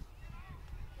away.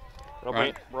 It'll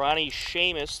bring Ronnie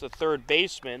Seamus, the third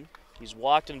baseman. He's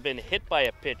walked and been hit by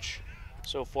a pitch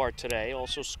so far today.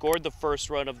 Also scored the first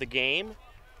run of the game.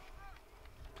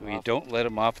 We don't let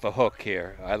him off the hook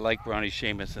here. I like Ronnie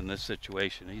Seamus in this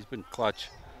situation. He's been clutch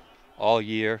all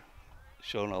year,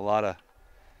 showing a lot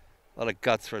of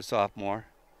guts for a sophomore.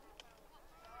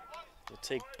 We'll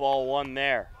take ball one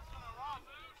there.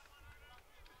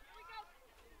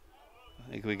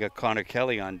 I think we got Connor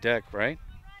Kelly on deck, right?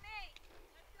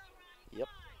 Yep.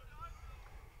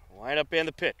 Line up and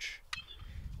the pitch.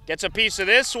 Gets a piece of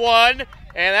this one,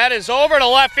 and that is over to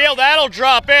left field. That'll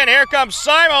drop in. Here comes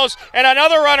Simos, and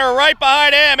another runner right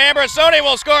behind him. Ambrosoni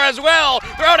will score as well.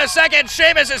 Throw to second.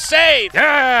 Seamus is safe.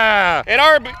 Yeah!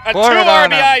 A 2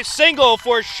 RBI single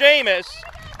for Seamus,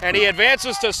 and he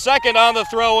advances to second on the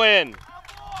throw in.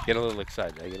 Get a little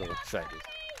excited. I get a little excited.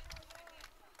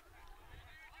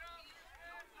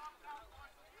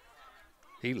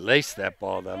 He laced that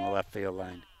ball down the left field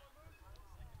line.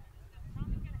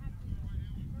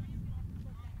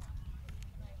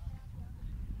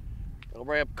 It'll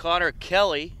bring up Connor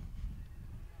Kelly.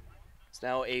 It's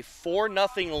now a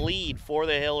 4-0 lead for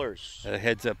the Hillers. A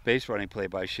heads-up base running play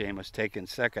by Seamus, taking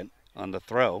second on the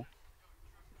throw.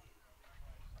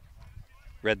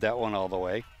 Read that one all the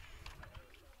way.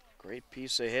 Great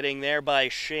piece of hitting there by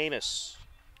Seamus.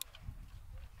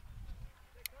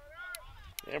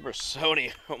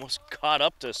 Ambrosoni almost caught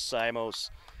up to Simos.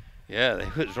 Yeah,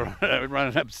 they was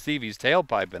running up Stevie's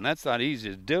tailpipe, and that's not easy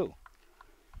to do.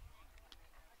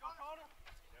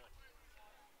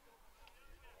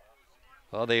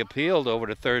 Well, they appealed over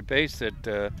to third base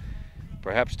that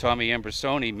Perhaps Tommy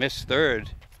Ambrosoni missed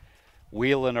third,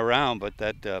 wheeling around, but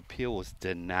that appeal was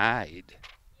denied.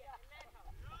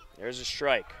 There's a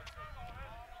strike.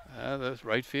 The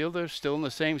right fielder still in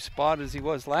the same spot as he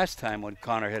was last time when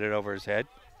Connor hit it over his head.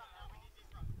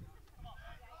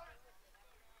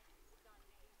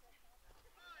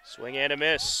 Swing and a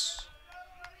miss.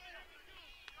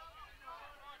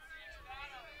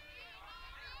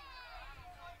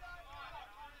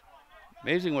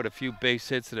 Amazing what a few base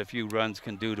hits and a few runs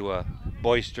can do to a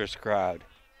boisterous crowd.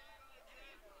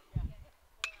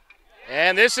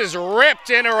 And this is ripped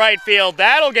into right field.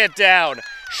 That'll get down.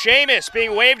 Seamus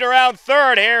being waved around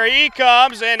third. Here he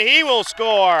comes, and he will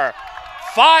score.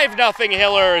 5-0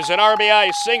 Hillers, an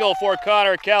RBI single for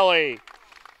Connor Kelly.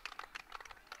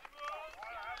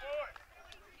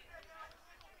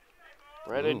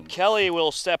 Brendan Kelly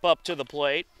will step up to the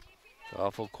plate. It's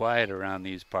awful quiet around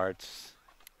these parts,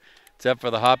 except for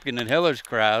the Hopkins and Hillers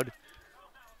crowd.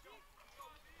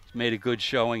 He's made a good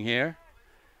showing here.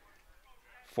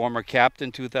 Former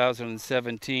captain,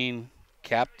 2017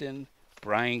 captain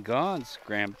Brian Gaughan's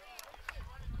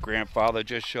grandfather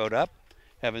just showed up.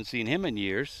 Haven't seen him in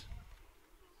years.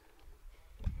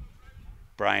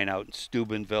 Brian out in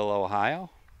Steubenville, Ohio,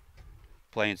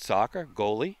 playing soccer,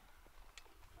 goalie.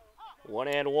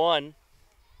 1-1.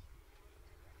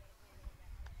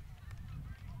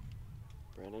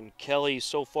 Brendan Kelly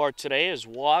so far today has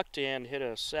walked and hit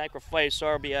a sacrifice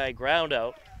RBI ground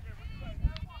out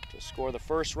to score the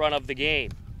first run of the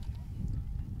game.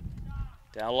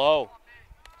 Down low.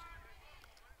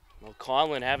 Well,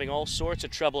 Conlon having all sorts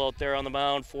of trouble out there on the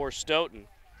mound for Stoughton.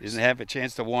 Didn't have a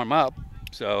chance to warm up,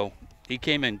 so he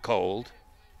came in cold.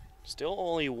 Still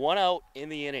only 1 out in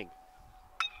the inning.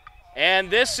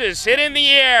 And this is hit in the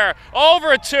air,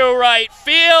 over to right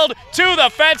field, to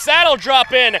the fence. That'll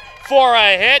drop in for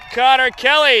a hit. Connor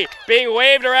Kelly being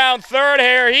waved around third.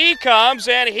 Here he comes,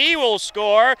 and he will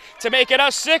score to make it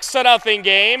a 6-0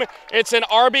 game. It's an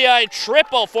RBI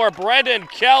triple for Brendan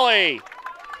Kelly.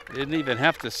 Didn't even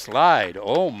have to slide.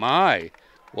 Oh my,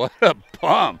 what a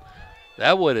bomb.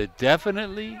 That would have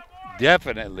definitely,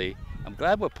 I'm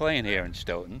glad we're playing here in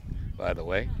Stoughton, by the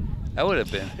way. That would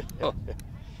have been,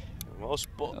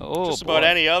 just about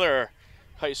any other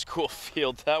high school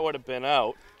field, that would have been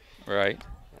out. Right.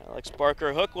 Alex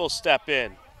Barker Hook will step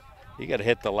in. He got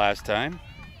hit the last time.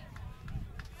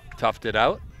 Toughed it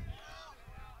out.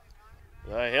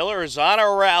 The Hillers on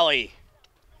a rally.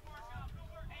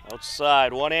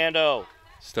 Outside, 1-0.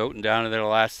 Stoughton down to their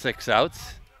last 6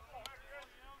 outs.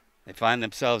 They find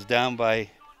themselves down by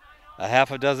a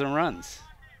half a dozen runs.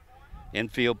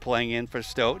 Infield playing in for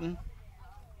Stoughton.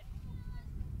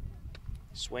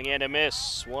 Swing and a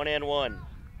miss, 1-1.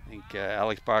 I think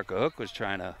Alex Barker Hook was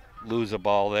trying to lose a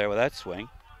ball there with that swing.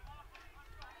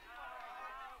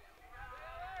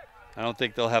 I don't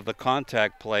think they'll have the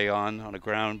contact play on a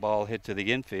ground ball hit to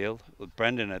the infield with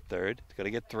Brendan at third. It's got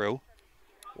to get through.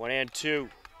 1-2.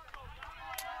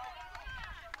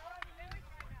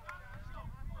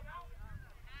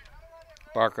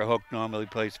 Barker Hook normally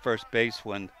plays first base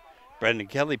when Brendan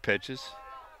Kelly pitches.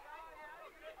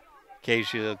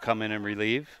 Casey will come in and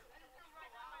relieve.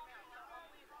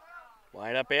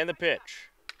 Line up and the pitch.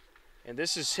 And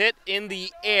this is hit in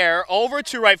the air over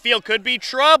to right field. Could be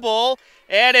trouble.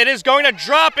 And it is going to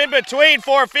drop in between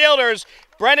 4 fielders.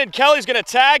 Brendan Kelly's going to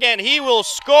tag and he will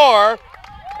score.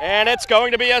 And it's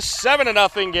going to be a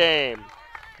 7-0 game.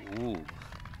 Ooh.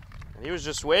 And he was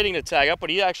just waiting to tag up, but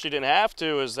he actually didn't have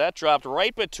to, as that dropped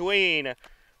right between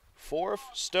 4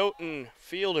 Stoughton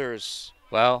fielders.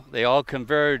 Well, they all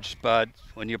converged, but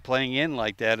when you're playing in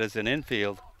like that as an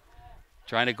infield,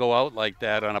 trying to go out like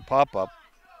that on a pop-up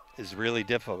is really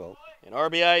difficult. An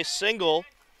RBI single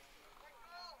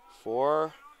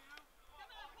for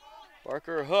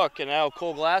Barker Hook, and now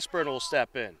Cole Glassburn will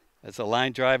step in. That's a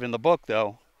line drive in the book,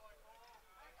 though.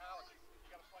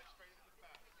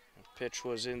 Pitch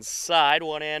was inside,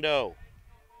 1-0.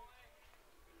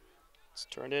 It's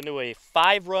turned into a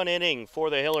 5-run inning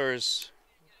for the Hillers.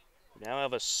 We now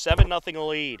have a 7-0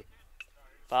 lead.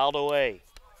 Fouled away.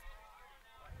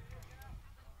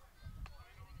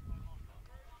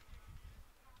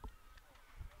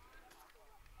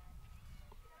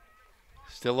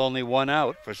 Still only 1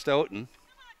 out for Stoughton.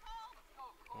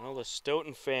 Well, the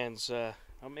Stoughton fans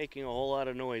not making a whole lot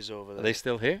of noise over there. Are they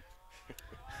still here?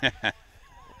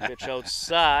 Pitch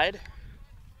outside.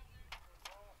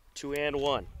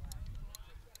 2-1.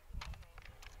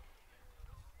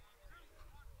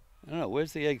 I don't know.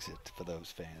 Where's the exit for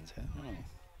those fans? I don't know.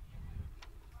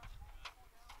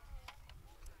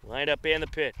 Lined up and the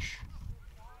pitch.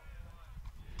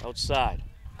 Outside.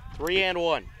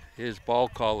 3-1. His ball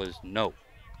call is no.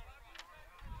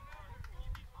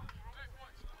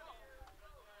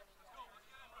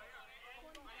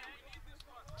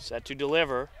 Set to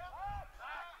deliver.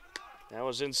 That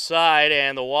was inside,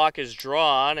 and the walk is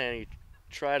drawn, and he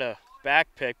tried to back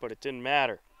pick, but it didn't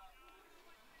matter.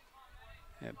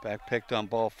 Yeah, back picked on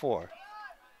ball 4.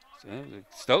 So the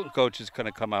Stoughton coach is going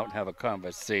to come out and have a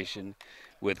conversation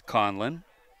with Conlon.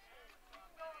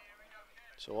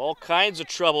 So all kinds of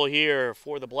trouble here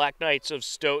for the Black Knights of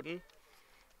Stoughton,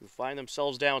 who find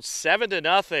themselves down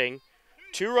 7-0.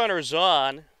 2 runners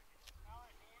on.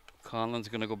 Conlon's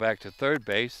going to go back to third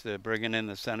base. They're bringing in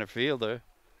the center fielder.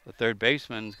 The third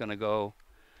baseman's going to go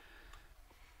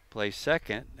play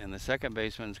second, and the second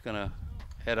baseman's going to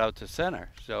head out to center.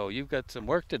 So you've got some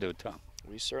work to do, Tom.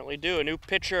 We certainly do. A new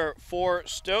pitcher for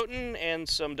Stoughton and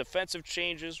some defensive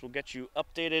changes. We'll get you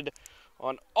updated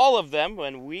on all of them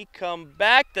when we come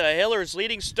back. The Hillers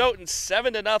leading Stoughton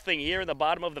 7-0 here in the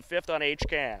bottom of the 5th on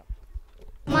HCAM.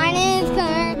 My name is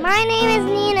Connor. My name is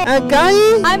Nina.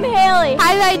 I'm Haley.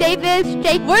 Hi, Davis.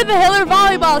 Jake. We're the Hiller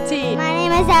volleyball team. My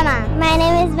name is Emma. My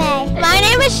name is May. My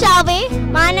name is Shelby.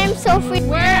 My name is Sophie.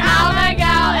 We're Alma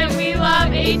Gal, and we love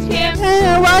HCAM. We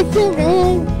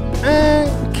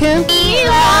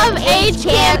love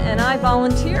HCAM. And I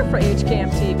volunteer for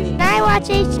HCAM TV. And I watch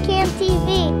HCAM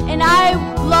TV. And I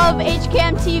love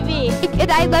HCAM TV.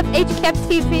 And I love HCAM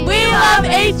TV. We love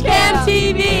HCAM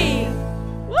TV.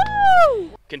 Woo!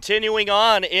 Continuing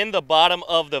on in the bottom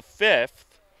of the 5th,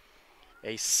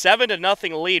 a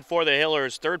 7-0 lead for the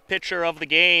Hillers. Third pitcher of the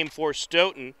game for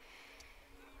Stoughton,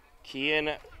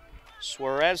 Kian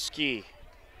Swareski,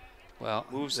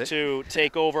 moves to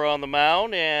take over on the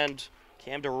mound, and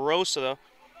Cam DeRosa,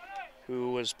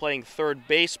 who was playing third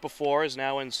base before, is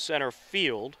now in center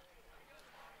field.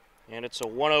 And it's a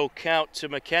 1-0 count to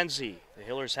McKenzie. The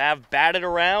Hillers have batted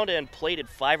around and plated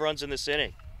 5 runs in this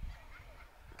inning.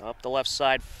 Up the left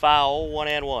side, foul,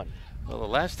 1-1. Well, the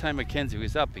last time McKenzie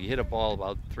was up, he hit a ball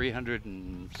about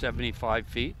 375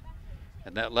 feet,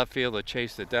 and that left fielder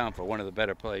chased it down for one of the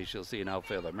better plays you'll see an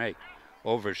outfielder make,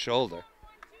 over his shoulder.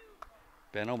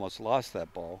 Ben almost lost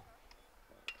that ball.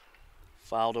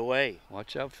 Fouled away.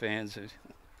 Watch out, fans.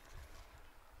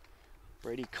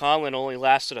 Brady Conlon only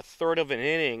lasted a third of an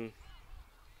inning,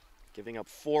 giving up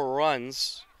 4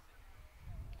 runs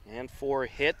and 4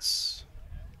 hits.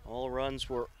 All runs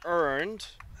were earned.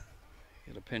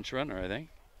 Get a pinch runner, I think.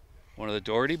 One of the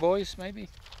Doherty boys, maybe?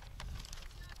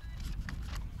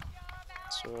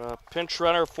 So a pinch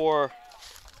runner for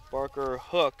Barker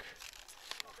Hook,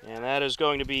 and that is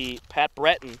going to be Pat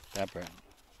Breton. Pat Breton.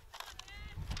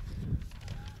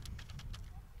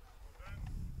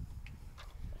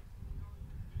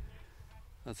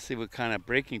 Let's see what kind of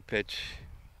breaking pitch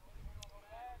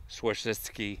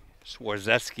Swarzewski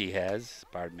has,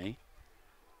 pardon me.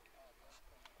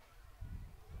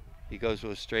 He goes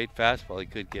with a straight fastball, he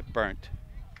could get burnt.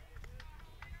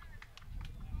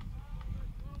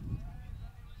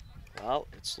 Well,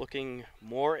 it's looking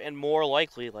more and more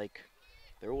likely like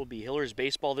there will be Hillers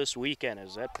baseball this weekend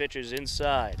as that pitch is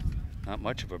inside. Not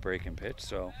much of a breaking pitch,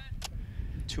 so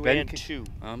 2-2.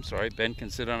 I'm sorry, Ben can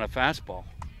sit on a fastball.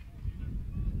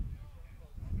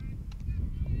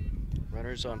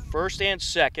 Runners on first and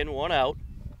second, 1 out.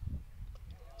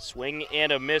 Swing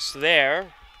and a miss there.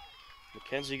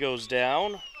 McKenzie goes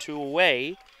down, 2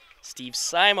 away. Steve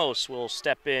Simos will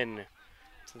step in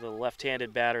to the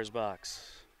left-handed batter's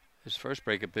box. His first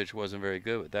breaking pitch wasn't very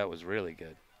good, but that was really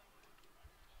good.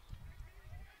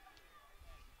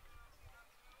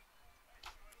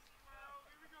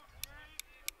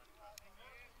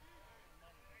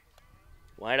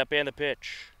 Wind up and the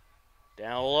pitch.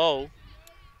 Down low.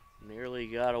 Nearly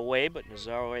got away, but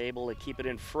Nazaro able to keep it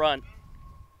in front.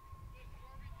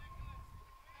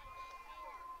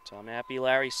 Tom happy,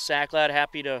 Larry Sacklad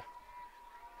happy to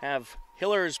have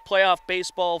Hillers playoff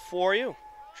baseball for you.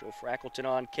 Joe Frackleton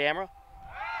on camera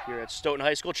here at Stoughton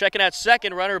High School. Checking out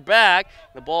second, runner back.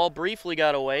 The ball briefly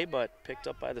got away, but picked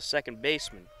up by the second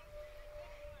baseman.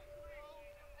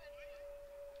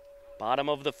 Bottom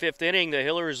of the 5th inning, the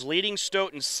Hillers leading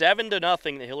Stoughton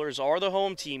 7-0. The Hillers are the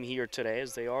home team here today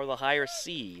as they are the higher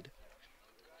seed.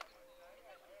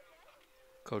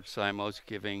 Coach Simos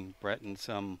giving Breton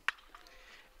some...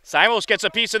 Simos gets a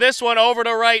piece of this one over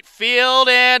to right field,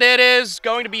 and it is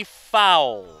going to be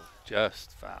foul.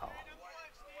 Just foul.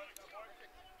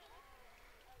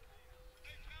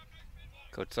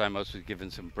 Coach Simos was giving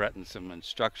Breton some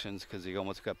instructions because he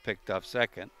almost got picked off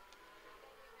second.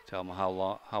 Tell him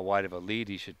how wide of a lead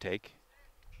he should take.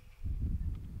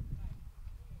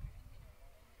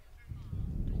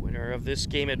 The winner Winner of this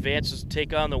game advances to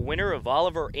take on the winner of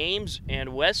Oliver Ames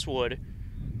and Westwood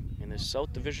in the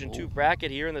South Division II bracket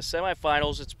here in the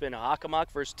semifinals. It's been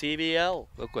Hockomock versus TVL.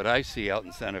 Look what I see out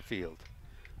in center field.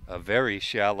 A very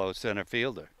shallow center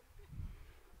fielder.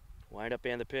 Wind up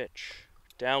and the pitch.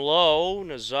 Down low,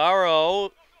 Nazaro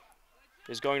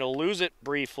is going to lose it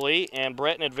briefly, and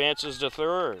Breton advances to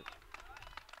third.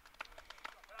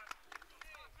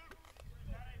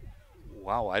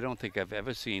 Wow, I don't think I've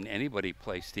ever seen anybody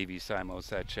play Stevie Simos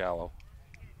that shallow.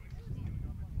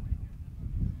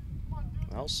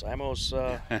 Well, Simos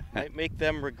might make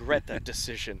them regret that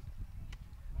decision.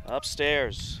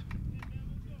 Upstairs.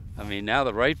 I mean, now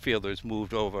the right fielder's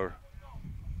moved over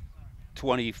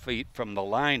 20 feet from the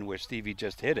line where Stevie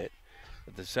just hit it.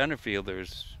 But the center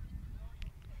fielder's,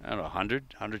 I don't know,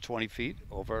 100, 120 feet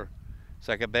over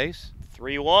second base.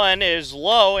 3-1 is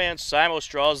low, and Simos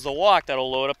draws the walk.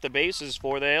 That'll load up the bases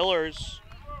for the Hillers.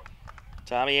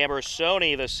 Tommy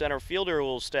Ambersoni, the center fielder,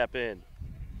 will step in.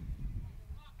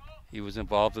 He was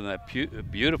involved in that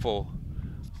beautiful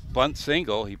bunt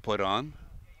single he put on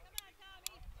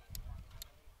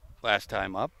last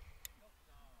time up.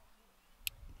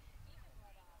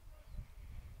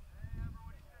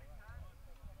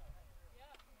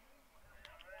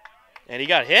 And he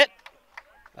got hit.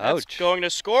 That's Ouch. going to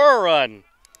score a run.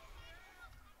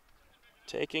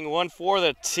 Taking one for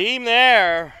the team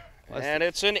there. And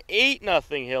it's an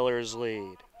 8-0 Hillers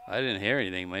lead. I didn't hear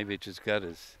anything. Maybe it just got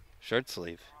his shirt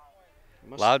sleeve.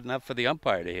 Loud enough for the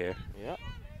umpire to hear. Yep.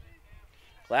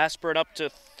 Glassburn up to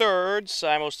third.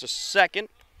 Simos to second.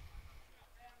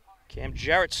 Cam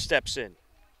Jarrett steps in.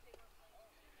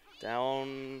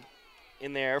 Down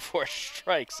in there for a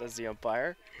strike, says the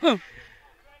umpire.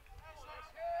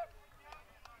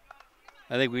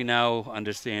 I think we now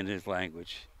understand his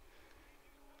language.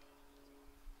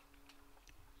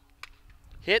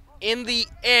 Hit in the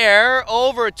air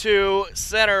over to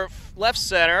center, left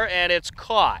center, and it's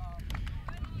caught.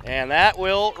 And that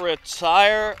will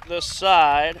retire the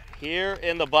side here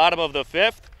in the bottom of the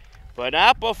fifth, but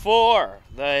not before.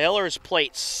 The Hillers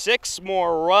plate 6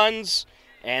 more runs,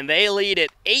 and they lead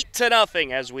it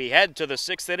 8-0 as we head to the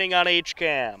 6th inning on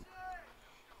HCAM.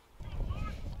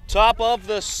 Top of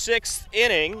the 6th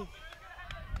inning,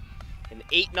 an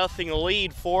 8-0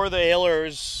 lead for the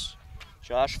Hillers.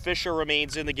 Josh Fisher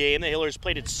remains in the game. The Hillers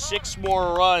plated 6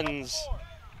 more runs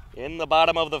in the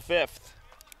bottom of the 5th.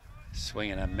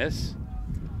 Swing and a miss.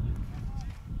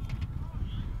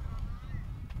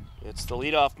 It's the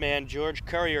leadoff man, George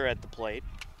Currier, at the plate.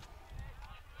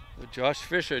 Josh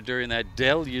Fisher, during that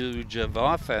deluge of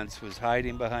offense, was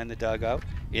hiding behind the dugout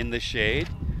in the shade.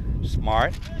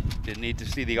 Smart. Didn't need to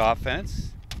see the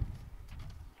offense.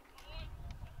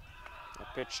 The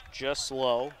pitch just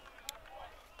low.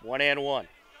 1-1.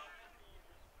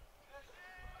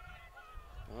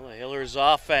 Well, the Hillers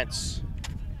offense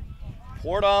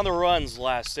poured on the runs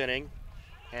last inning.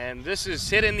 And this is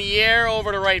hit in the air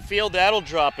over to right field. That'll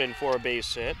drop in for a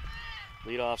base hit.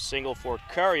 Leadoff single for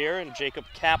Currier, and Jacob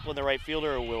Kaplan, the right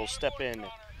fielder, will step in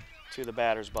to the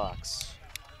batter's box.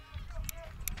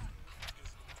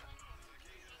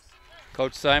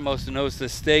 Coach Simos knows the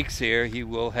stakes here. He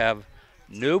will have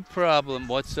no problem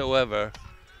whatsoever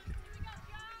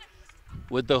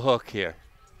with the hook here.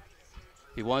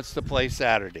 He wants to play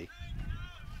Saturday.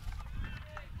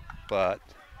 But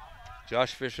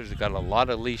Josh Fisher's got a lot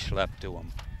of leash left to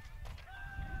him.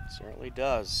 Certainly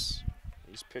does.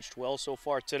 He's pitched well so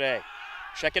far today.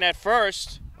 Checking at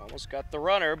first. Almost got the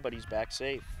runner, but he's back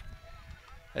safe.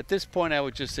 At this point, I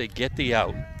would just say get the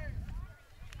out.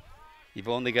 You've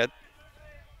only got,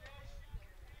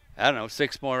 I don't know,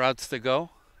 6 more outs to go.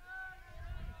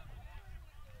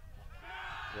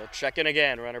 They'll check in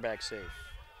again, runner back safe.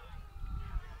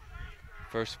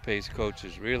 First base coach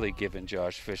is really giving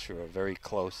Josh Fisher a very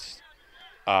close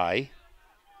eye.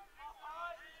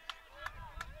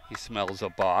 He smells a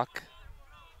balk.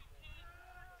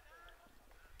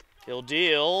 He'll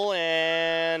deal,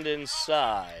 and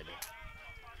inside.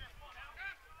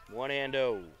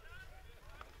 1-0.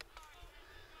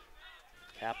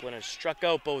 Kaplan has struck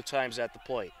out both times at the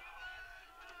plate.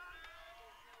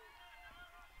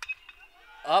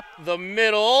 Up the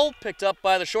middle, picked up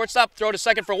by the shortstop, throw to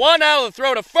second for 1, now the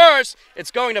throw to first. It's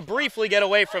going to briefly get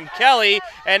away from Kelly,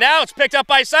 and now it's picked up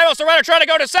by Simos, the runner trying to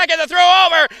go to second, the throw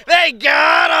over, they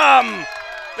got him!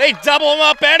 They double him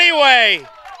up anyway.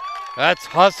 That's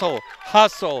hustle,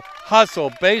 hustle,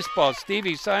 hustle, baseball.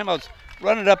 Stevie Simos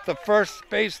running up the first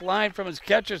base line from his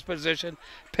catcher's position,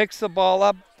 picks the ball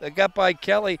up, got by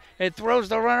Kelly, and throws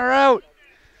the runner out.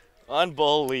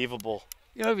 Unbelievable.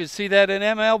 You know, you see that in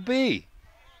MLB.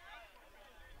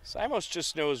 Simos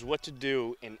just knows what to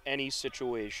do in any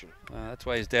situation. That's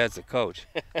why his dad's the coach.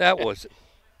 That was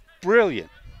brilliant.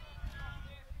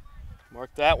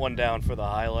 Mark that one down for the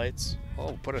highlights.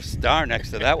 Oh, put a star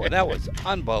next to that one. That was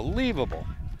unbelievable.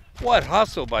 What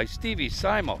hustle by Stevie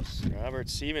Simos. Robert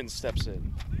Siemens steps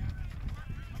in.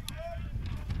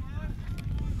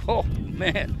 Oh,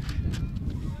 man.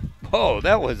 Oh,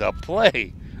 that was a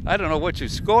play. I don't know what you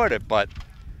scored it, but.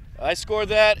 I scored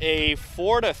that a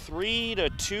 4-3 to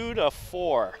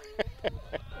 2-4.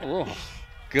 Oh,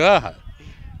 God.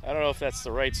 I don't know if that's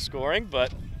the right scoring,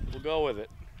 but we'll go with it.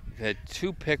 We've had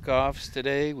 2 pickoffs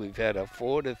today. We've had a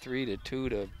 4-3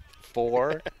 to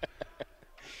 2-4.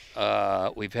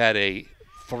 We've had a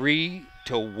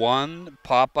 3-1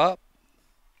 pop-up.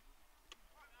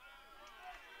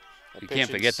 You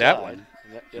can't forget that one.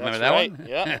 Remember that one?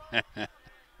 Yeah.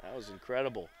 That was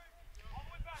incredible.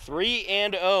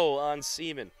 3-0 on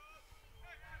Seaman.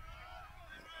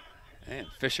 Man,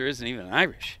 Fisher isn't even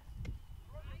Irish.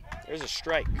 There's a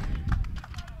strike.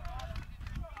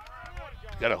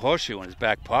 He's got a horseshoe in his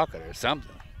back pocket or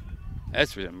something.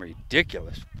 That's some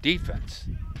ridiculous defense.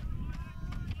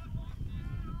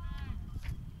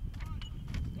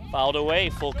 Fouled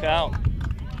away, full count.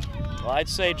 Well, I'd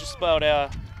say just about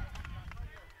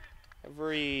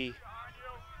every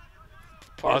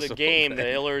part of the game the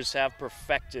Hillers have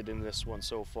perfected in this one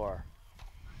so far.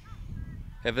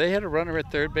 Have they had a runner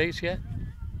at third base yet?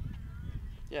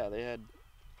 Yeah, they had.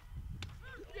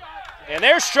 And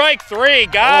there's strike 3.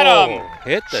 Got him.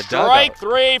 Hit the strike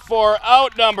dugout. 3 for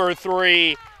out number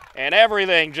 3. And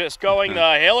everything just going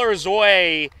the Hillers'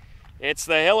 way. It's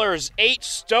the Hillers 8,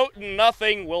 Stoughton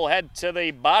nothing. We'll head to the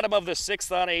bottom of the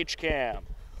 6th on HCAM.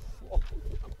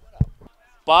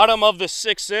 Bottom of the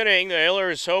 6th inning, the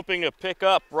Hillers hoping to pick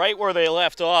up right where they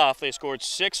left off. They scored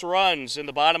 6 runs in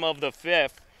the bottom of the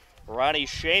 5th. Ronnie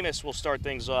Seamus will start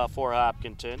things off for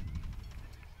Hopkinton.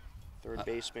 Third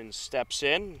baseman steps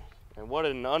in. And what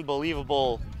an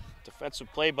unbelievable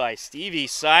defensive play by Stevie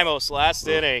Simos last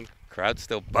inning. Crowd's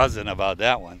still buzzing about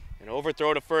that one. An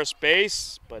overthrow to first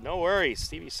base, but no worries.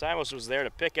 Stevie Simos was there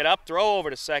to pick it up, throw over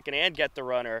to second, and get the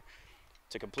runner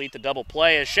to complete the double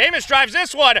play as Seamus drives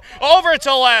this one over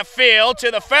to left field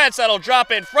to the fence. That'll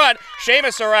drop in front.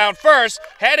 Seamus around first,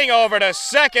 heading over to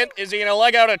second. Is he going to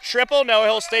leg out a triple? No,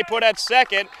 he'll stay put at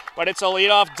second, but it's a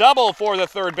leadoff double for the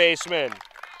third baseman.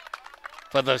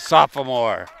 For the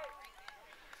sophomore.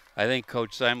 I think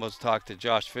Coach Simos talked to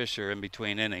Josh Fisher in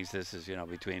between innings. This is,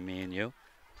 between me and you.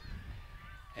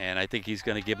 And I think he's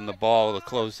going to give him the ball to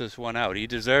close this one out. He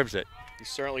deserves it. He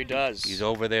certainly does. He's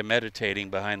over there meditating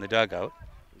behind the dugout.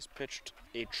 He's pitched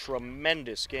a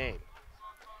tremendous game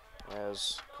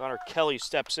as Connor Kelly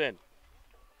steps in.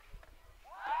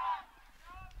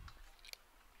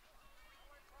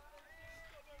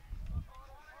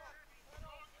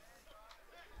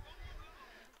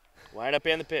 Wind up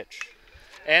in the pitch.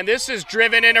 And this is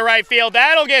driven into right field.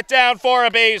 That'll get down for a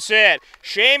base hit.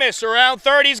 Seamus around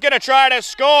third. He's going to try to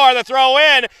score. The throw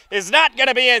in is not going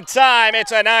to be in time.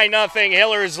 It's a 9-0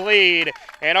 Hillers lead.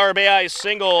 An RBI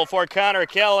single for Connor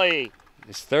Kelly.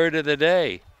 His third of the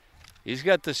day. He's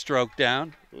got the stroke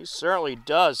down. He certainly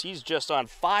does. He's just on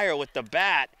fire with the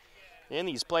bat in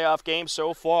these playoff games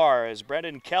so far as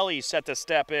Brendan Kelly set to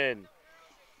step in.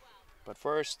 But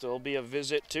first, there'll be a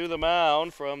visit to the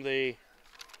mound from the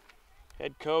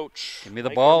head coach. Give me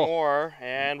the ball. Moore,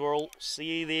 and we'll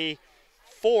see the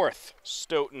 4th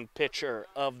Stoughton pitcher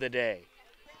of the day.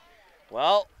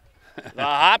 Well, the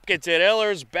Hopkinton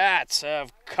Hillers bats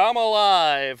have come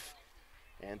alive,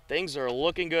 and things are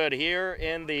looking good here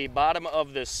in the bottom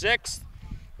of the 6th.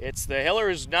 It's the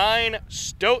Hillers 9,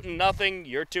 Stoughton nothing.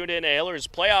 You're tuned in to Hillers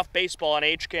Playoff Baseball on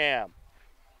HCAM.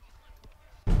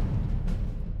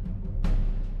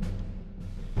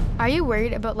 Are you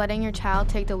worried about letting your child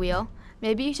take the wheel?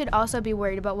 Maybe you should also be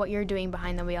worried about what you're doing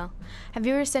behind the wheel. Have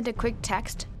you ever sent a quick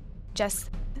text,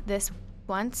 just this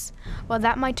once? Well,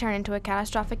 that might turn into a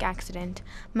catastrophic accident.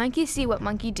 Monkeys see what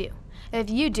monkeys do.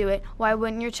 If you do it, why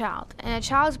wouldn't your child? In a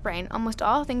child's brain, almost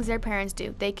all things their parents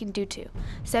do, they can do too.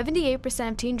 78%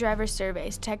 of teen drivers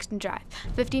surveys text and drive.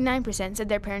 59% said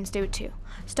their parents do it too.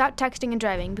 Stop texting and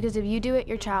driving, because if you do it,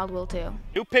 your child will too.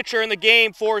 New pitcher in the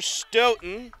game for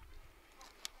Stoughton.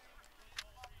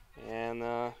 And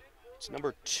it's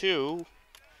number 2.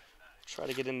 Try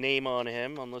to get a name on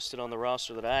him, unlisted on the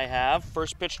roster that I have.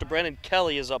 First pitch to Brendan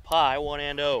Kelly is up high,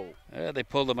 1-0. They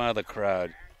pulled him out of the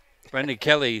crowd. Brendan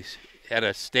Kelly had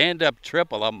a stand-up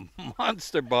triple, a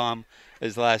monster bomb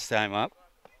his last time up.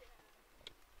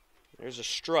 There's a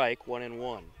strike,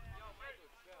 1-1.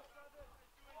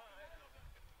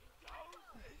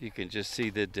 You can just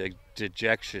see the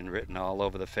dejection written all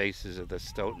over the faces of the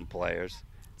Stoughton players.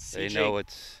 They know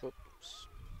it's... Oops.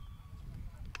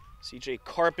 C.J.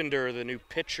 Carpenter, the new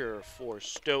pitcher for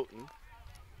Stoughton.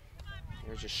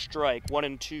 There's a strike,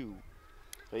 1-2.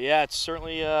 But yeah, it's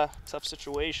certainly a tough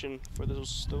situation for those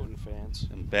Stoughton fans.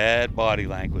 Some bad body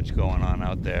language going on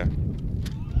out there.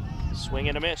 Swing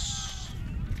and a miss.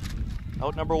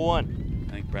 Out number 1.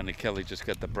 I think Brendan Kelly just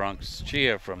got the Bronx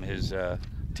cheer from his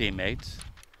teammates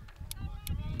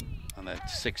on that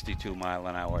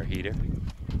 62-mile-an-hour heater.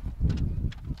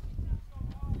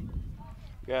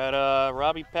 Got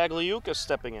Robbie Pagliuca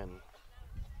stepping in.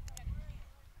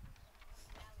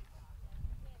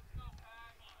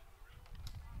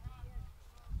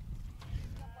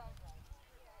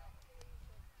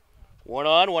 One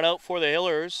on, one out for the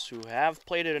Hillers, who have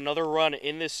played another run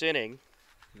in this inning.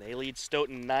 They lead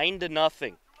Stoughton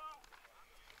 9-0.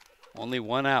 Only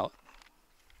one out.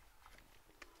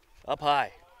 Up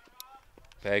high.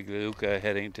 Pagliuca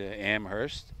heading to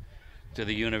Amherst, to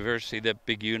the university, that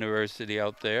big university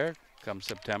out there, come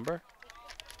September.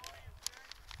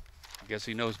 I guess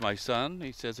he knows my son.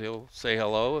 He says he'll say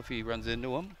hello if he runs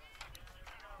into him.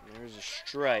 There's a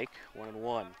strike,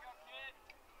 1-1.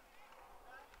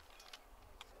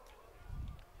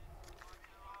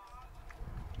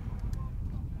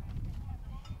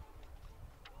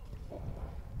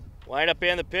 Wind up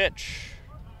and the pitch.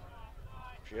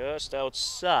 Just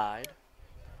outside.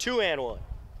 2-1.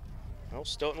 Well,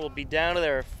 Stoughton will be down to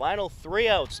their final 3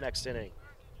 outs next inning.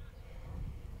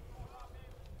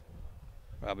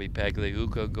 Robbie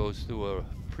Pagliuca goes through a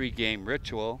pregame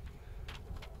ritual.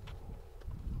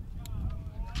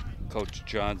 Coach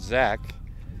John Zach,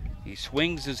 he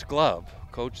swings his glove.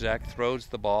 Coach Zach throws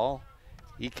the ball.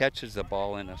 He catches the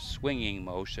ball in a swinging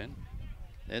motion.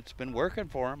 It's been working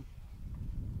for him.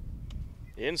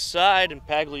 Inside, and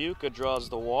Pagliuca draws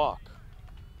the walk.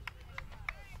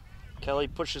 Kelly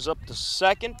pushes up to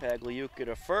second, Pagliuca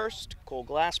to first, Cole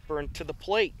Glassburn to the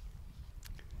plate.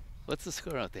 What's the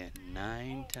score out there?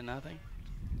 9-0?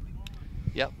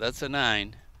 Yep, that's a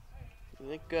 9. You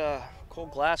think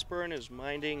Cole Glassburn is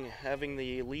minding having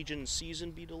the Legion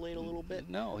season be delayed a little bit?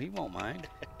 No, he won't mind.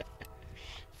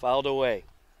 Fouled away.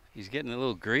 He's getting a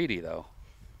little greedy, though.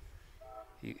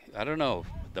 I don't know.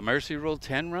 The Mercy Rule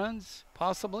 10 runs,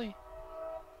 possibly?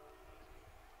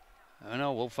 I don't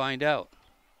know. We'll find out.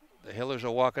 The Hillers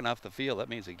are walking off the field. That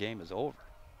means the game is over.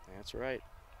 That's right.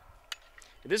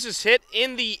 This is hit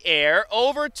in the air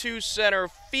over to center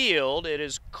field. It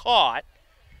is caught,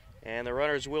 and the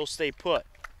runners will stay put.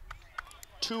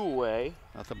 2 away.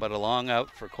 Nothing but a long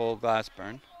out for Cole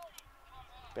Glassburn.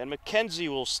 Ben McKenzie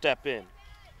will step in.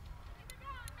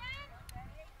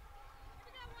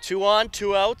 2 on,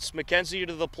 2 outs. McKenzie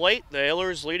to the plate. The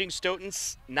Hillers leading Stoughton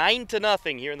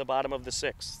 9-0 here in the bottom of the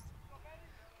 6th.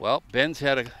 Well, Ben's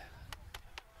had a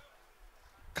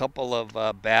couple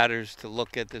of batters to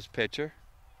look at this pitcher.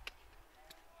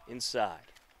 Inside.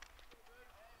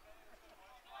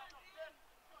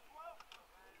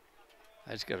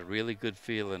 I just got a really good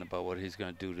feeling about what he's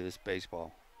going to do to this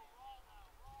baseball.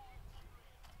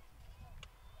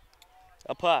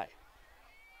 Up high.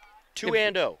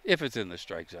 2-0. If it's in the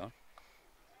strike zone.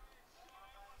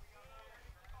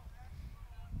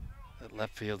 That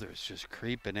left fielder is just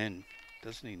creeping in.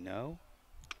 Doesn't he know?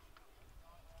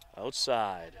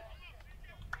 Outside.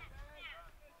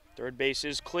 Third base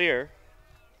is clear.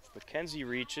 McKenzie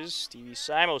reaches. Stevie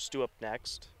Simos due up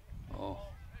next. Oh.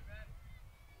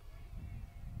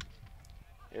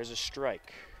 There's a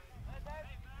strike.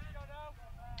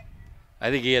 I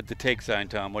think he had the take sign,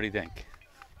 Tom. What do you think?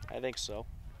 I think so.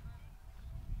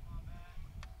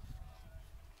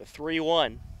 The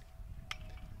 3-1.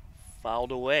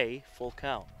 Fouled away, full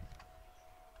count.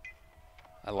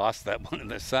 I lost that one in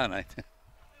the sun.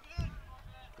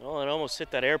 Well, it almost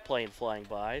hit that airplane flying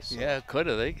by. So. Yeah, could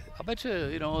have. I bet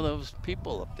you, those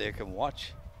people up there can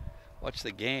watch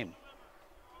the game.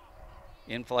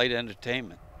 In-flight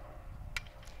entertainment.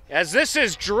 As this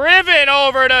is driven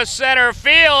over to center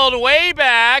field, way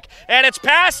back, and it's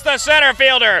past the center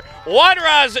fielder. One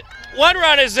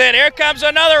run is in. Here comes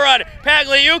another run.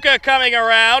 Pagliuca coming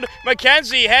around.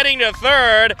 McKenzie heading to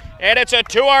third, and it's a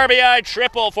 2 RBI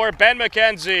triple for Ben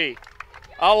McKenzie.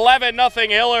 11-0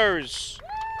 Hillers.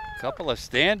 Couple of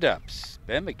stand-ups.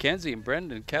 Ben McKenzie and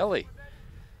Brendan Kelly.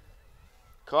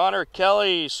 Connor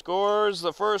Kelly scores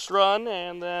the first run,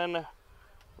 and then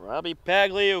Robbie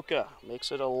Pagliuca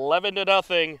makes it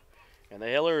 11-0, and the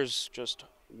Hillers just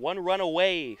 1 run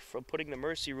away from putting the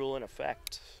Mercy Rule in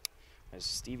effect as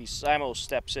Stevie Simos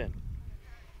steps in.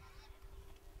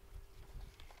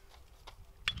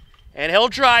 And he'll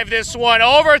drive this one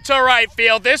over to right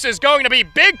field. This is going to be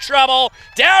big trouble.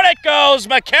 Down it goes.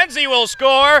 McKenzie will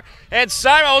score. And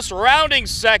Simos rounding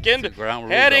second.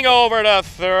 Heading over to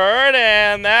third.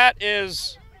 And that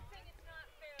is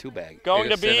going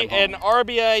to be an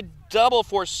RBI double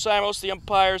for Simos. The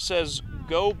umpire says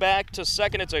go back to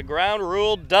second. It's a ground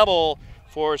rule double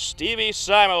for Stevie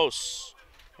Simos.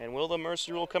 And will the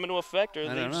mercy rule come into effect, or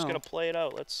are they just going to play it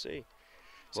out? Let's see.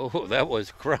 Oh, that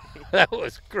was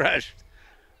crushed.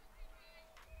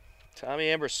 Tommy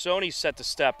Ambrosoni set to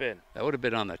step in. That would have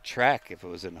been on the track if it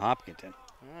was in Hopkinton.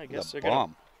 Well, I guess they're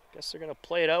going to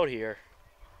play it out here.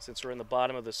 Since we're in the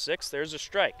bottom of the sixth, there's a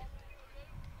strike.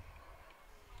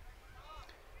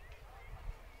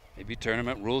 Maybe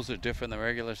tournament rules are different than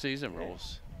regular season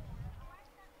rules.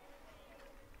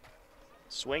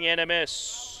 Swing and a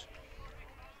miss.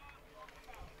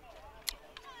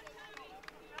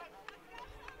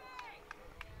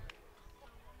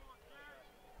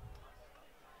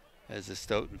 As the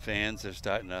Stoughton fans are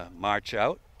starting to march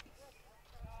out.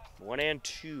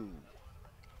 1-2.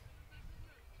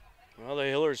 Well, the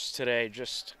Hillers today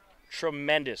just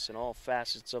tremendous in all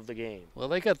facets of the game. Well,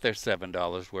 they got their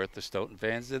 $7 worth, the Stoughton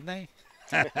fans, didn't they?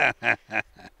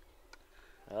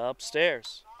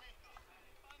 Upstairs.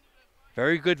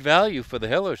 Very good value for the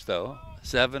Hillers, though.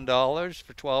 $7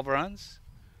 for 12 runs.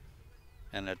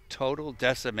 And a total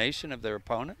decimation of their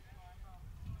opponent.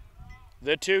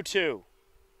 The 2-2.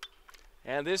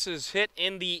 And this is hit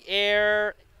in the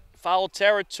air, foul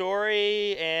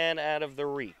territory, and out of the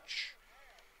reach.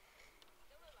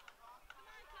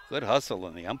 Good hustle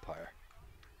on the umpire.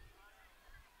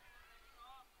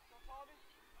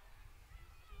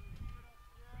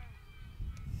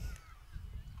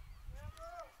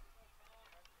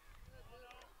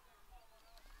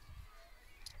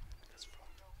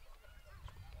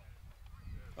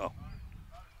 Oh.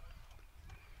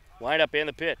 Wind up and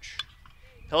the pitch.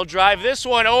 He'll drive this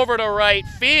one over to right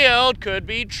field. Could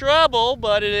be trouble,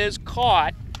 but it is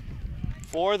caught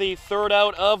for the third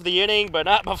out of the inning, but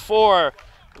not before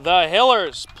the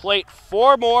Hillers plate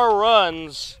 4 more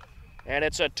runs, and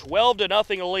it's a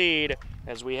 12-0 lead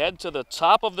as we head to the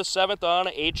top of the 7th on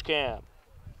HCAM.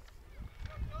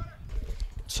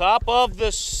 Top of the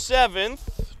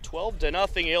 7th,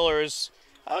 12-0 Hillers.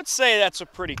 I would say that's a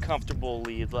pretty comfortable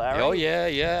lead, Larry. Oh,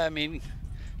 yeah. I mean,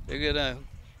 they're going to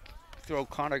throw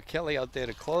Connor Kelly out there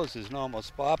to close his normal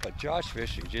spot, but Josh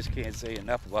Fisher, just can't say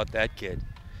enough about that kid.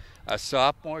 A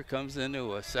sophomore comes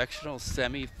into a sectional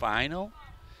semifinal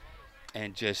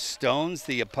and just stones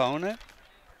the opponent.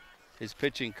 His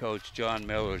pitching coach, John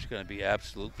Miller, is going to be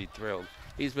absolutely thrilled.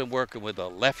 He's been working with a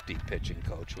lefty pitching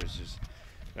coach, which is,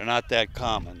 they're not that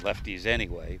common, lefties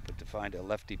anyway, but to find a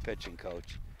lefty pitching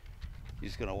coach,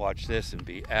 he's going to watch this and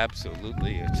be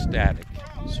absolutely ecstatic.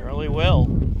 Certainly will.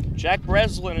 Jack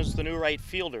Breslin is the new right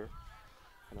fielder.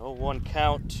 An 0-1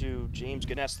 count to James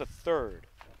Gaines III.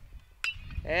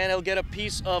 And he'll get a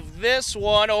piece of this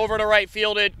one over to right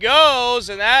field. It goes,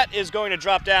 and that is going to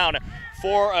drop down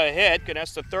for a hit.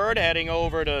 Gaines III heading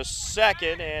over to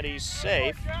second, and he's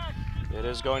safe. It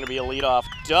is going to be a leadoff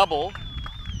double.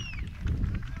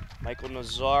 Michael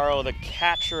Nazzaro, the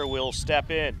catcher, will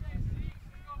step in.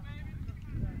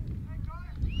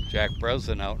 Jack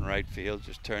Breslin out in right field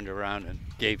just turned around and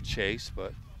gave chase,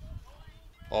 but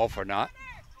all for naught.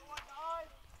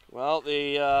 Well,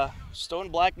 the Stone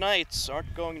Black Knights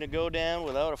aren't going to go down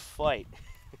without a fight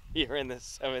here in the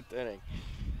 7th inning.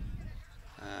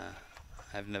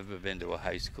 I've never been to a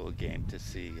high school game to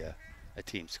see a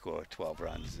team score 12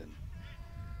 runs and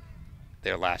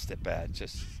their last at bat.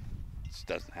 Just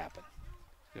doesn't happen.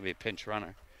 It's going to be a pinch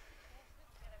runner.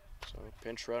 So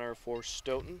pinch runner for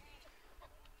Stoughton.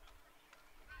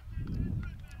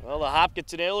 Well, the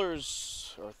Hopkinton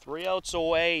Hillers are 3 outs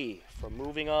away from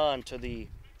moving on to the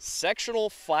sectional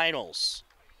finals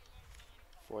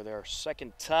for their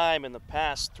second time in the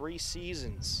past 3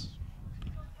 seasons.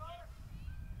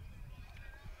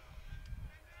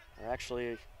 Or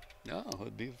actually, no, it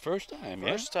would be the first time.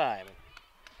 First time.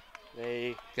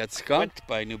 They got skunked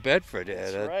by New Bedford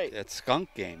at right. that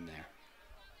skunk game there.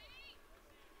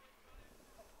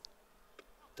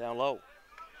 Down low.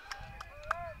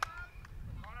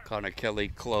 Connor Kelly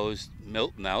closed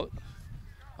Milton out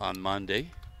on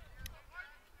Monday.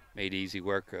 Made easy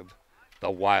work of the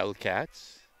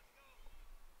Wildcats.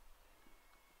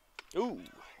 Ooh,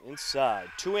 inside.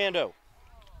 2-0.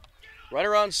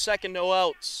 Runner on second, no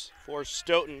outs for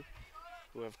Stoughton,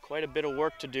 who have quite a bit of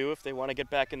work to do if they want to get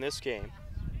back in this game.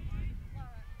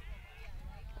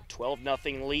 A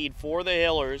 12-0 lead for the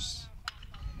Hillers.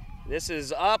 This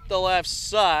is up the left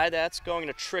side. That's going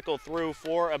to trickle through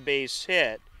for a base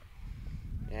hit.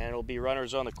 And it'll be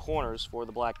runners on the corners for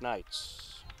the Black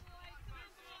Knights.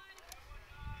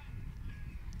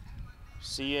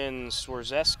 Cian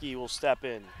Swarzeski will step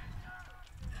in.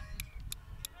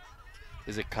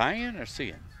 Is it Cayenne or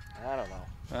Cian? I don't know.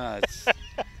 I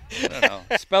don't know.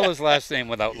 Spell his last name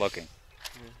without looking.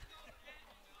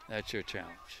 That's your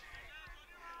challenge.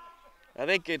 I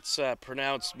think it's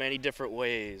pronounced many different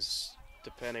ways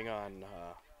depending on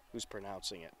who's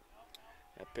pronouncing it.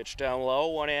 That pitch down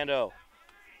low, 1-0.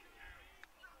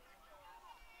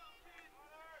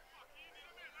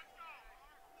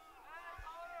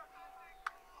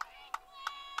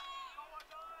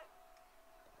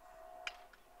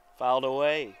 Fouled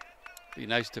away. Be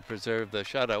nice to preserve the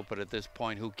shutout, but at this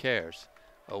point, who cares?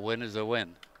 A win is a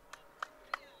win.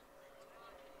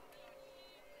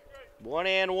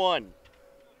 1-1.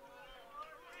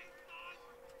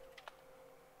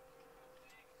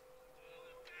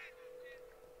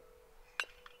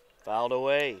 Fouled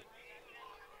away.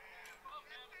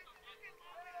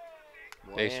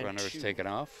 Base runner is taken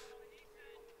off.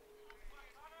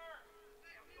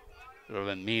 Sort of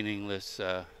a meaningless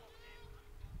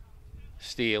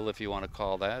steal, if you want to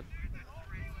call that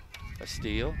a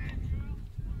steal.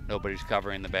 Nobody's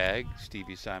covering the bag.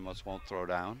 Stevie Simos won't throw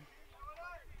down.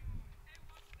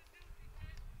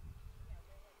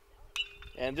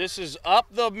 And this is up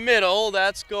the middle.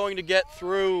 That's going to get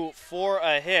through for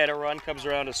a hit. A run comes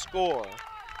around to score.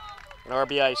 An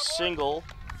RBI single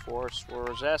for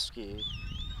Swarzeski.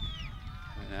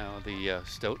 And now the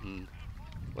Stoughton,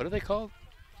 what are they called?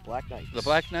 Black Knights. The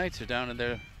Black Knights are down in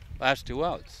their last 2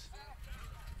 outs.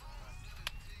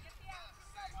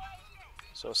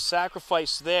 So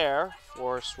sacrifice there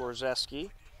for Swarzeski.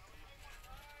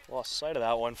 Lost sight of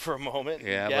that one for a moment.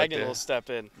 Yeah, Gagnon will step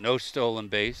in. No stolen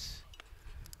base,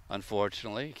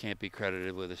 unfortunately. Can't be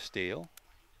credited with a steal.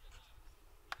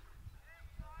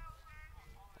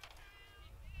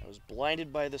 I was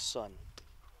blinded by the sun.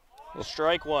 Well,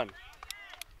 strike one.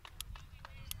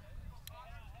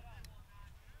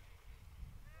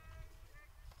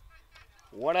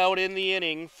 One out in the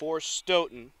inning for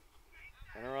Stoughton.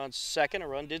 Runner on second. A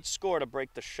run did score to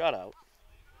break the shutout.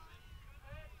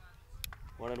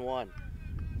 1-1.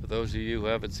 For those of you who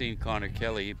haven't seen Connor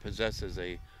Kelly, he possesses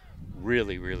a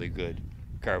really, really good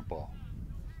curveball.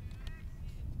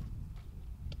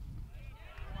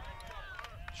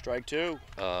 Strike two.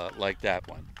 Like that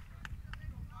one.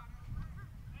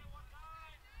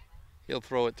 He'll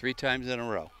throw it 3 times in a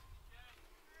row.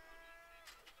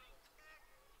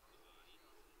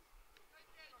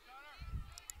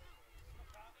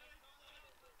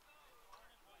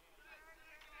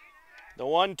 The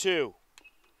 1-2.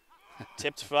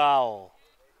 Tipped foul.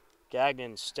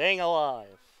 Gagnon staying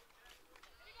alive.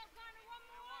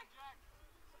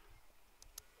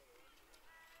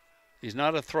 He's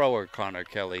not a thrower, Connor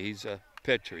Kelly. He's a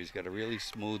pitcher. He's got a really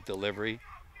smooth delivery.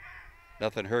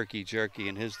 Nothing herky-jerky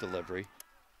in his delivery.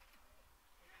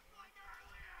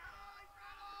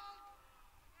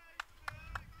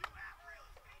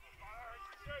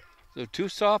 So 2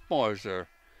 sophomores are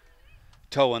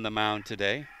toeing the mound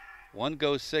today. One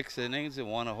goes 6 innings and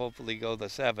one will hopefully go the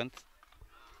 7th.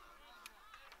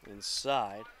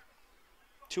 Inside.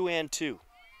 2-2.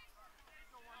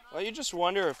 Well, you just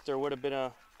wonder if there would have been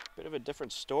a bit of a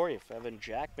different story if Evan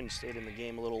Jackman stayed in the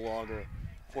game a little longer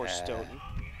for Stoughton.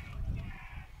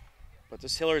 But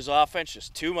this Hillers offense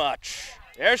just too much.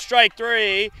 There's strike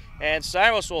 3, and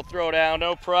Simos will throw down,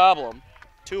 no problem.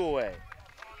 2 away.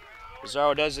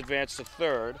 Pizarro does advance to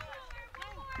third.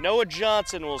 Noah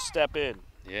Johnson will step in.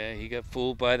 Yeah, he got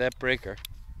fooled by that breaker.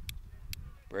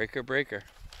 Breaker.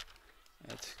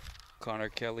 That's Connor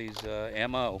Kelly's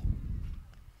MO.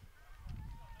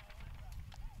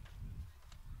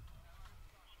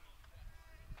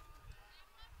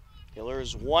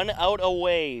 Hillers 1 out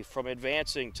away from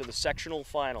advancing to the sectional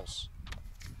finals.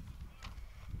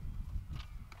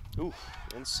 Ooh,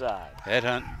 inside.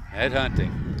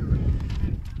 Headhunting.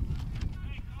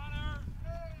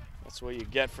 That's what you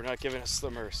get for not giving us the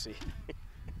mercy.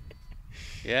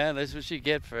 Yeah, that's what you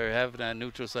get for having a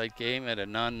neutral site game at a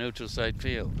non-neutral site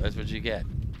field. That's what you get.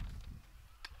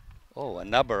 Oh, a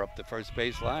nubber up the first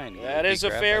base line. That is a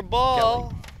fair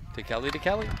ball. To Kelly.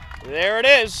 There it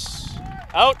is.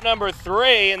 Out number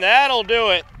 3, and that'll do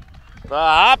it. The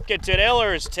Hopkinton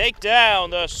Hillers take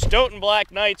down the Stoughton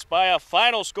Black Knights by a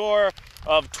final score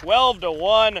of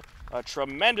 12-1. A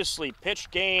tremendously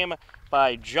pitched game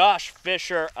by Josh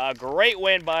Fisher. A great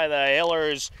win by the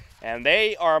Hillers. And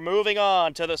they are moving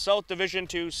on to the South Division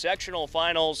II sectional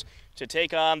finals to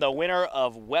take on the winner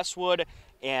of Westwood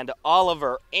And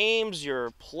Oliver Ames,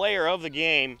 your player of the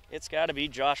game, it's got to be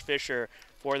Josh Fisher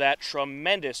for that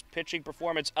tremendous pitching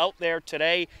performance out there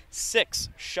today. 6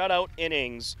 shutout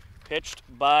innings pitched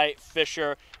by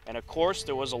Fisher. And of course,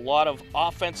 there was a lot of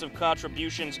offensive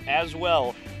contributions as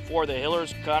well for the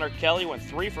Hillers. Connor Kelly went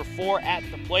 3 for 4 at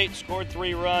the plate, scored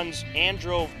 3 runs, and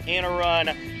drove in a run.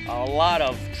 A lot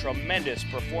of tremendous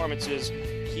performances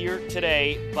here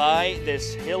today by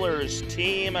this Hillers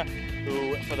team,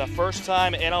 who for the first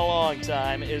time in a long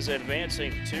time is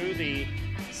advancing to the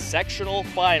sectional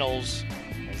finals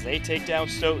as they take down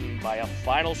Stoughton by a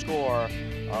final score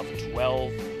of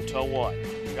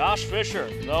 12-1. Josh Fisher,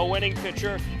 the winning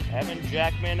pitcher. Evan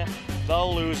Jackman, the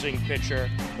losing pitcher.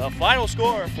 The final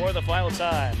score for the final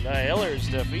time. The Hillers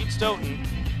defeat Stoughton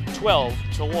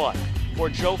 12-1. For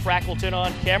Joe Frackleton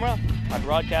on camera, my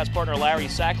broadcast partner Larry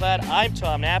Sacklad, I'm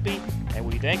Tom Nappy, and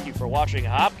we thank you for watching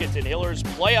Hopkinton Hillers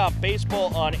playoff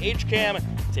baseball on HCAM.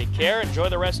 Take care, enjoy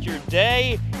the rest of your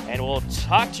day, and we'll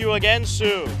talk to you again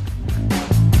soon.